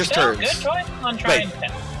creature's turns. Good choice on trying.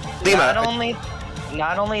 Lima.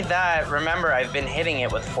 Not only that, remember I've been hitting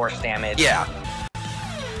it with force damage. Yeah.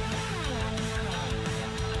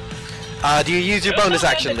 Do you use your bonus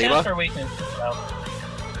action, Lima?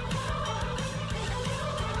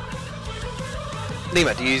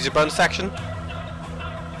 Lima, do you use your bonus action?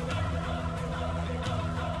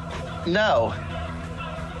 No.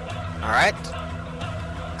 Alright.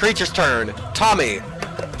 Creature's turn. Tommy.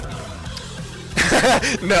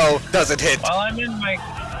 No, doesn't hit. Well, I'm in my...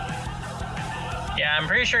 Yeah, I'm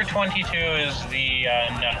pretty sure 22 is the,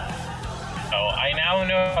 no. So I now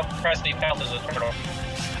know how Presley felt as a turtle.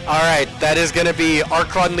 Alright, that is gonna be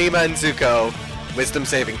Archon, Lima, and Zuko. Wisdom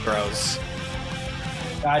saving throws.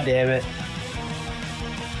 God damn it.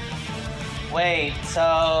 Wait,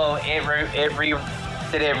 so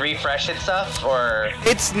did it refresh itself, or?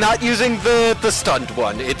 It's not using the stunned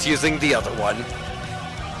one, it's using the other one.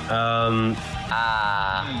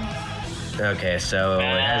 Okay, so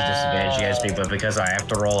it has disadvantage against me, but because I have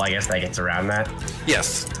to roll, I guess that gets around that.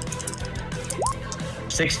 Yes.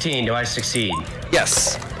 16, do I succeed?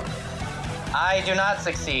 Yes. I do not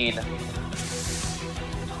succeed.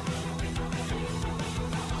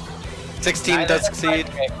 16 Neither does does succeed.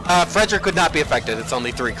 Frederick. Frederick could not be affected, it's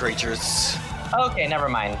only 3 creatures. Okay, never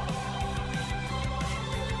mind.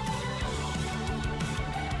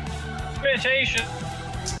 Imitation.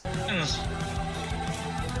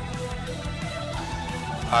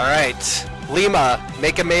 Alright. Lima,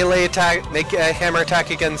 make a melee attack, make a hammer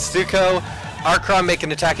attack against Zuko. Archon, make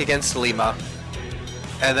an attack against Lima.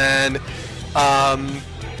 And then, I'm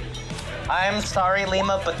sorry,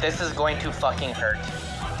 Lima, but this is going to fucking hurt.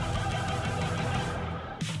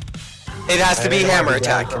 it has to be hammer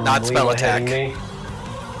attack, not spell attack.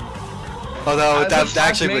 Although that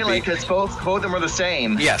actually would be. Because both of them are the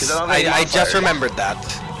same. Yes, I just remembered that.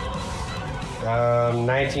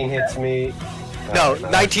 19 hits me. No,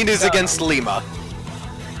 19 is against Lima.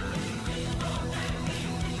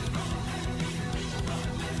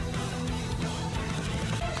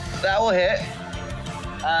 That will hit.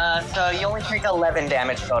 So you only take 11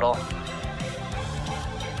 damage total.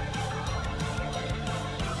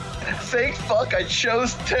 Thank fuck I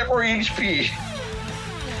chose temporary HP.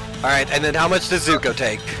 Alright, and then how much does Zuko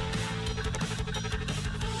take?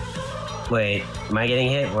 Wait, am I getting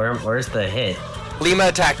hit? Where's the hit? Lima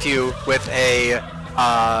attacked you with a,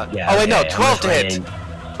 Yeah, oh wait, no, okay, 12 to I'm hit. just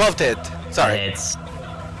 12 to hit. Sorry. Hits.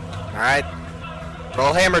 Alright.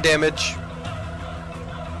 Roll hammer damage.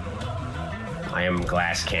 I am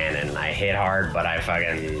glass cannon. I hit hard, but I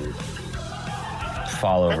fucking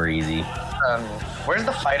fall over easy. Where's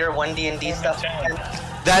the fighter 1D&D stuff?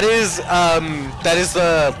 That is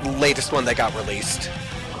the latest one that got released.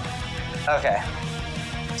 Okay.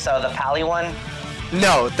 So the Pally one?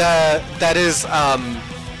 No, that is,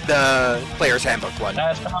 the player's handbook one.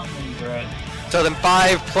 That's probably good. So then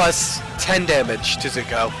 5 plus 10 damage to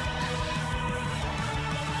Zuko.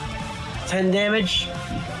 10 damage.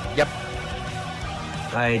 Yep.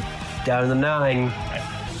 I down to 9.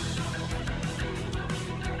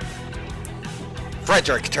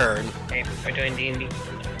 Frederick turn. Okay, we're doing D&D.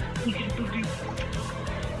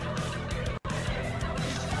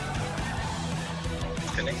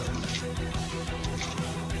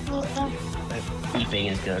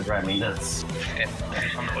 Beeping is gonna drive me nuts.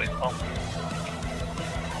 Unbelievable.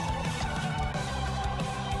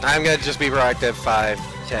 I'm gonna just be proactive. 5,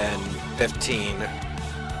 10, 15.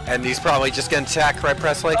 And he's probably just gonna attack, right,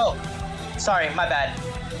 Presley? Oh, sorry, my bad.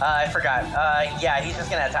 I forgot. Yeah, he's just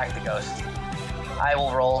gonna attack the ghost. I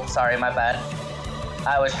will roll. Sorry, my bad.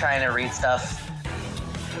 I was trying to read stuff.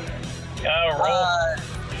 Roll.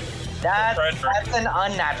 That's an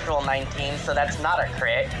unnatural 19, so that's not a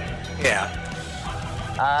crit. Yeah.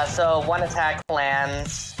 So one attack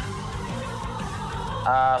lands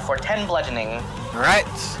for 10 bludgeoning. Alright.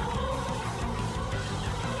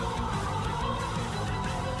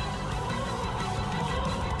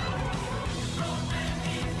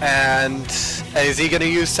 And is he gonna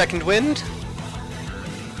use second wind?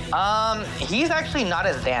 He's actually not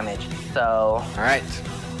as damaged, so... Alright.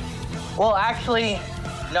 Well, actually,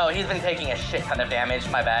 no, he's been taking a shit ton of damage,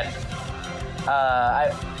 my bad.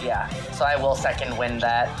 Yeah, so I will second wind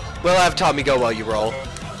that. We'll have Tommy go while you roll.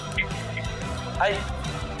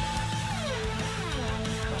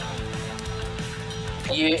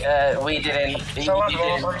 We didn't... you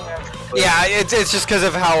didn't. Yeah, it's just because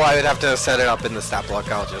of how I would have to set it up in the stat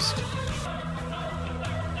block. I'll just...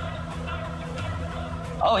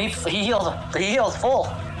 Oh, he heals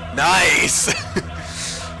full. Nice!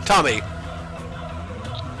 Tommy.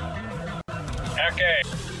 Okay.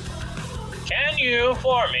 Can you,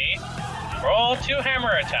 for me, roll 2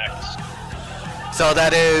 hammer attacks? So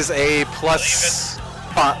that is a plus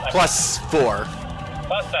 4. Plus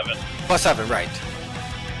 7. Plus 7, right.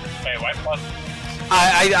 Wait, why plus?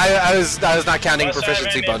 I was not counting Plus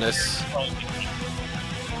proficiency 7 bonus.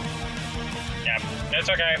 Yeah, it's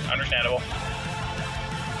okay. Understandable.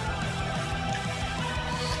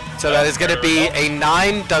 So that is gonna be a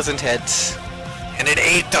 9 doesn't hit. And an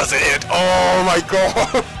 8 doesn't hit. Oh my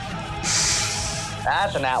god!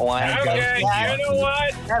 That's a nat 1. Okay, you know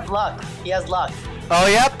what? He has luck. He has luck. Oh,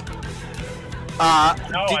 yep.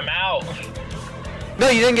 No, I'm out. No,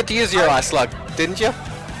 you didn't get to use your last luck, didn't you?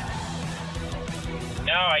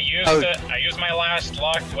 No, I used it. I used my last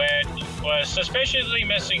luck, which was suspiciously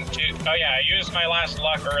missing 2. Oh yeah, I used my last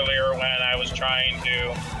luck earlier when I was trying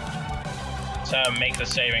to make the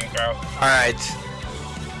saving throw. Alright.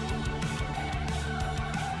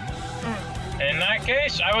 In that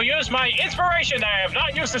case, I will use my inspiration that I have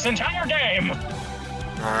not used this entire game.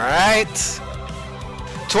 Alright.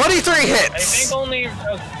 23 hits! I think only...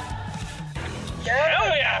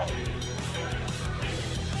 Hell yeah!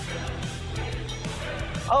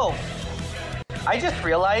 Oh, I just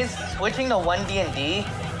realized switching to 1D&D,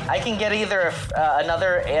 I can get either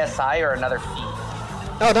another ASI or another feat.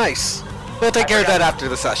 Oh, nice. We'll take care of that after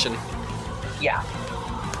the session. Yeah.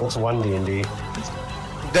 What's 1 D&D?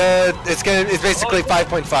 It's basically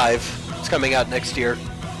 5.5. It's coming out next year.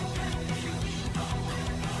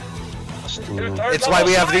 It's why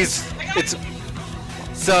we have these.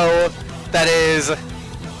 So that is.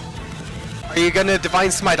 Are you gonna Divine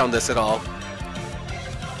Smite on this at all?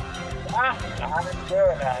 I'm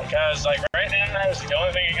doing that because, like, right now, that's the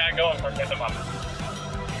only thing I got going for me at the moment.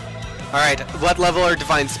 Alright, what level or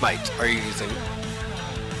Divine Smite are you using?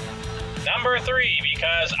 Number 3,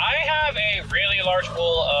 because I have a really large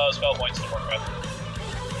pool of spell points to work with.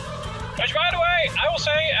 Which, by the way, I will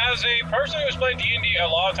say, as a person who's played D&D a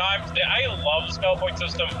lot of times, I love the spell point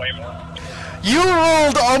system way more. You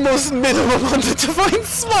rolled almost minimum on the Divine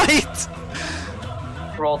Smite!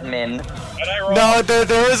 Rolled min. But I rolled... No,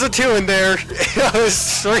 there was a 2 in there. It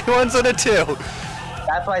was 3 1s and a 2.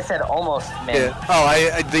 That's why I said almost min. Yeah.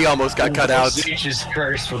 Oh, the almost got cut out. Siege is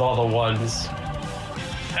cursed with all the 1s.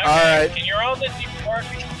 Okay, Alright. can you roll the D4?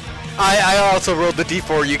 I also rolled the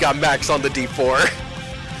D4. You got max on the D4.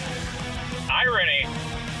 Irony.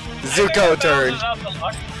 Zuko turn.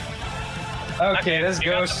 Okay, this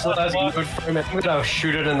ghost still has a good frame. I'm gonna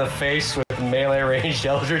shoot it in the face with melee ranged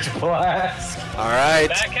Eldritch Blast. Alright.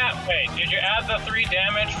 That cat, wait, did you add the 3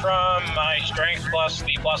 damage from my strength plus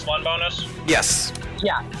the +1 bonus? Yes.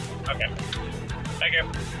 Yeah. Okay. Thank you.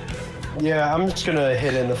 Yeah, I'm just gonna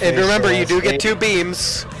hit it in the face. And remember, you do That's get 2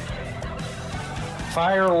 beams.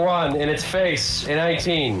 Fire 1 in its face, a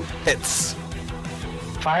 19. Hits.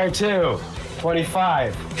 Fire 2,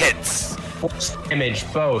 25. Hits. Force damage,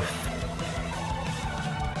 both.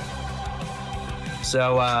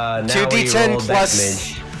 So now 2d10 we roll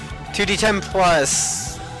plus. damage. 2d10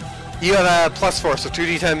 plus. You have a +4, so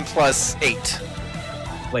 2d10 plus 8.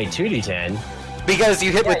 Wait, 2d10? Because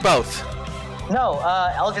you hit with Yeah. both. No,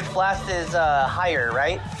 Eldritch Blast is higher,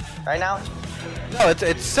 right? Right now? No,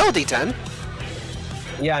 it's still d10.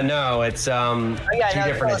 Yeah, no, it's yeah, two no,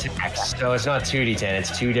 different it's- attacks. So it's not 2d10,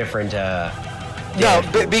 it's two different No,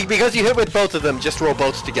 damage. because you hit with both of them, just roll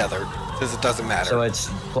both together, because it doesn't matter. So it's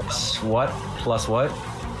plus what? Plus what?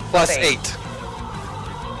 Plus Plus 8.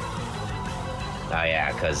 Oh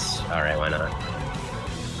yeah, because alright, why not?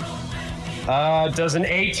 Does an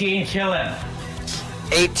 18 kill him?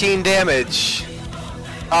 18 damage.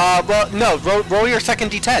 Well, no, roll your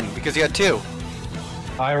second d10, because you had 2.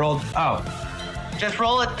 I rolled Just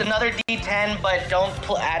roll another d10, but don't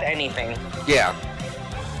add anything. Yeah.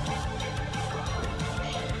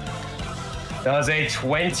 does a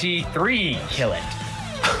 23 kill it?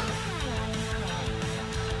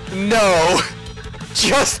 No.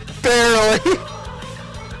 Just barely.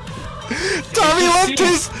 Tommy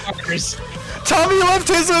left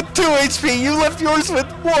his with 2 HP. You left yours with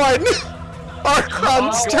 1.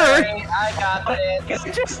 Archon's turn. I got it. Can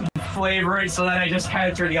I just flavor it so that I just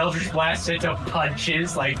kind of turn the Eldritch Blast into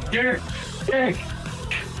punches? Like, dirt.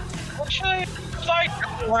 Actually, like,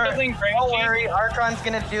 something great. Don't worry, Archon's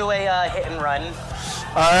gonna do a hit and run.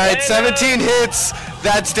 Alright, 17 hits.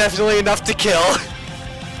 That's definitely enough to kill.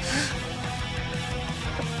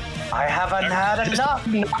 I haven't had enough.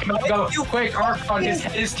 Go quick, Archon, his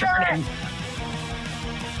head is turning.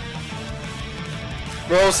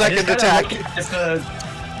 Roll second attack.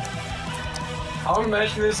 I'll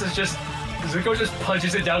imagine this is just Zuko just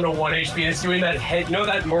punches it down to 1 HP and it's doing that head, you know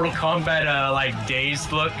that Mortal Kombat like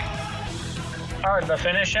dazed look? Hard to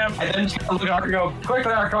finish him. And then just look at Archon go,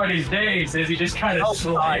 quickly Archon, he's dazed as he just kind of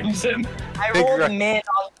slams him. I Big rolled ru- mid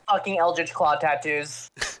on fucking Eldritch Claw tattoos.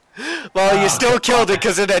 Well, you still killed it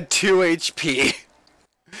because it had 2 HP.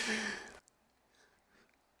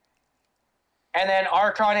 And then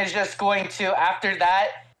Archon is just going to, after that,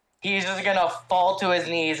 he's just gonna fall to his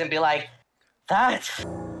knees and be like, that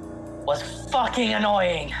was fucking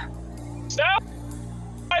annoying. Stop!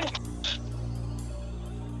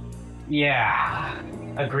 Yeah,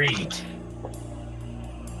 agreed.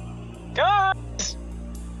 Guys!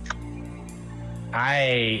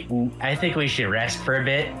 I think we should rest for a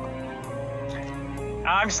bit.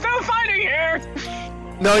 I'm still fighting here!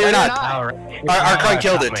 No, you're not. All right. Archon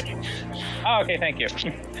killed it. Oh, okay, thank you.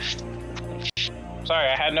 Sorry,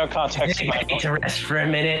 I had no context. I need to rest for a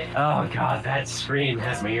minute. Oh god, that scream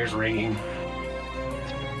has my ears ringing.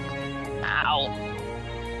 Ow.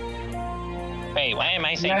 Wait, why am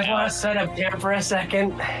I You saying guys ow? want to set up camp for a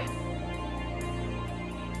second?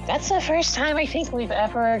 That's the first time I think we've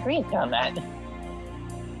ever agreed on that.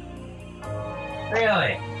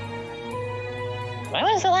 Really? When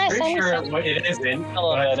was the last Pretty time we sure set... it isn't.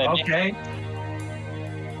 Hello, But Ed. okay.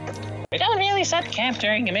 We don't really set camp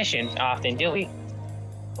during a mission often, do we?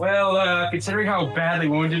 Well, considering how badly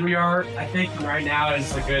wounded we are, I think right now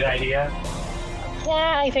is a good idea.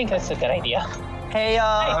 Yeah, I think that's a good idea. Hey,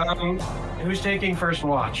 Who's taking first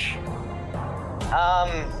watch?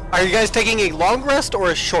 Are you guys taking a long rest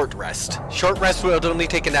or a short rest? Short rest would only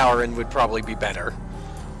take an hour and would probably be better.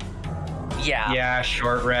 yeah. Yeah,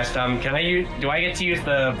 short rest. Can I use? Do I get to use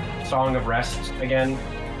the Song of Rest again?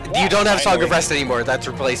 You don't have Song finally. of Rest anymore. That's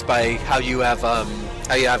replaced by how you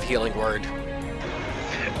have Healing Word.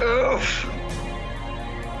 Oof.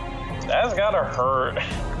 That's gotta hurt.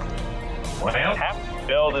 Well, Half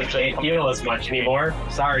build is can't heal as much anymore.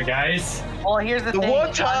 Sorry, guys. Well, here's the The thing.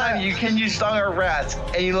 one time you can use Song of Rest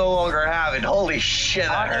and you no longer have it. Holy shit,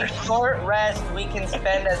 that On a hurts. short rest, we can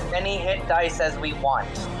spend as many hit dice as we want.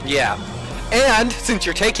 Yeah. And since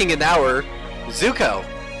you're taking an hour, Zuko,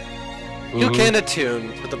 you can attune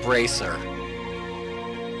with the bracer.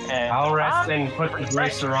 I'll rest and put the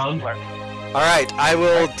bracer on. Alright, I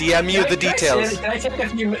will DM you the details. Can I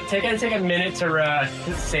take a minute to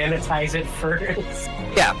sanitize it first?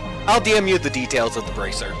 Yeah, I'll DM you the details of the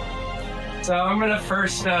bracer. So I'm gonna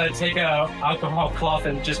first take a alcohol cloth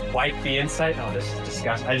and just wipe the inside. Oh, this is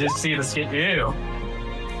disgusting. I just see the skin. Ew.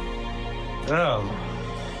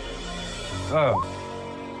 Oh.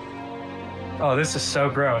 Oh, this is so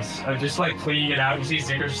gross. I'm just like cleaning it out. You see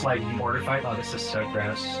Zuko just like mortified. Oh, this is so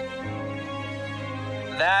gross.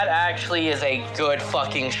 That actually is a good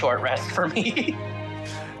fucking short rest for me. Because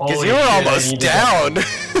Holy you were shit, I almost need to- down.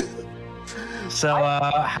 So,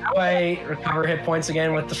 how do I recover hit points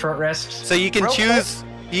again with the short rest? So you can choose.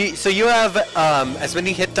 So you have as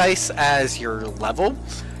many hit dice as your level.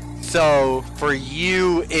 So for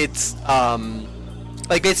you, it's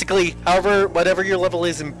Like basically, whatever your level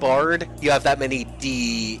is in Bard, you have that many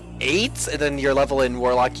D8s, and then your level in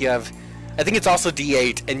Warlock, you have, I think it's also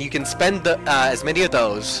D8, and you can spend as many of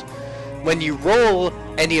those. When you roll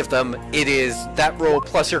any of them, it is that roll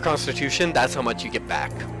plus your Constitution. That's how much you get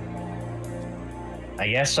back. I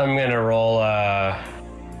guess I'm gonna roll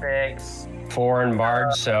 6. 4 in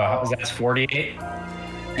Bard, so that's 48.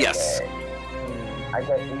 Yes. I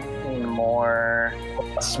get 18 more.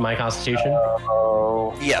 That's my Constitution.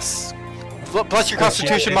 Oh. Yes. Plus your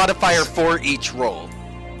Constitution modifier for each roll.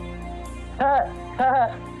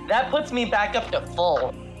 That puts me back up to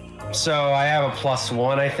full. So I have a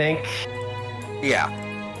 +1, I think. Yeah.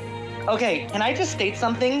 Okay, can I just state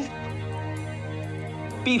something?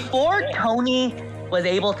 Before Tony was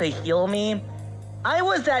able to heal me, I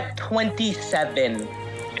was at 27.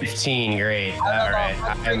 15, great. All right,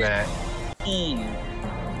 I'm at. 15.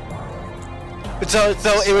 So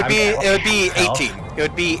it would be 18. It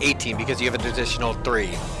would be 18 because you have an additional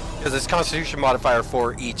 3. Because it's Constitution modifier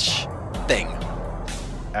for each thing.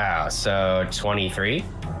 Oh, so 23?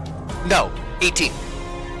 No, 18.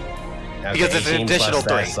 Okay, Because it's an 18 additional plus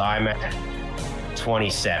that, 3. So I'm at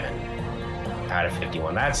 27 out of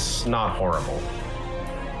 51. That's not horrible.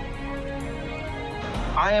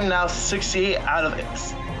 I am now 68 out of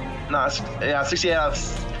 68 out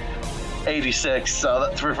of 86. So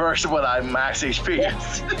that's reverse of what I max HP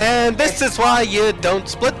is. And this is why you don't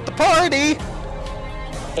split the party.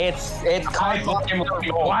 It's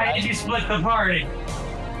Why did you split the party?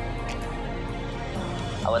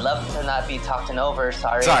 I would love to not be talking over.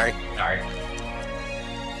 Sorry. Sorry.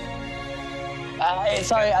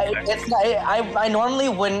 It's not. I normally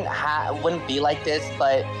wouldn't be like this,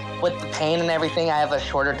 but with the pain and everything, I have a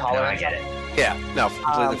shorter No, tolerance. I get it. Yeah, no,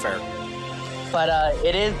 completely fair. But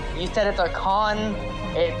it is. You said it's a con.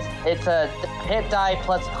 It's a hit die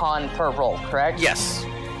plus con per roll, correct? Yes.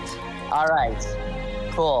 All right.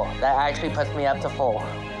 Cool. That actually puts me up to full.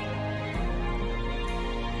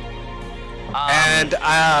 And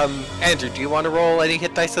Andrew, do you want to roll any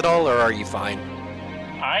hit dice at all, or are you fine?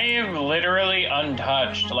 I am literally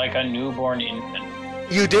untouched, like a newborn infant.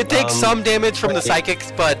 You did take some damage from the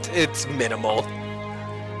psychics, but it's minimal.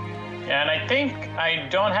 Yeah, and I think I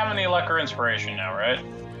don't have any luck or inspiration now, right?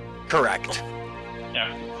 Correct.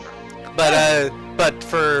 Yeah. But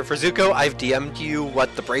for Zuko, I've DM'd you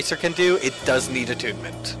what the bracer can do. It does need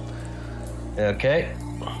attunement. Okay.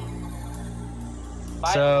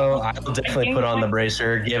 So I will definitely put on the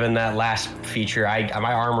bracer, given that last feature.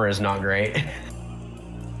 My armor is not great.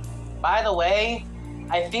 By the way,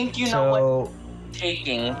 I think you know what you're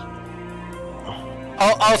taking.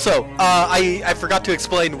 Also, I forgot to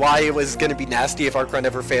explain why it was going to be nasty if Archon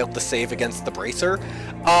ever failed to save against the bracer.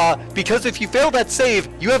 Because if you fail that save,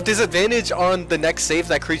 you have disadvantage on the next save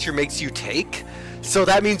that creature makes you take. So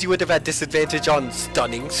that means you would have had disadvantage on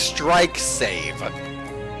Stunning Strike save.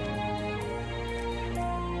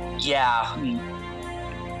 Yeah.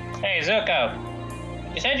 Hey, Zuko.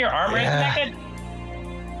 You said your armor isn't that good?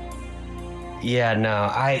 Yeah, no,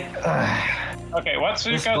 Okay, what's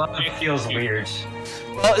this Zuko? glove feels weird.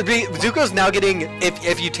 Well, Zuko's now getting,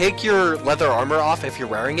 if you take your leather armor off, if you're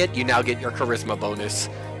wearing it, you now get your charisma bonus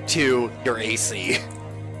to your AC.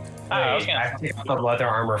 I pick up the leather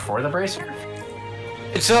armor for the bracer?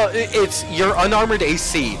 So it's your unarmored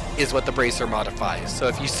AC is what the bracer modifies. So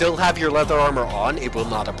if you still have your leather armor on, it will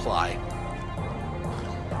not apply.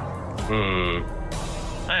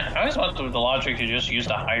 I always want the logic to just use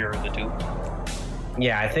the higher of the two.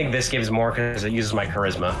 Yeah, I think this gives more because it uses my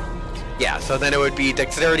charisma. Yeah, so then it would be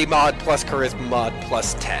dexterity mod plus charisma mod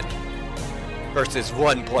plus 10. Versus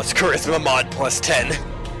 1 plus charisma mod plus 10.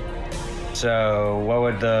 So what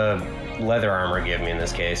would the leather armor give me in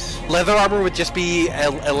this case? Leather armor would just be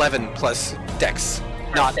 11 plus dex.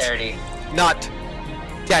 Not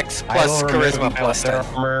dex plus charisma plus 10.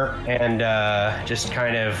 Armor and just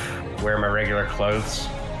kind of wear my regular clothes.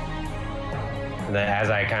 And then as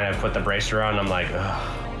I kind of put the bracer on, I'm like,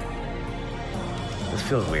 ugh. This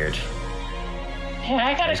feels weird. Yeah,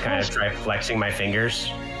 I got just kind of try flexing my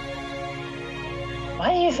fingers.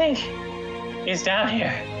 Why do you think he's down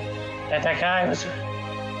here? That guy was,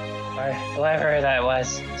 or whoever that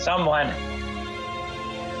was, someone.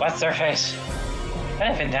 What's their face? What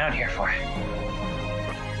have been down here for?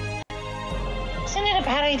 Isn't it a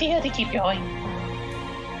bad idea to keep going?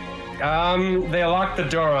 They locked the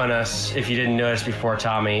door on us, if you didn't notice before,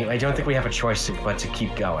 Tommy. I don't think we have a choice but to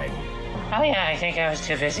keep going. Oh yeah, I think I was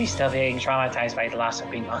too busy still being traumatized by the loss of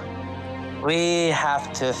Bima. We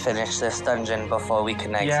have to finish this dungeon before we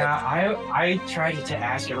can exit. Yeah, I tried to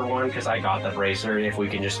ask everyone, because I got the bracer, if we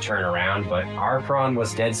can just turn around, but Arpron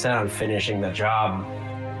was dead set on finishing the job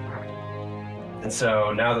And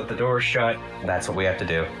so now that the door's shut, that's what we have to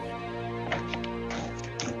do.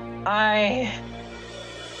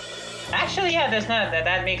 Actually, yeah,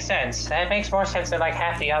 that makes sense. That makes more sense than like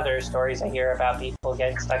half the other stories I hear about people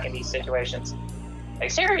getting stuck in these situations.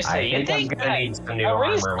 Like seriously, you think I'm gonna need some new a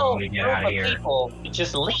armor reasonable when we get group out of of here. people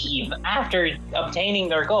just leave after obtaining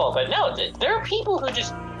their goal, but no, there are people who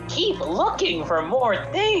just keep looking for more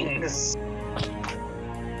things.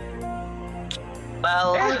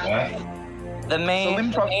 Well, What? the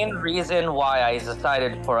main reason why I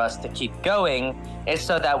decided for us to keep going is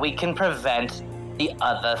so that we can prevent the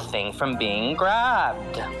other thing from being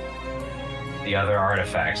grabbed. The other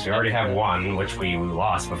artifacts. We already have one, which we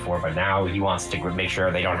lost before, but now he wants to make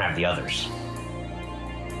sure they don't have the others.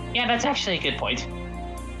 Yeah, that's actually a good point.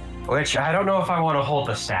 Which, I don't know if I want to hold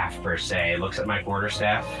the staff, per se. It looks at my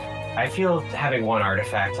quarterstaff. I feel having one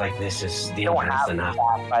artifact like this is They don't have the enough.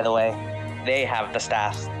 staff, by the way. They have the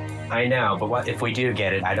staff. I know, but what if we do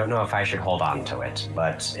get it? I don't know if I should hold on to it,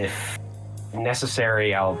 but if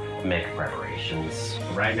necessary, I'll make preparations.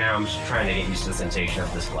 Right now, I'm just trying to get used to the sensation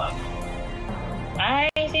of this glove. I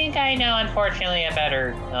think I know, unfortunately, a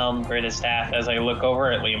better for the staff as I look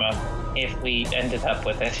over at Lima, if we ended up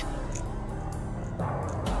with it.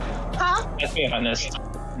 Huh? Let's be honest.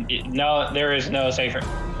 No, there is no safer.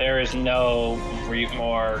 There is no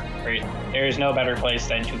there is no better place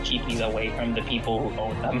than to keep these away from the people who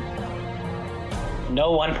own them.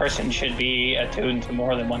 No one person should be attuned to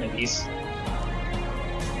more than one of these.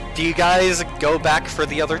 Do you guys go back for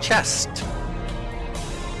the other chest?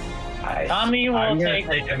 Tommy will I'm gonna take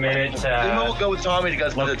take a minute Lima will go with Tommy to go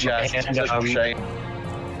to the look chest. and, Just for shame.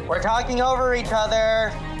 We're talking over each other.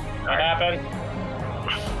 What happened?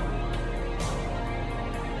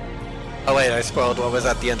 Oh wait, I spoiled what was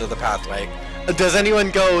at the end of the pathway. Does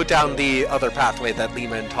anyone go down the other pathway that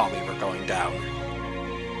Lima and Tommy were going down?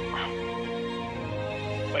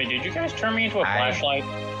 Wait, did you guys turn me into a flashlight?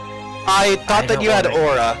 I thought that don't you had wanna-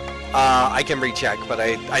 aura. I can recheck, but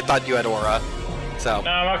I thought you had aura. So.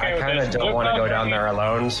 No, I'm okay I with kind this. of don't Look want to up go for down me. there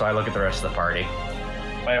alone, so I look at the rest of the party.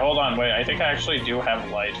 Wait, hold on. Wait, I think I actually do have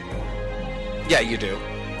light. Yeah, you do.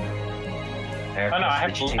 Oh no, I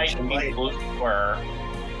have light and blue square.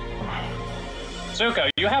 Zuko,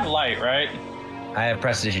 you have light, right? I have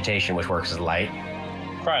prestidigitation, which works as light.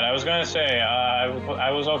 Right, I was gonna say,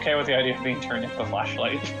 I was okay with the idea of being turned into a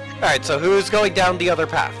flashlight. Alright, so who's going down the other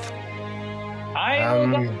path? I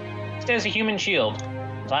will go as a human shield.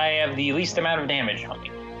 I have the least amount of damage on me.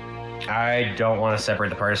 I don't want to separate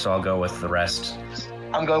the party, so I'll go with the rest.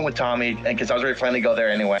 I'm going with Tommy, and because I was already planning to go there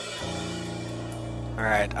anyway.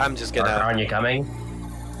 Alright, I'm just gonna... Are you coming?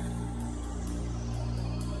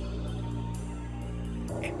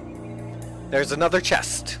 There's another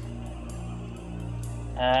chest.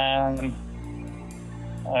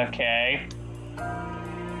 Okay.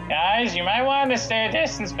 Guys, you might want to stay a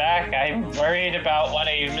distance back. I'm worried about what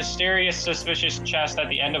a mysterious, suspicious chest at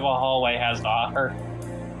the end of a hallway has to offer.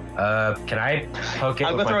 Can I poke it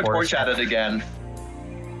I'm with gonna my throw a torch quarterstaff? at it again.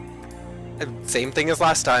 Same thing as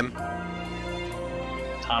last time.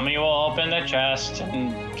 Tommy will open the chest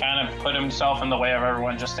and kind of put himself in the way of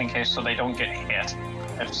everyone just in case so they don't get hit.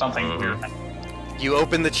 If something weird happens. You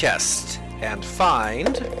open the chest and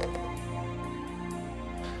find...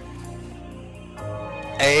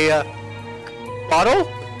 a bottle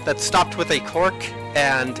that's stopped with a cork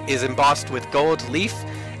and is embossed with gold leaf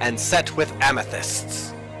and set with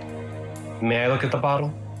amethysts. May I look at the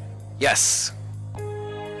bottle? Yes.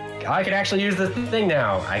 I can actually use the thing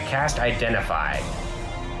now. I cast Identify.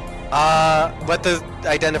 What does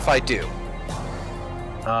Identify do?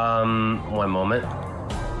 One moment.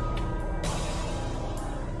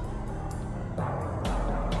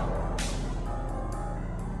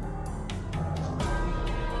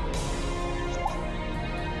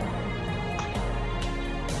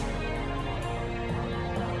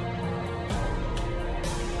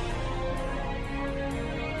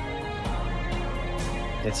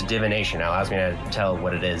 It's divination. It allows me to tell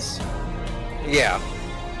what it is. Yeah.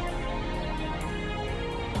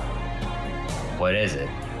 What is it?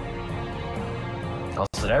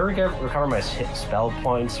 Also, did I recover my spell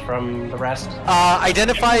points from the rest?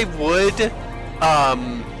 Identify would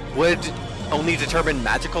only determine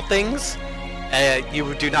magical things.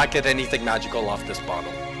 You do not get anything magical off this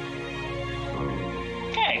bottle.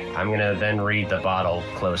 Okay. I'm gonna then read the bottle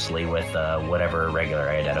closely with whatever regular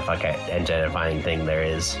identifying thing there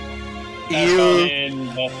is.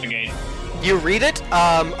 Investigate. You read it.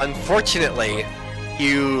 Unfortunately,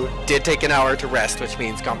 you did take an hour to rest, which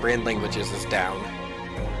means comprehend languages is down.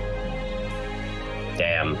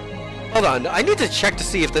 Damn. Hold on, I need to check to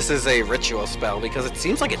see if this is a ritual spell because it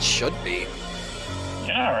seems like it should be.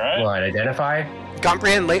 Yeah, right. What, identify?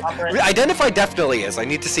 Comprehend identify definitely is. I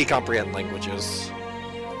need to see comprehend languages.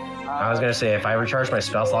 I was gonna say, if I recharge my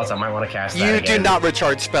spell slots, I might want to cast that You again. do not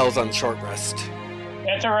recharge spells on short rest.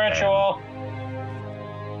 It's a ritual.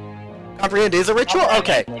 Comprehend is a ritual?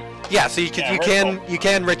 Okay. Comprehend. Yeah, so you can Yeah, you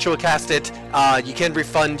can ritual cast it. You can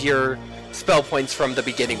refund your spell points from the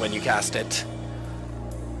beginning when you cast it.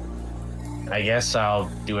 I guess I'll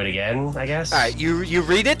do it again, I guess? Alright, you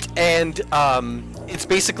read it, and it's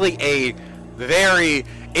basically it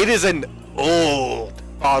is an old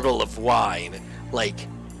bottle of wine, like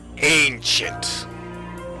ancient.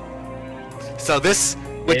 So this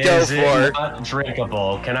would go Is it for not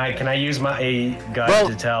drinkable? Can I use my gut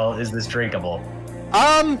to tell, is this drinkable?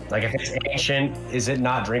 Like if it's ancient, is it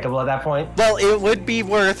not drinkable at that point? well, it would be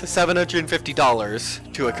worth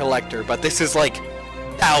 $750 to a collector, but this is like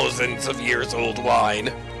thousands of years old wine.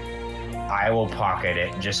 I will pocket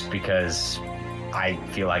it just because I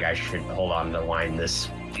feel like I should hold on to wine this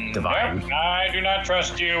divine. Yep, I do not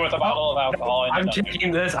trust you with a bottle of alcohol. I'm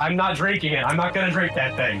taking this. I'm not drinking it. I'm not gonna drink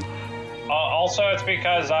that thing. Also, it's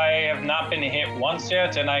because I have not been hit once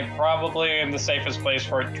yet, and I probably am the safest place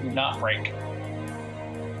for it to not break.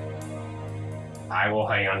 I will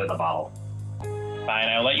hang on to the bottle. Fine,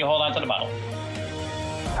 I'll let you hold on to the bottle.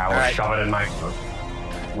 I will Alright. shove it in my throat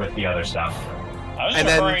with the other stuff. I was And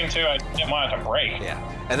then- referring to I didn't want it to break. Yeah.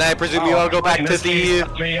 And then I presume you all go back in to this case, the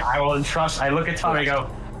Tommy, I will entrust. I look at Tommy and go,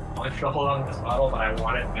 I should hold on to this bottle, but I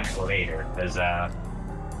want it back later. Because,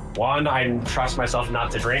 one, I trust myself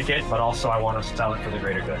not to drink it, but also I want to sell it for the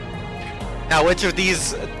greater good. Now, which of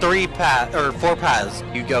these four paths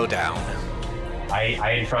you go down?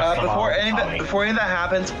 I entrust the bottle to Tommy. Before any of that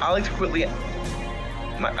happens, I like to quickly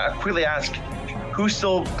ask, who's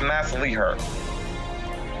still massively hurt?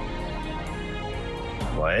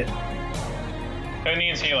 What? Who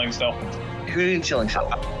needs healing still? Who needs healing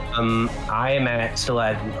still? I am still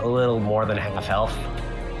at a little more than half health.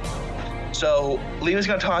 So Lima's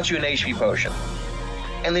gonna toss you an HP potion,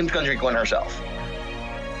 and Lima's gonna drink one herself.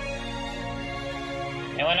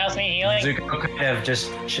 Anyone else need healing? Zuko kind of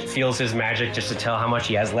just feels his magic just to tell how much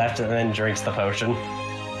he has left and then drinks the potion.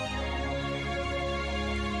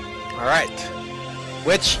 Alright.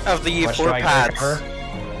 Which of the Much four do I paths? recover?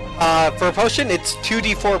 For a potion, it's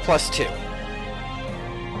 2d4 plus 2.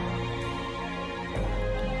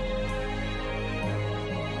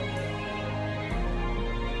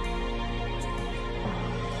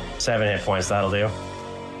 Seven hit points, that'll do.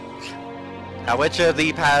 Now, which of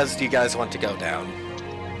the paths do you guys want to go down?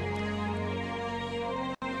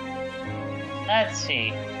 Let's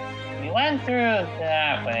see. We went through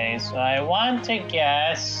that way, so I want to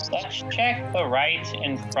guess. Let's check the right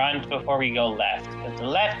in front before we go left. But the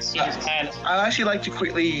left seems kind of. I'd actually like to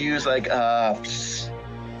quickly use like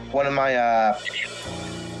one of my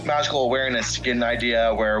magical awareness to get an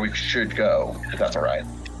idea where we should go, if that's alright.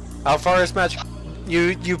 How far is magic?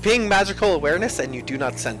 You ping magical awareness and you do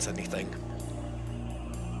not sense anything.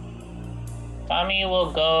 Tommy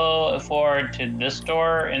will go forward to this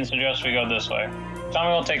door and suggest we go this way.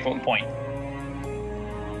 Tommy will take 1 point.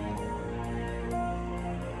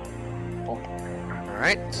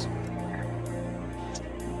 Alright.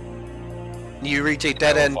 You reach a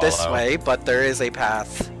dead end this follow. way, but there is a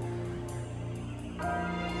path.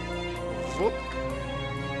 Whoop.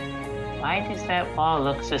 Why does that wall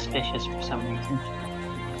look suspicious for some reason?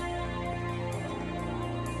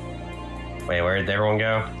 Wait, where did everyone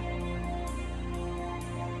go?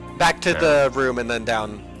 Back to the room and then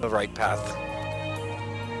down the right path.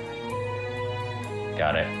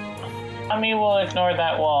 Got it. Tommy will ignore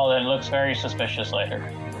that wall that looks very suspicious later.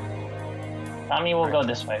 Tommy will go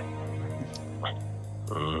this way.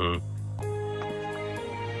 Mm-hmm.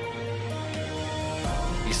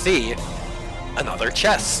 You see another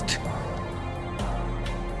chest.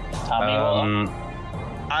 Tommy will.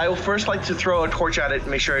 I will first like to throw a torch at it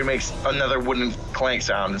and make sure it makes another wooden clank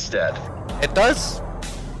sound instead. It does.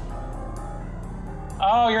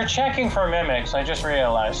 Oh, you're checking for mimics. I just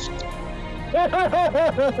realized.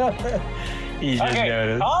 He just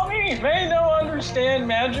noticed. Tommy may not understand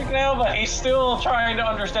magic now, but he's still trying to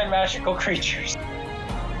understand magical creatures.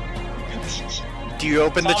 Do you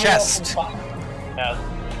open the Tommy chest? Yeah.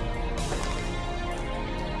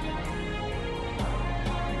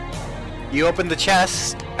 You open the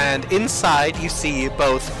chest, and inside you see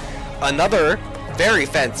both another very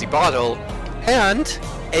fancy bottle and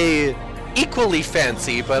a equally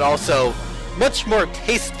fancy but also much more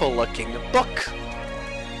tasteful looking book.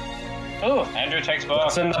 Ooh, Andrew takes book.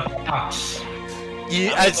 What's in the box?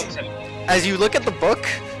 As you look at the book,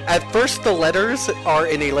 at first the letters are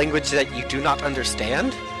in a language that you do not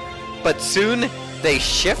understand, but soon they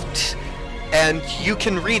shift, and you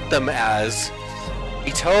can read them as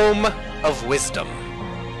the Tome of Wisdom.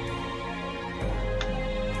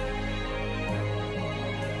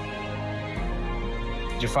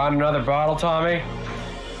 Did you find another bottle, Tommy?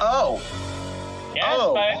 Oh, Yes,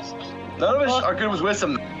 Oh. but none of us are good with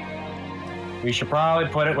wisdom. We should probably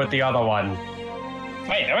put it with the other one.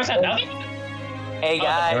 wait, there was another. Hey There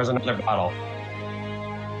guys, was another bottle.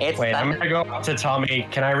 it's Wait, I'm gonna go up to Tommy.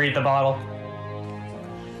 Can I read the bottle?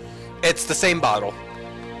 It's the same bottle.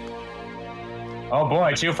 Oh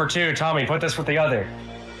boy, 2 for 2. Tommy, put this with the other.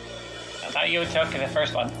 I thought you took the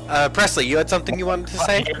first one. Presley, you had something you wanted to I'll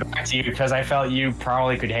say? give it back to you because I felt you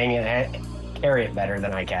probably could hang it and carry it better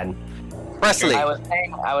than I can. Presley. I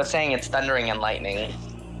was saying it's thundering and lightning.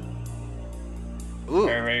 Ooh.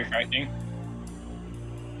 Very, very frightening.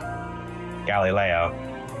 Galileo.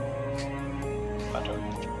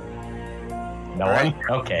 No Alright.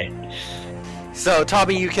 one? Okay. So,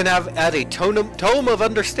 Tommy, you can add a Tome of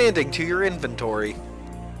Understanding to your inventory.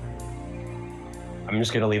 I'm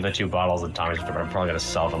just gonna leave the 2 bottles in Tommy's. I'm probably gonna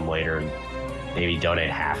sell them later and maybe donate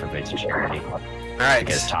half of it to charity. Alright.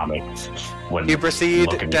 Because Tommy wouldn't You proceed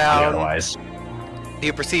look at me down. otherwise.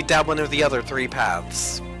 You proceed down one of the other 3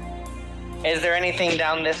 paths. Is there anything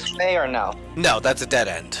down this way or no? No, that's a dead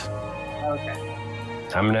end. Okay.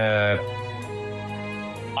 I'm gonna.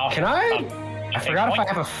 Can I? I forgot if I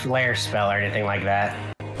have a flare spell or anything like that.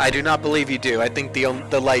 I do not believe you do. I think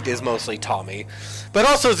the light is mostly Tommy. But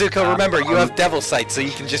also, Zuko, remember, you have Devil Sight, so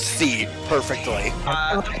you can just see perfectly.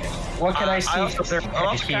 What can I see I'm from their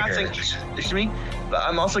also casting. Excuse me.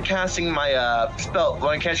 I'm also casting my spell. When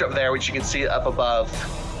I catch up there, which you can see up above.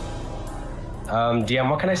 DM,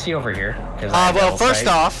 what can I see over here? 'Cause I have Well, Devil first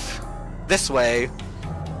Sight. off, this way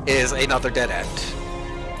is another dead end.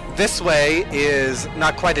 This way is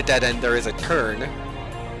not quite a dead end, there is a turn.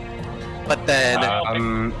 But then...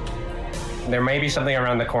 There may be something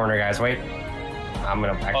around the corner, guys. Wait. I'm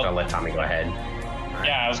gonna actually let Tommy go ahead.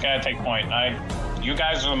 Yeah, I was gonna take point. You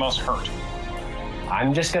guys are the most hurt.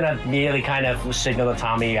 I'm just gonna immediately kind of signal to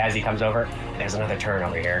Tommy as he comes over. There's another turn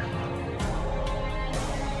over here.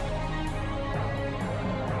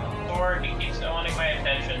 Or he keeps wanting my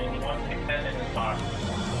attention and he wants to pen in his box.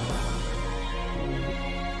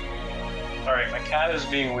 Sorry, my cat is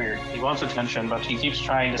being weird. He wants attention, but he keeps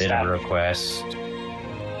trying to Did stab a me. request.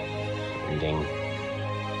 Reading.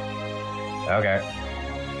 Okay.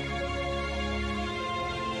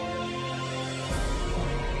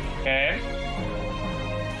 Okay.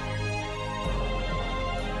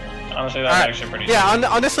 Honestly, that's Alright. actually pretty Yeah,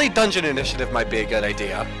 honestly, Dungeon Initiative might be a good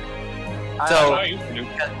idea. So Oh, you can do.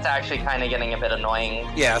 it's actually kind of getting a bit annoying.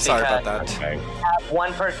 Yeah, sorry about because that. Okay. you have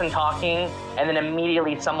one person talking, and then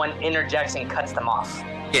immediately someone interjects and cuts them off.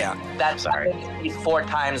 Yeah. That's Sorry. happened at least 4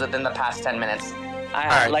 times within the past 10 minutes.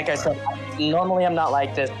 Alright. Like I said, normally I'm not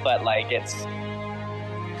like this, but like it's.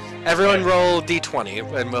 Everyone roll d20,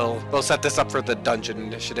 and we'll set this up for the Dungeon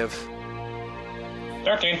Initiative.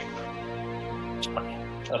 13.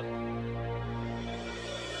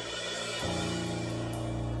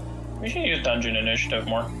 We should use Dungeon Initiative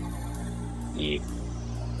more. Yeah.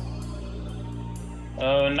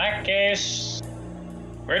 In that case,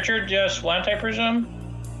 Richard just went, I presume?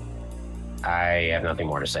 I have nothing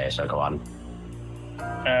more to say, so go on.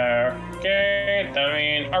 Okay, that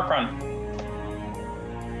means Archon.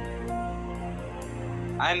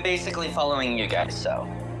 I'm basically following you guys, so.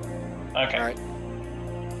 Okay. Alright.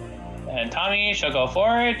 And Tommy shall go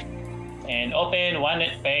forward and open one.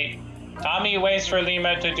 Wait. Tommy waits for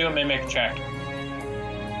Lima to do a mimic check.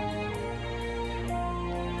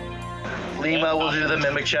 Lima will do the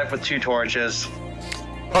mimic check with 2 torches.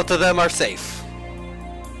 Both of them are safe.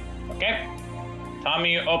 Okay.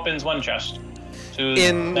 Tommy opens one chest to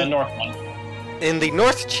In- the north one. In the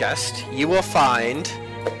north chest, you will find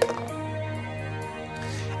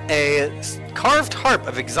a carved harp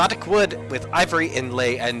of exotic wood with ivory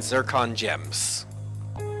inlay and zircon gems.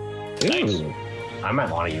 Nice. Ooh. I might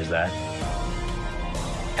want to use that.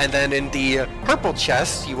 And then in the purple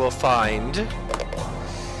chest, you will find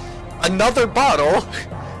another bottle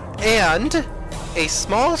and a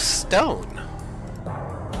small stone.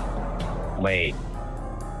 Wait.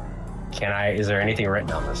 Can I? Is there anything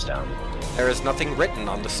written on the stone? There is nothing written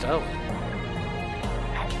on the stone.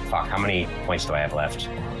 Fuck. How many points do I have left?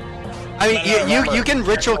 I mean, No, remember, you can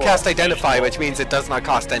ritual ritual- cast Identify, which means it does not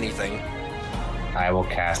cost anything. I will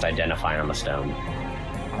cast Identify on the stone.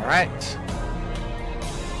 Alright.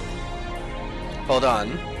 Hold on.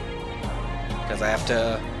 Because I have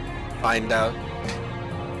to find out.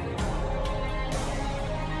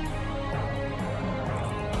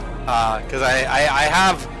 Because I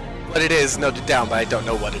have what it is noted down, but I don't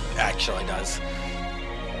know what it actually does.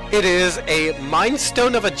 It is a Mind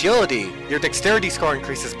Stone of Agility. Your dexterity score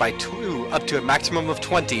increases by 2 up to a maximum of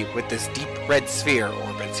 20 with this deep red sphere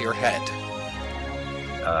orbits your head.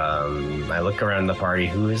 I look around the party.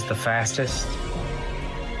 Who is the fastest?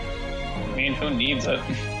 I mean, who needs it?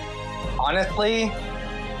 Honestly,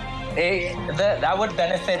 that would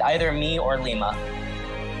benefit either me or Lima.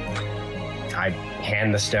 I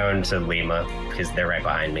hand the stone to Lima because they're right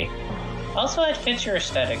behind me. Also, it fits your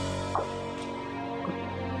aesthetic.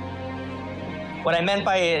 What I meant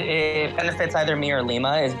by it benefits either me or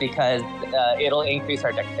Lima is because it'll increase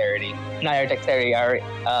our dexterity. Not our dexterity, our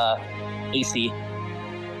AC.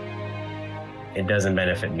 It doesn't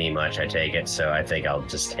benefit me much, I take it, so I think I'll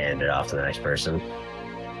just hand it off to the next person.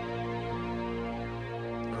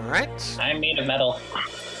 Alright. I'm made of metal.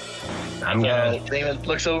 I'm gonna Damon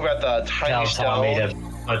looks over at the tiny tell Tommy to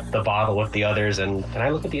stone. put the bottle with the others, and can I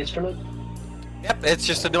look at the instrument? Yep, it's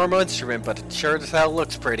just a normal instrument, but it sure as hell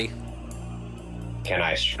looks pretty. Can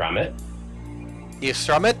I strum it? You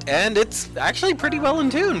strum it, and it's actually pretty well in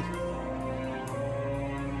tune.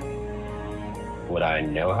 Would I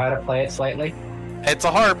know how to play it slightly? It's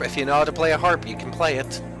a harp. If you know how to play a harp, you can play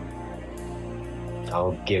it.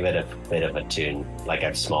 I'll give it a bit of a tune, like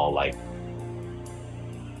a small, like...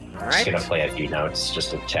 Alright. Just gonna play a few notes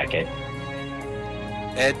just to check it.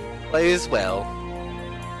 It plays well.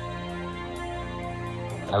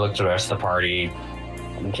 I look to the rest of the party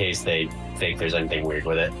in case they think there's anything weird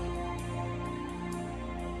with it.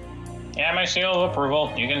 Yeah, my seal of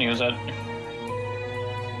approval. You can use it.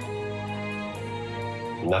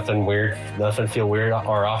 Nothing weird, nothing feel weird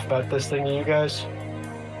or off about this thing to you guys?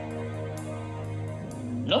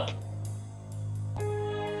 Nope.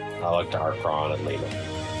 I look to Archron and Lima.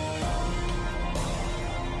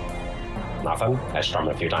 Nothing? I strum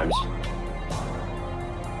it a few times.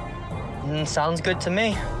 Sounds good to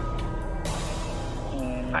me.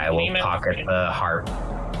 I will pocket the harp.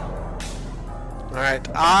 Alright,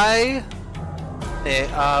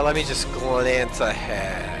 let me just glance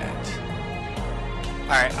ahead.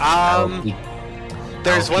 Alright,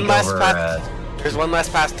 there's one last path. There's one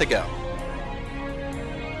last path to go.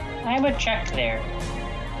 I would check there.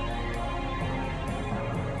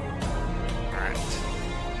 Alright.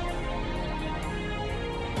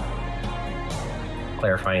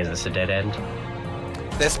 Clarifying, is this a dead end?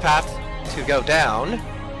 This path to go down.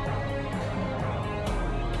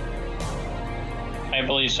 I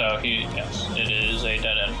believe so. Yes, it is a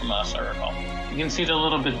dead end from last I recall. You can see the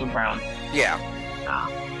little bits of brown. Yeah. Ah.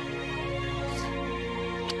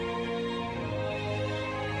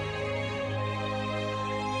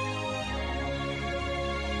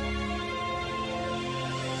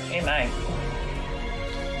 Hey, Mike.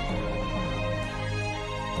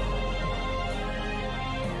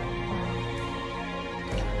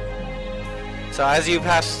 So as you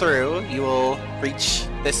pass through, you will reach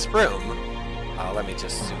this room. Let me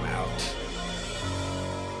just zoom out.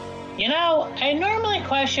 You know, I normally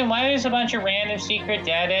question why there's a bunch of random secret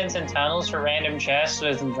dead ends and tunnels for random chests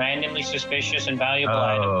with randomly suspicious and valuable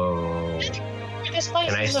items. This place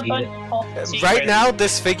Can I is a see bunch it? of secrets. Right now,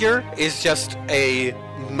 this figure is just a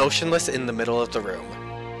motionless in the middle of the room.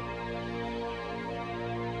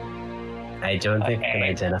 I don't think I can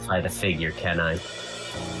identify the figure, can I?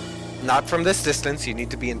 Not from this distance, you need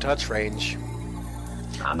to be in touch range.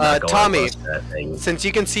 I'm not going Tommy, close to that thing. since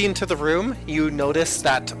you can see into the room, you notice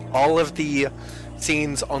that all of the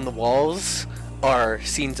scenes on the walls are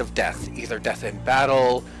scenes of death. Either death in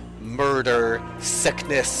battle, murder,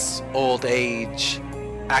 sickness, old age,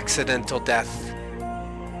 accidental death.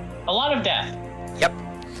 A lot of death. Yep.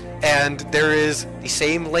 And there is the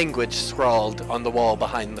same language scrawled on the wall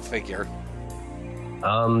behind the figure.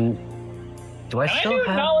 Do I Can I still do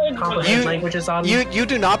have knowledge? comprehend languages on? You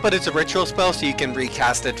do not, but it's a ritual spell, so you can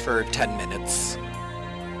recast it for 10 minutes.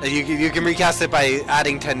 You can recast it by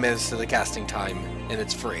adding 10 minutes to the casting time, and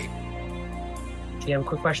it's free. TM,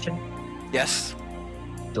 quick question. Yes?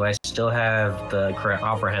 Do I still have the correct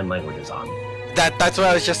comprehend languages on? That's what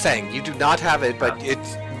I was just saying. You do not have it, but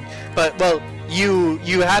it's... But, well, you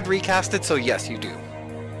had recasted, so yes, you do.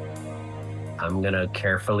 I'm gonna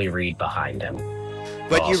carefully read behind him.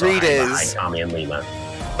 What you Also read hide is... behind Tommy and Lima.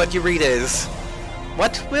 What you read is...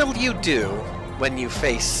 What will you do when you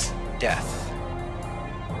face death?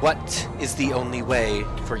 What is the only way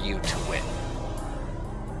for you to win?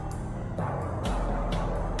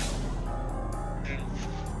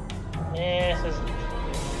 This is...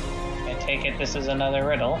 I take it this is another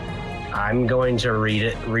riddle. I'm going to read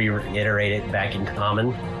it, reiterate it back in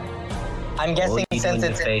common. I'm guessing When since you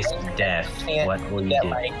it's face death, can't what will you get do?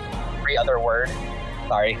 like every other word.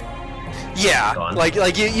 Sorry. Yeah, Gone. like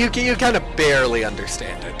you kind of barely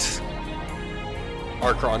understand it.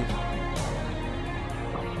 Archron.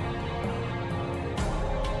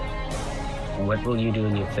 What will you do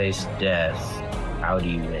when you face death? How do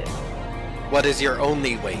you win? What is your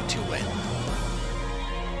only way to win?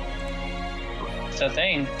 It's a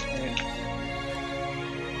thing.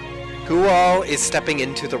 Who all is stepping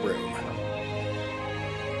into the room?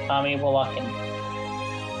 Tommy will walk in.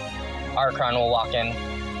 Archron will walk in.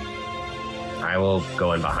 I will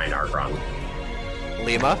go in behind Archron.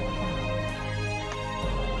 Lima?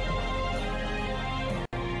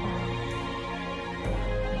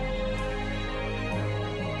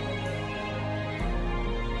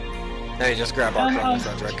 Now you just grab Archron and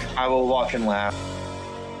Cedric. I will walk and laugh.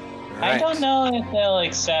 I don't know if they'll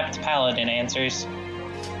accept paladin answers.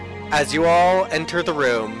 As you all enter the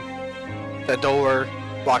room, the door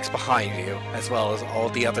locks behind you, as well as all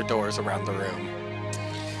the other doors around the room.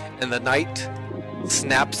 And the knight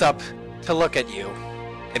snaps up to look at you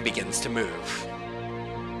and begins to move.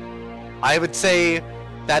 I would say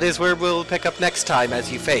that is where we'll pick up next time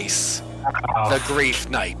as you face the Grief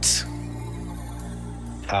Knight.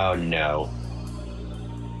 Oh no.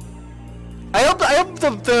 I hope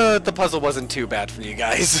the puzzle wasn't too bad for you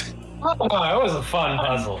guys. Oh, it was a fun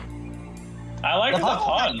puzzle. I like the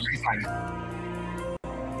fun.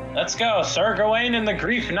 Let's go, Sir Gawain and the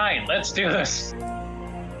Grief Knight. Let's do this.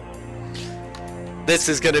 This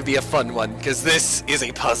is gonna be a fun one, because this is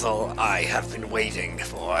a puzzle I have been waiting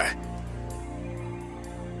for.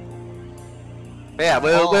 But yeah,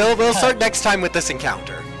 we'll start next time with this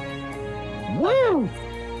encounter. Woo!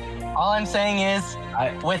 All I'm saying is,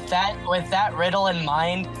 with that riddle in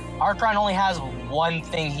mind, Archron only has one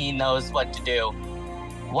thing he knows what to do.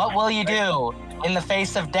 What will you do in the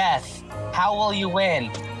face of death? How will you win?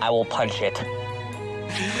 I will punch it.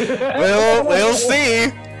 We'll see.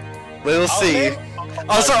 We'll see.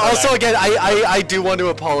 Also, again, I do want to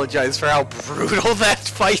apologize for how brutal that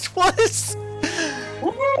fight was.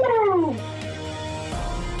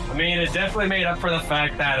 I mean, it definitely made up for the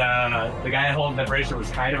fact that the guy holding the bracelet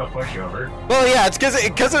was kind of a pushover. Well, yeah, it's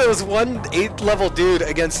because it was one 8th level dude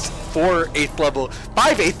against 5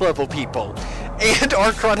 8th level people, and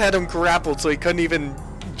Archron had him grappled, so he couldn't even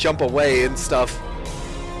jump away and stuff.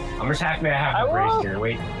 I'm just happy I have the brace here.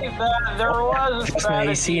 Wait. There was a That's my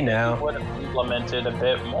AC strategy now. would have implemented a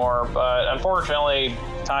bit more, but unfortunately,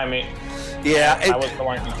 timing. Yeah, I was the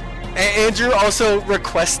one. Andrew also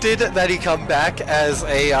requested that he come back as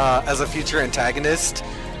a future antagonist,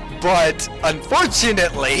 but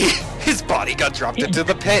unfortunately, his body got dropped into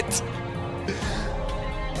the pit.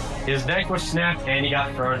 His neck was snapped and he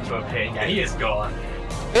got thrown into a pit. Yeah, he is gone.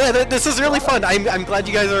 Yeah, this is really fun. I'm glad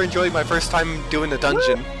you guys are enjoying my first time doing the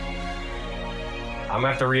dungeon. I'm gonna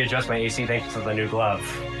have to readjust my AC thanks to the new glove.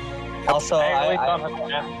 Also, I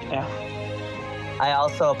Yeah.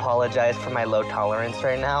 also apologize for my low tolerance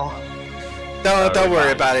right now. Don't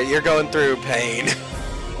worry about it. You're going through pain.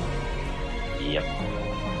 Yep.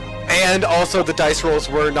 And also, the dice rolls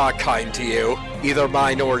were not kind to you, either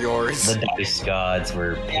mine or yours. The dice gods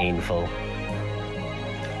were painful.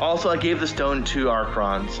 Also, I gave the stone to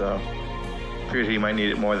Archron, so figured he might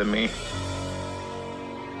need it more than me.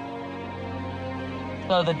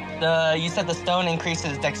 So you said the stone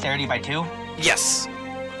increases dexterity by 2? Yes.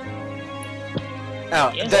 Oh,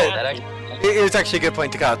 Is it was actually a good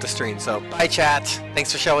point to cut out the stream. So, bye, chat.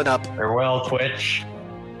 Thanks for showing up. Farewell, Twitch.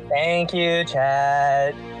 Thank you,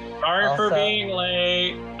 Chad. Sorry for Also- being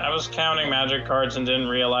late. I was counting magic cards and didn't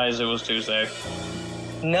realize it was Tuesday.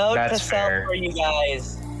 Note That's to self fair. for you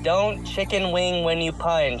guys: don't chicken wing when you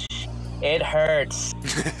punch. It hurts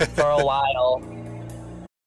for a while.